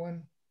comments,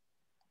 anyone?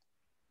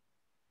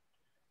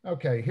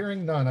 Okay,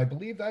 hearing none. I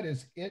believe that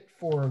is it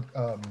for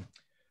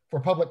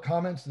public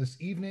comments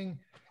this evening.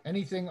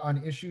 Anything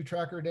on issue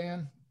tracker,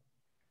 Dan?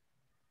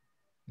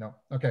 No.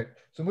 Okay.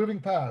 So moving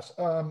past,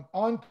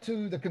 on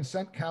to the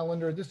consent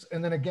calendar.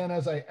 And then again,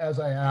 as I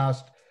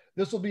asked,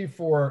 this will be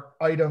for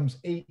items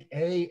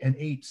 8A and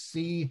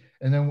 8C,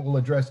 and then we'll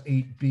address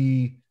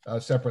 8B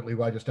separately.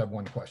 I just have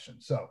one question.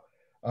 So,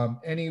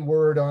 any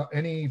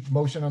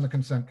motion on the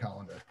consent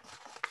calendar?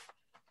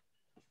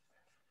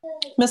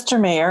 Mr.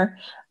 Mayor,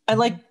 I'd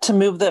like to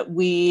move that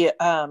we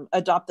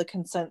adopt the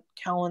consent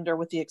calendar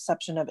with the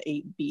exception of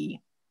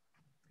 8B.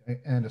 Okay,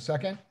 and a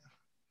second?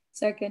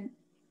 Second.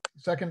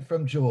 Second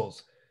from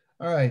Jules.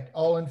 All right,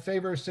 all in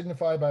favor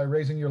signify by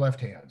raising your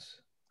left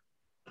hands.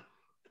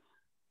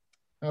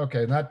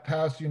 Okay, that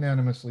passed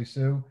unanimously,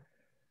 Sue.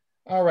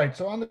 All right,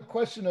 so on the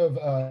question of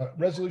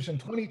resolution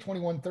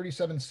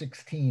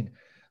 2021-3716,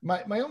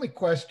 my only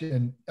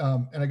question,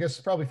 and I guess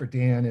probably for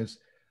Dan, is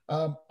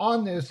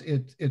on this,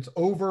 it's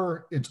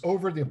over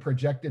the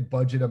projected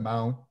budget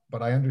amount,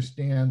 but I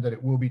understand that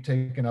it will be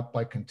taken up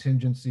by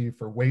contingency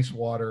for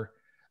wastewater.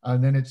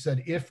 And then it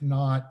said, if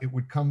not, it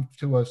would come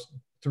to us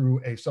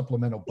through a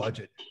supplemental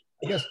budget.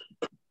 I guess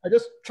I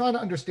just trying to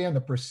understand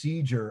the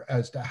procedure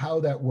as to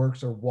how that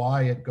works or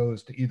why it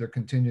goes to either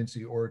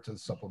contingency or to the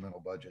supplemental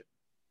budget.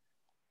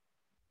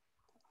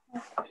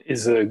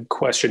 Is the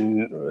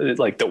question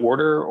like the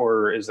order,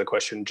 or is the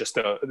question just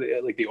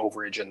like the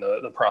overage and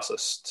the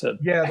process to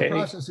pay? The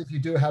process, if you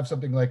do have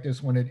something like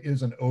this when it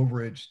is an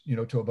overage,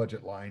 to a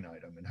budget line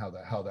item, and how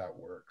that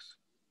works.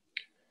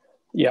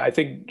 Yeah, I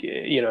think,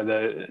 you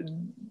know,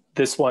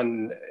 this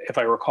one, if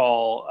I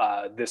recall,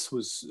 this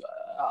was,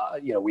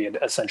 you know, we had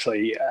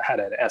essentially had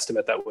an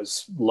estimate that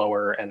was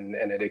lower and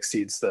it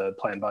exceeds the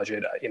planned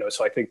budget, you know,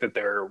 so I think that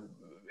there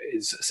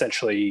is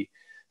essentially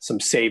some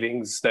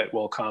savings that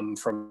will come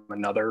from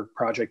another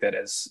project that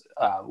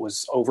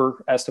was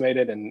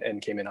overestimated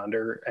and came in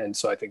under. And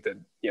so I think that,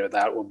 you know,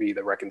 that will be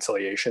the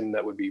reconciliation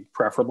that would be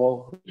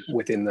preferable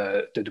within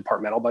the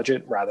departmental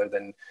budget rather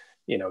than,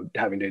 you know,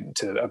 having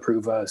to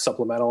approve a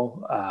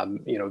supplemental,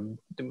 you know,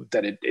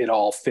 that it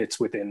all fits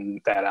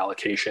within that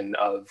allocation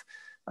of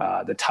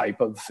the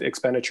type of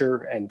expenditure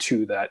and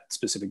to that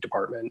specific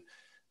department.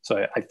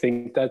 So I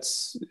think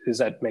does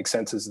that make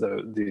sense as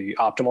the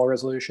optimal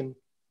resolution?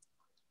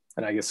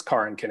 And I guess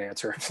Karin can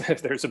answer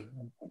if there's a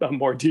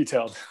more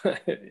detailed,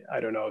 I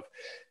don't know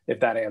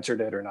if that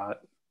answered it or not.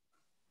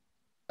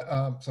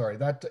 Sorry,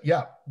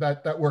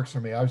 that works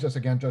for me. I was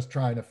just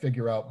trying to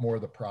figure out more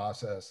of the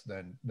process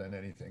than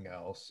anything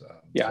else.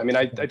 Yeah, I mean,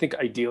 I think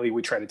ideally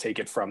we try to take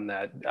it from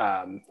that,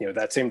 you know,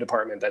 that same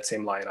department, that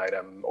same line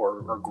item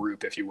or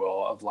group, if you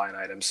will, of line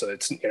items. So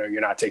it's, you know, you're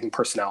not taking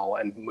personnel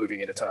and moving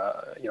it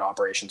into, you know,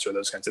 operations or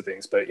those kinds of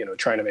things, but, you know,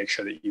 trying to make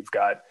sure that you've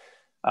got,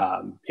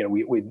 you know,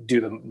 we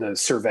do the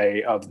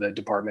survey of the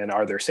department.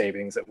 Are there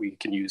savings that we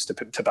can use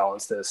to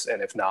balance this?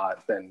 And if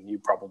not, then you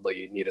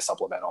probably need a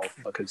supplemental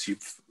because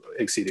you've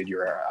exceeded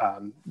your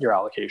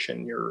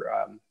allocation, your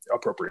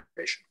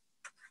appropriation.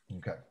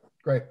 Okay,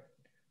 great.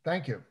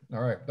 Thank you.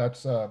 All right,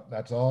 that's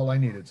all I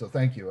needed. So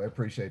thank you. I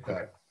appreciate that.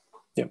 Okay.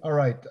 Yep. All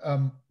right.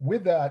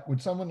 With that,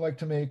 would someone like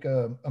to make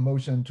a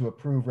motion to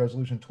approve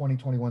Resolution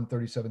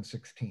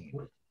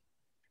 2021-3716?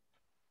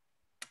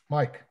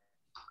 Mike.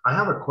 I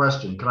have a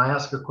question. Can I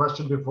ask a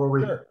question before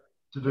we Sure.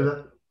 to do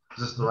that?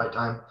 Is this the right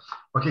time?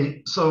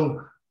 Okay,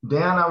 so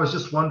Dan, I was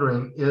just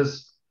wondering,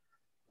 is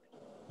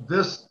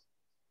this,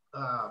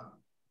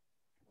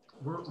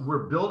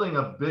 we're building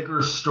a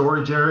bigger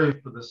storage area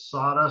for the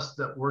sawdust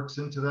that works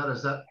into that.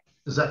 Is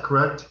that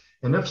correct?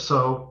 And if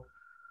so,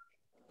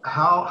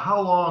 how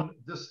long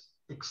this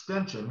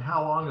extension,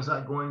 how long is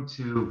that going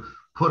to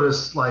put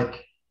us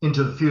like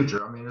into the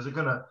future? I mean, is it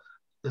going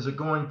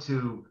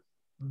to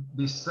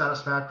be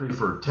satisfactory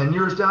for 10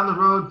 years down the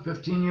road,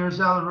 15 years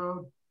down the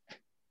road?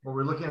 Or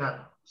we're looking at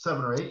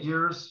 7 or 8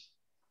 years?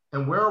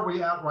 And where are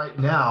we at right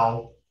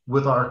now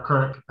with our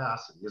current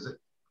capacity? Is it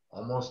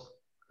almost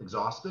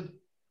exhausted?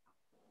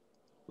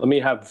 Let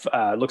me have,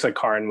 looks like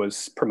Karin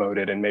was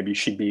promoted and maybe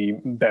she'd be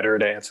better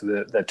to answer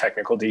the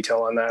technical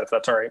detail on that, if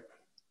that's all right.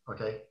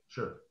 Okay,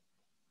 sure.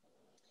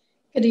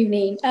 Good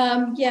evening.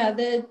 Yeah,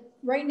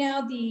 right now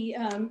the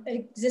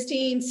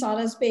existing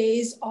sawdust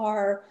bays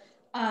are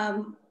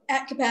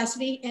at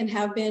capacity and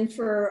have been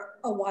for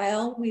a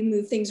while. We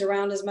move things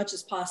around as much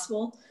as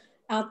possible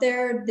out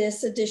there.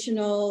 These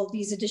additional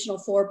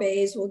 4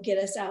 bays will get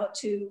us out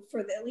to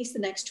at least the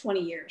next 20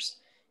 years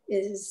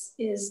is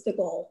the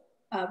goal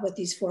with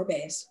these 4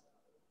 bays.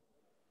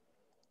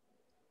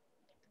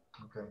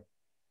 Okay.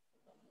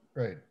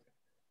 Great.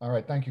 All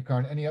right. Thank you,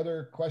 Karin. Any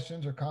other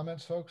questions or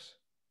comments, folks?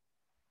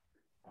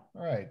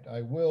 All right.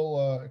 I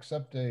will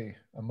accept a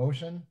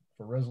motion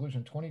for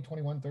Resolution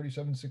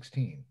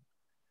 2021-3716.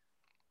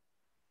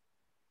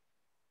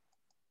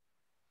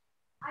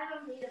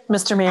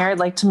 Mr. Mayor, I'd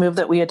like to move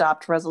that we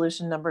adopt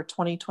resolution number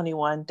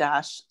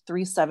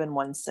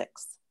 2021-3716.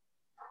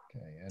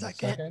 Okay, and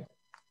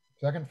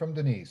second from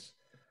Denise.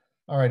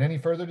 All right, any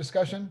further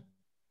discussion?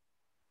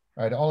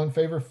 All right, all in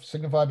favor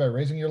signify by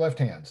raising your left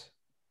hands.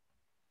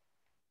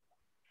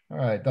 All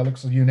right, that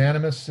looks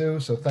unanimous, Sue,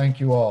 so thank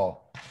you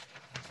all.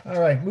 All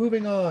right,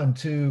 moving on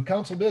to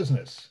council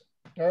business.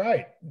 All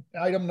right,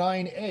 item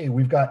 9A,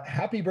 we've got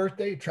Happy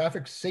Birthday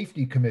Traffic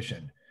Safety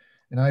Commission.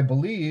 And I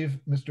believe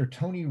Mr.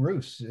 Tony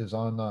Roos is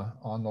on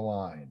the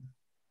line.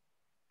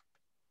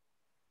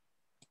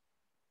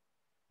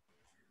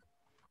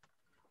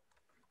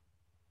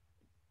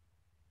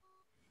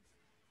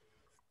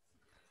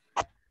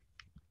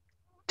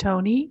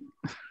 Tony?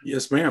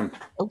 Yes, ma'am.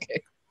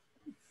 Okay.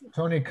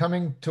 Tony,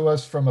 coming to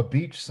us from a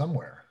beach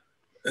somewhere.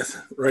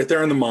 Right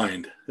there in the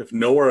mind, if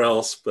nowhere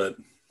else, but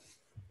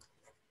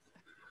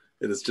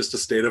it is just a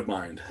state of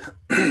mind.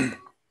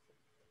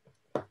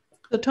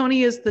 So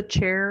Tony is the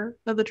chair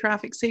of the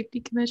Traffic Safety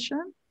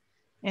Commission.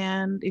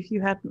 And if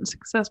you hadn't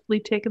successfully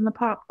taken the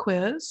pop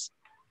quiz,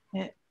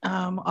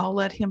 I'll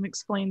let him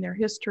explain their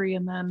history.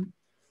 And then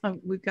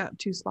we've got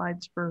 2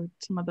 slides for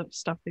some of the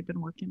stuff they've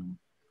been working on.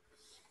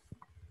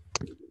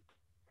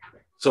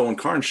 So when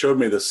Karin showed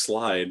me this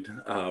slide,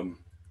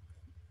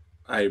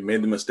 I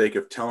made the mistake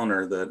of telling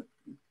her that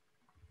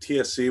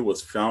TSC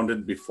was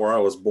founded before I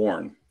was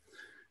born.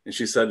 And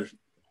she said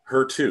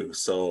her too.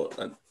 So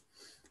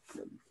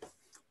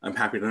I'm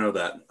happy to know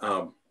that.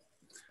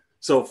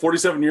 So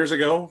 47 years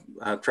ago,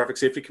 Traffic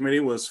Safety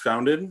Committee was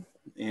founded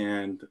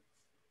and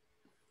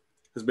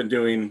has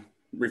been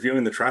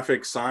reviewing the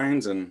traffic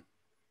signs and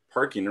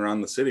parking around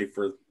the city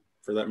for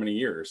that many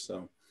years.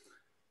 So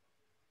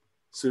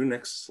Sue,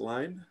 next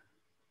slide.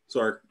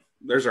 So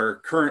there's our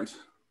current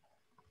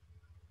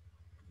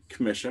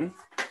commission.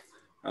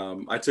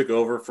 I took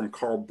over from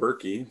Carl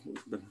Berkey,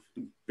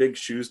 big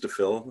shoes to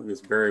fill. He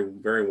was very,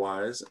 very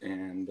wise,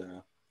 and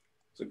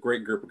it's a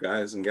great group of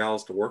guys and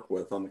gals to work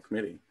with on the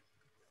committee.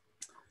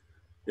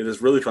 It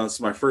is really fun. This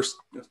is my first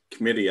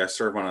committee. I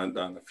serve on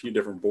a few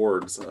different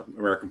boards,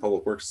 American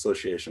Public Works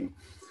Association.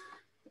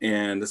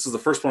 And this is the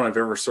first one I've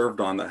ever served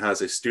on that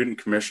has a student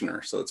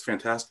commissioner. So it's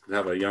fantastic to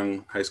have a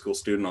young high school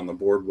student on the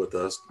board with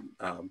us.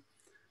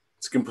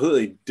 It's a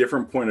completely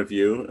different point of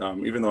view.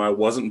 Even though I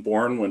wasn't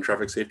born when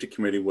Traffic Safety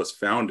Committee was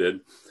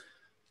founded,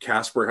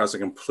 Casper has a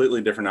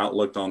completely different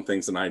outlook on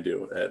things than I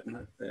do at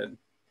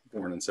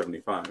born in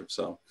 75.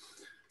 So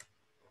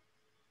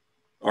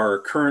our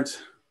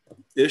current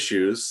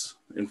issues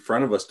in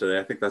front of us today,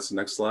 I think that's the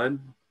next slide.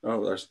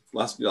 Oh, there's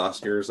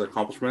last year's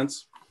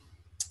accomplishments.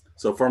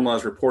 So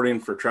formalized reporting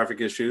for traffic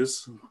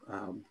issues.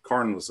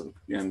 Karin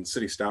and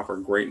city staff are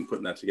great in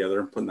putting that together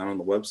and putting that on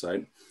the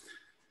website.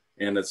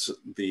 And it's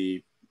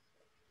the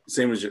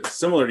same as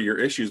similar to your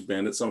issues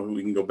bin. It's something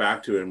we can go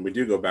back to, and we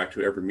do go back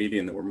to every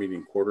meeting that we're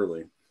meeting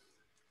quarterly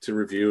to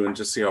review and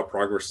just see how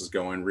progress is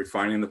going,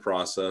 refining the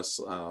process.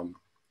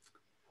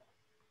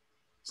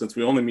 Since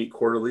we only meet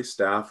quarterly,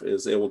 staff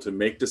is able to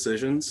make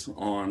decisions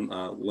on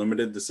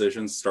limited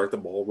decisions, start the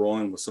ball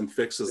rolling with some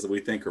fixes that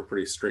we think are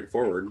pretty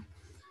straightforward,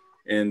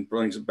 and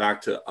brings it back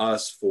to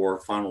us for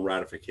final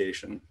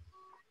ratification.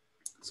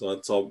 So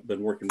it's all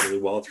been working really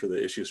well through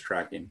the issues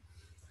tracking.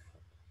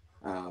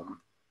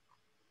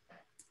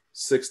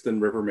 6th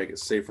and River, make it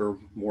safer,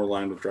 more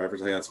line with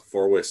drivers. I think that's a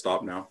 4-way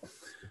stop now.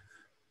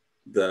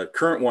 The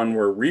current one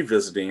we're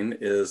revisiting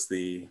is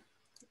the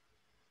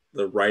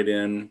right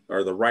in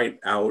or the right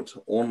out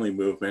only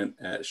movement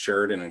at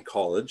Sheridan and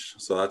College.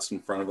 So that's in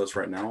front of us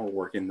right now. We're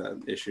working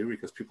that issue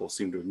because people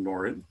seem to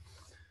ignore it.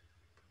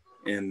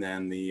 And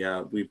then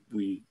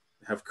we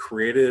have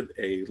created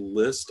a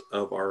list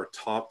of our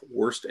top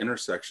worst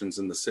intersections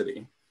in the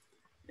city.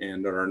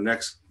 And at our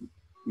next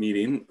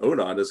meeting,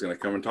 ODOT is going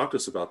to come and talk to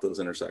us about those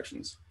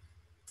intersections.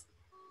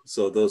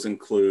 So those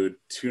include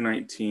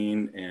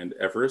 219 and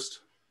Everest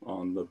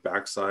on the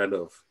backside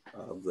of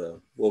the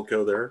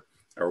Wilco there,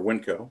 or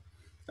Winco,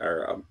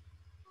 or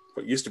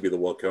what used to be the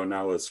Wilco,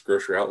 now is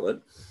Grocery Outlet.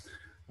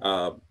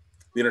 The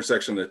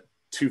intersection at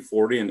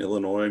 240 in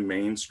Illinois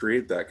Main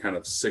Street, that kind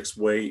of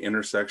 6-way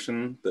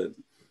intersection that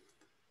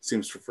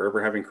seems to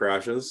forever having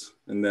crashes.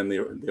 And then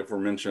the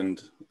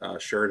aforementioned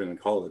Sheridan and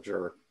College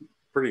are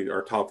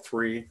our top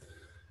 3.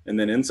 And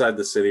then inside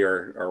the city,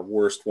 our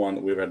worst one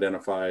that we've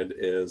identified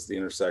is the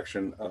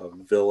intersection of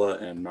Villa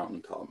and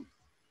Mountaintop,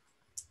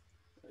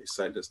 a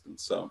side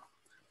distance. So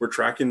we're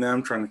tracking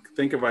them, trying to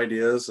think of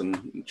ideas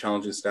and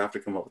challenging staff to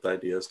come up with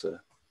ideas to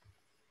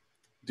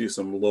do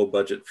some low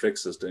budget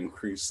fixes to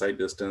increase sight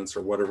distance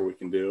or whatever we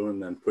can do, and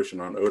then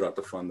pushing on ODOT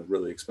to fund the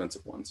really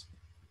expensive ones.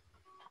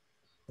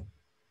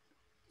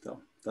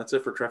 So that's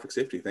it for traffic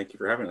safety. Thank you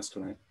for having us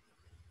tonight.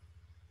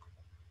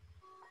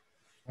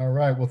 All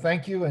right. Well,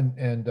 thank you.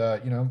 And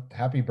you know,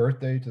 happy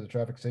birthday to the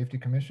Traffic Safety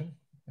Commission.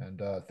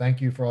 And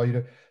thank you for all you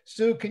do.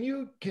 Sue,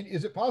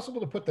 is it possible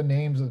to put the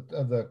names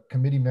of the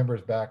committee members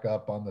back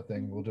up on the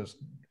thing? We'll just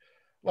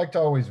like to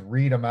always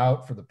read them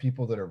out for the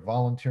people that are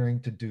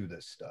volunteering to do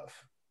this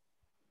stuff.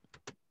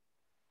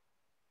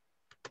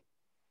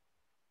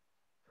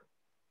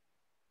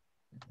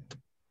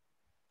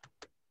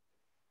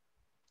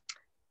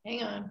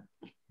 Hang on.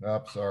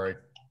 Oh, sorry.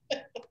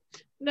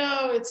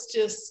 No, it's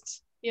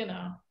just, you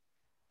know,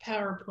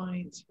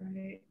 PowerPoints,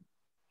 right?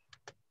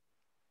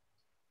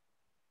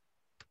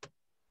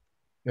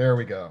 There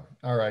we go.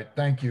 All right,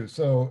 thank you.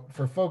 So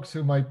for folks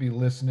who might be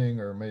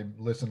listening or may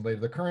listen later,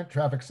 the current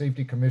traffic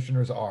safety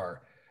commissioners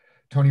are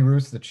Tony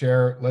Roos, the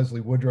chair,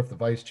 Leslie Woodruff, the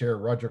vice chair,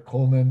 Roger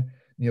Coleman,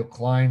 Neil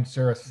Klein,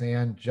 Sarah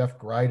Sand, Jeff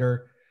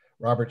Greider,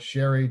 Robert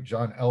Sherry,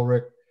 John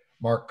Elrick,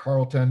 Mark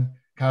Carlton,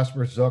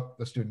 Casper Zook,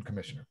 the student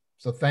commissioner.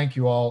 So thank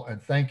you all, and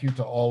thank you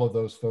to all of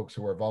those folks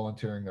who are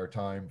volunteering their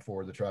time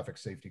for the Traffic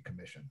Safety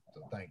Commission.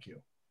 So thank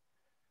you.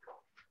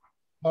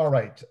 All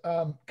right,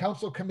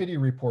 council committee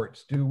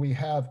reports. Do we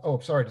have, oh,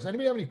 sorry, does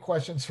anybody have any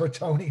questions for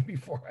Tony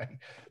before I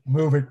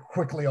move it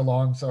quickly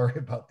along? Sorry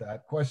about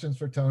that. Questions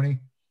for Tony?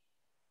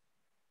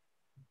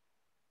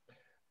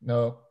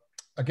 No.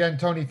 Again,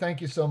 Tony,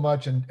 thank you so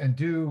much. And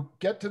do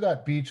get to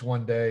that beach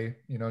one day,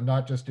 you know,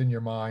 not just in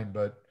your mind,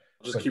 but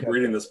just keep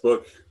reading this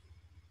book.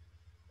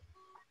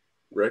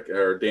 Rick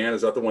or Dan,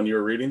 is that the one you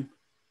were reading?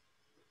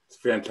 It's a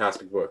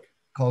fantastic book.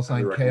 Call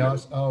Sign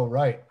Chaos. Oh,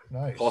 right.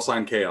 Nice. Call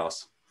Sign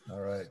Chaos. All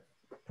right.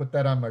 Put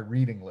that on my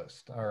reading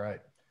list. All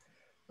right.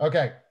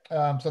 Okay.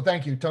 So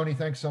thank you, Tony.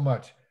 Thanks so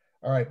much.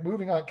 All right.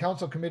 Moving on.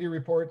 Council committee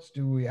reports.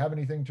 Do we have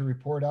anything to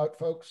report out,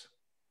 folks?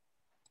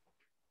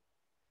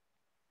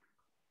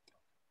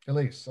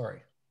 Elise,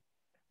 sorry.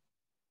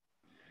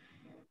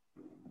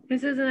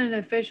 This isn't an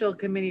official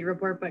committee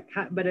report,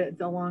 but it's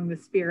along the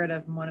spirit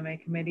of one of my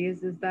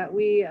committees, is that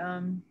we,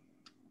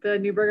 the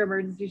Newberg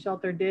Emergency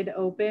Shelter did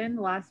open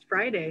last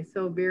Friday.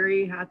 So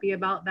very happy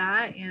about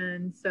that.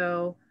 And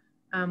so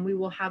we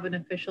will have an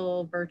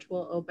official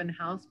virtual open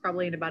house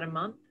probably in about a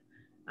month.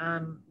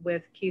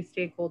 with key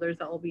stakeholders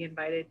that will be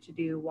invited to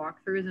do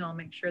walkthroughs, and I'll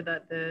make sure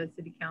that the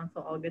city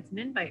council all gets an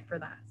invite for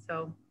that.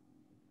 So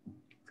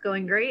it's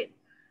going great.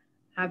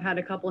 Have had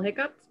a couple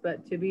hiccups,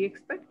 but to be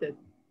expected.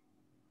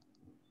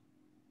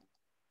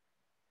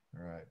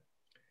 All right.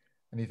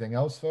 Anything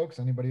else, folks?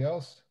 Anybody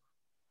else?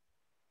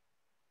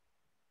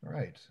 All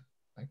right.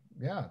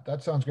 Yeah,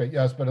 that sounds great.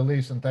 Yes, but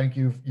Elise, and thank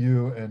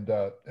you and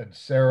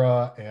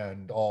Sarah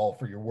and all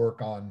for your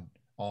work on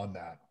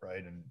that,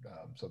 right? And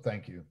so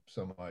thank you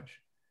so much.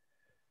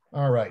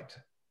 All right.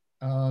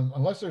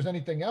 Unless there's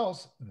anything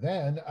else,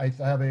 then I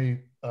have a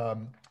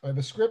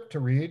script to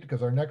read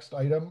because our next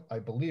item, I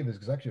believe, is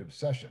executive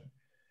session.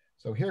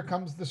 So here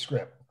comes the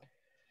script.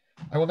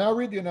 I will now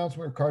read the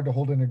announcement required to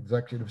hold an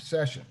executive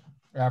session.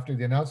 After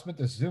the announcement,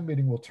 this Zoom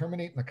meeting will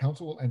terminate and the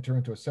council will enter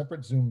into a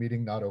separate Zoom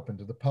meeting not open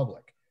to the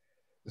public.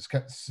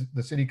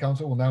 The city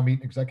council will now meet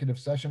in executive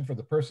session for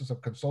the purpose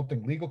of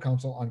consulting legal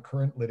counsel on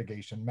current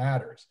litigation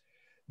matters.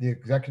 The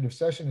executive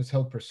session is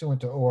held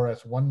pursuant to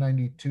ORS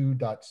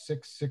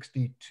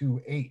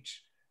 192.662H.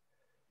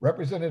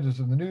 Representatives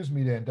of the news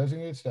media and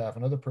designated staff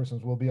and other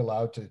persons will be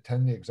allowed to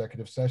attend the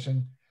executive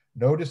session.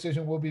 No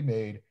decision will be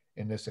made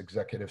in this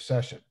executive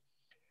session.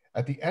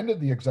 At the end of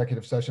the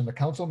executive session, the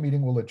council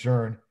meeting will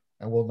adjourn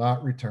and will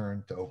not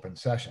return to open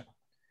session.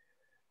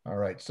 All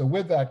right, so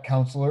with that,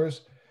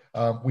 councilors,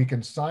 we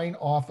can sign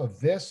off of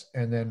this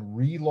and then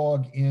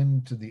re-log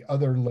into the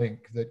other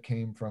link that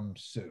came from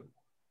Sue.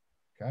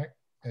 Okay,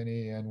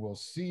 and we'll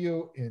see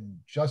you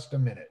in just a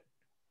minute.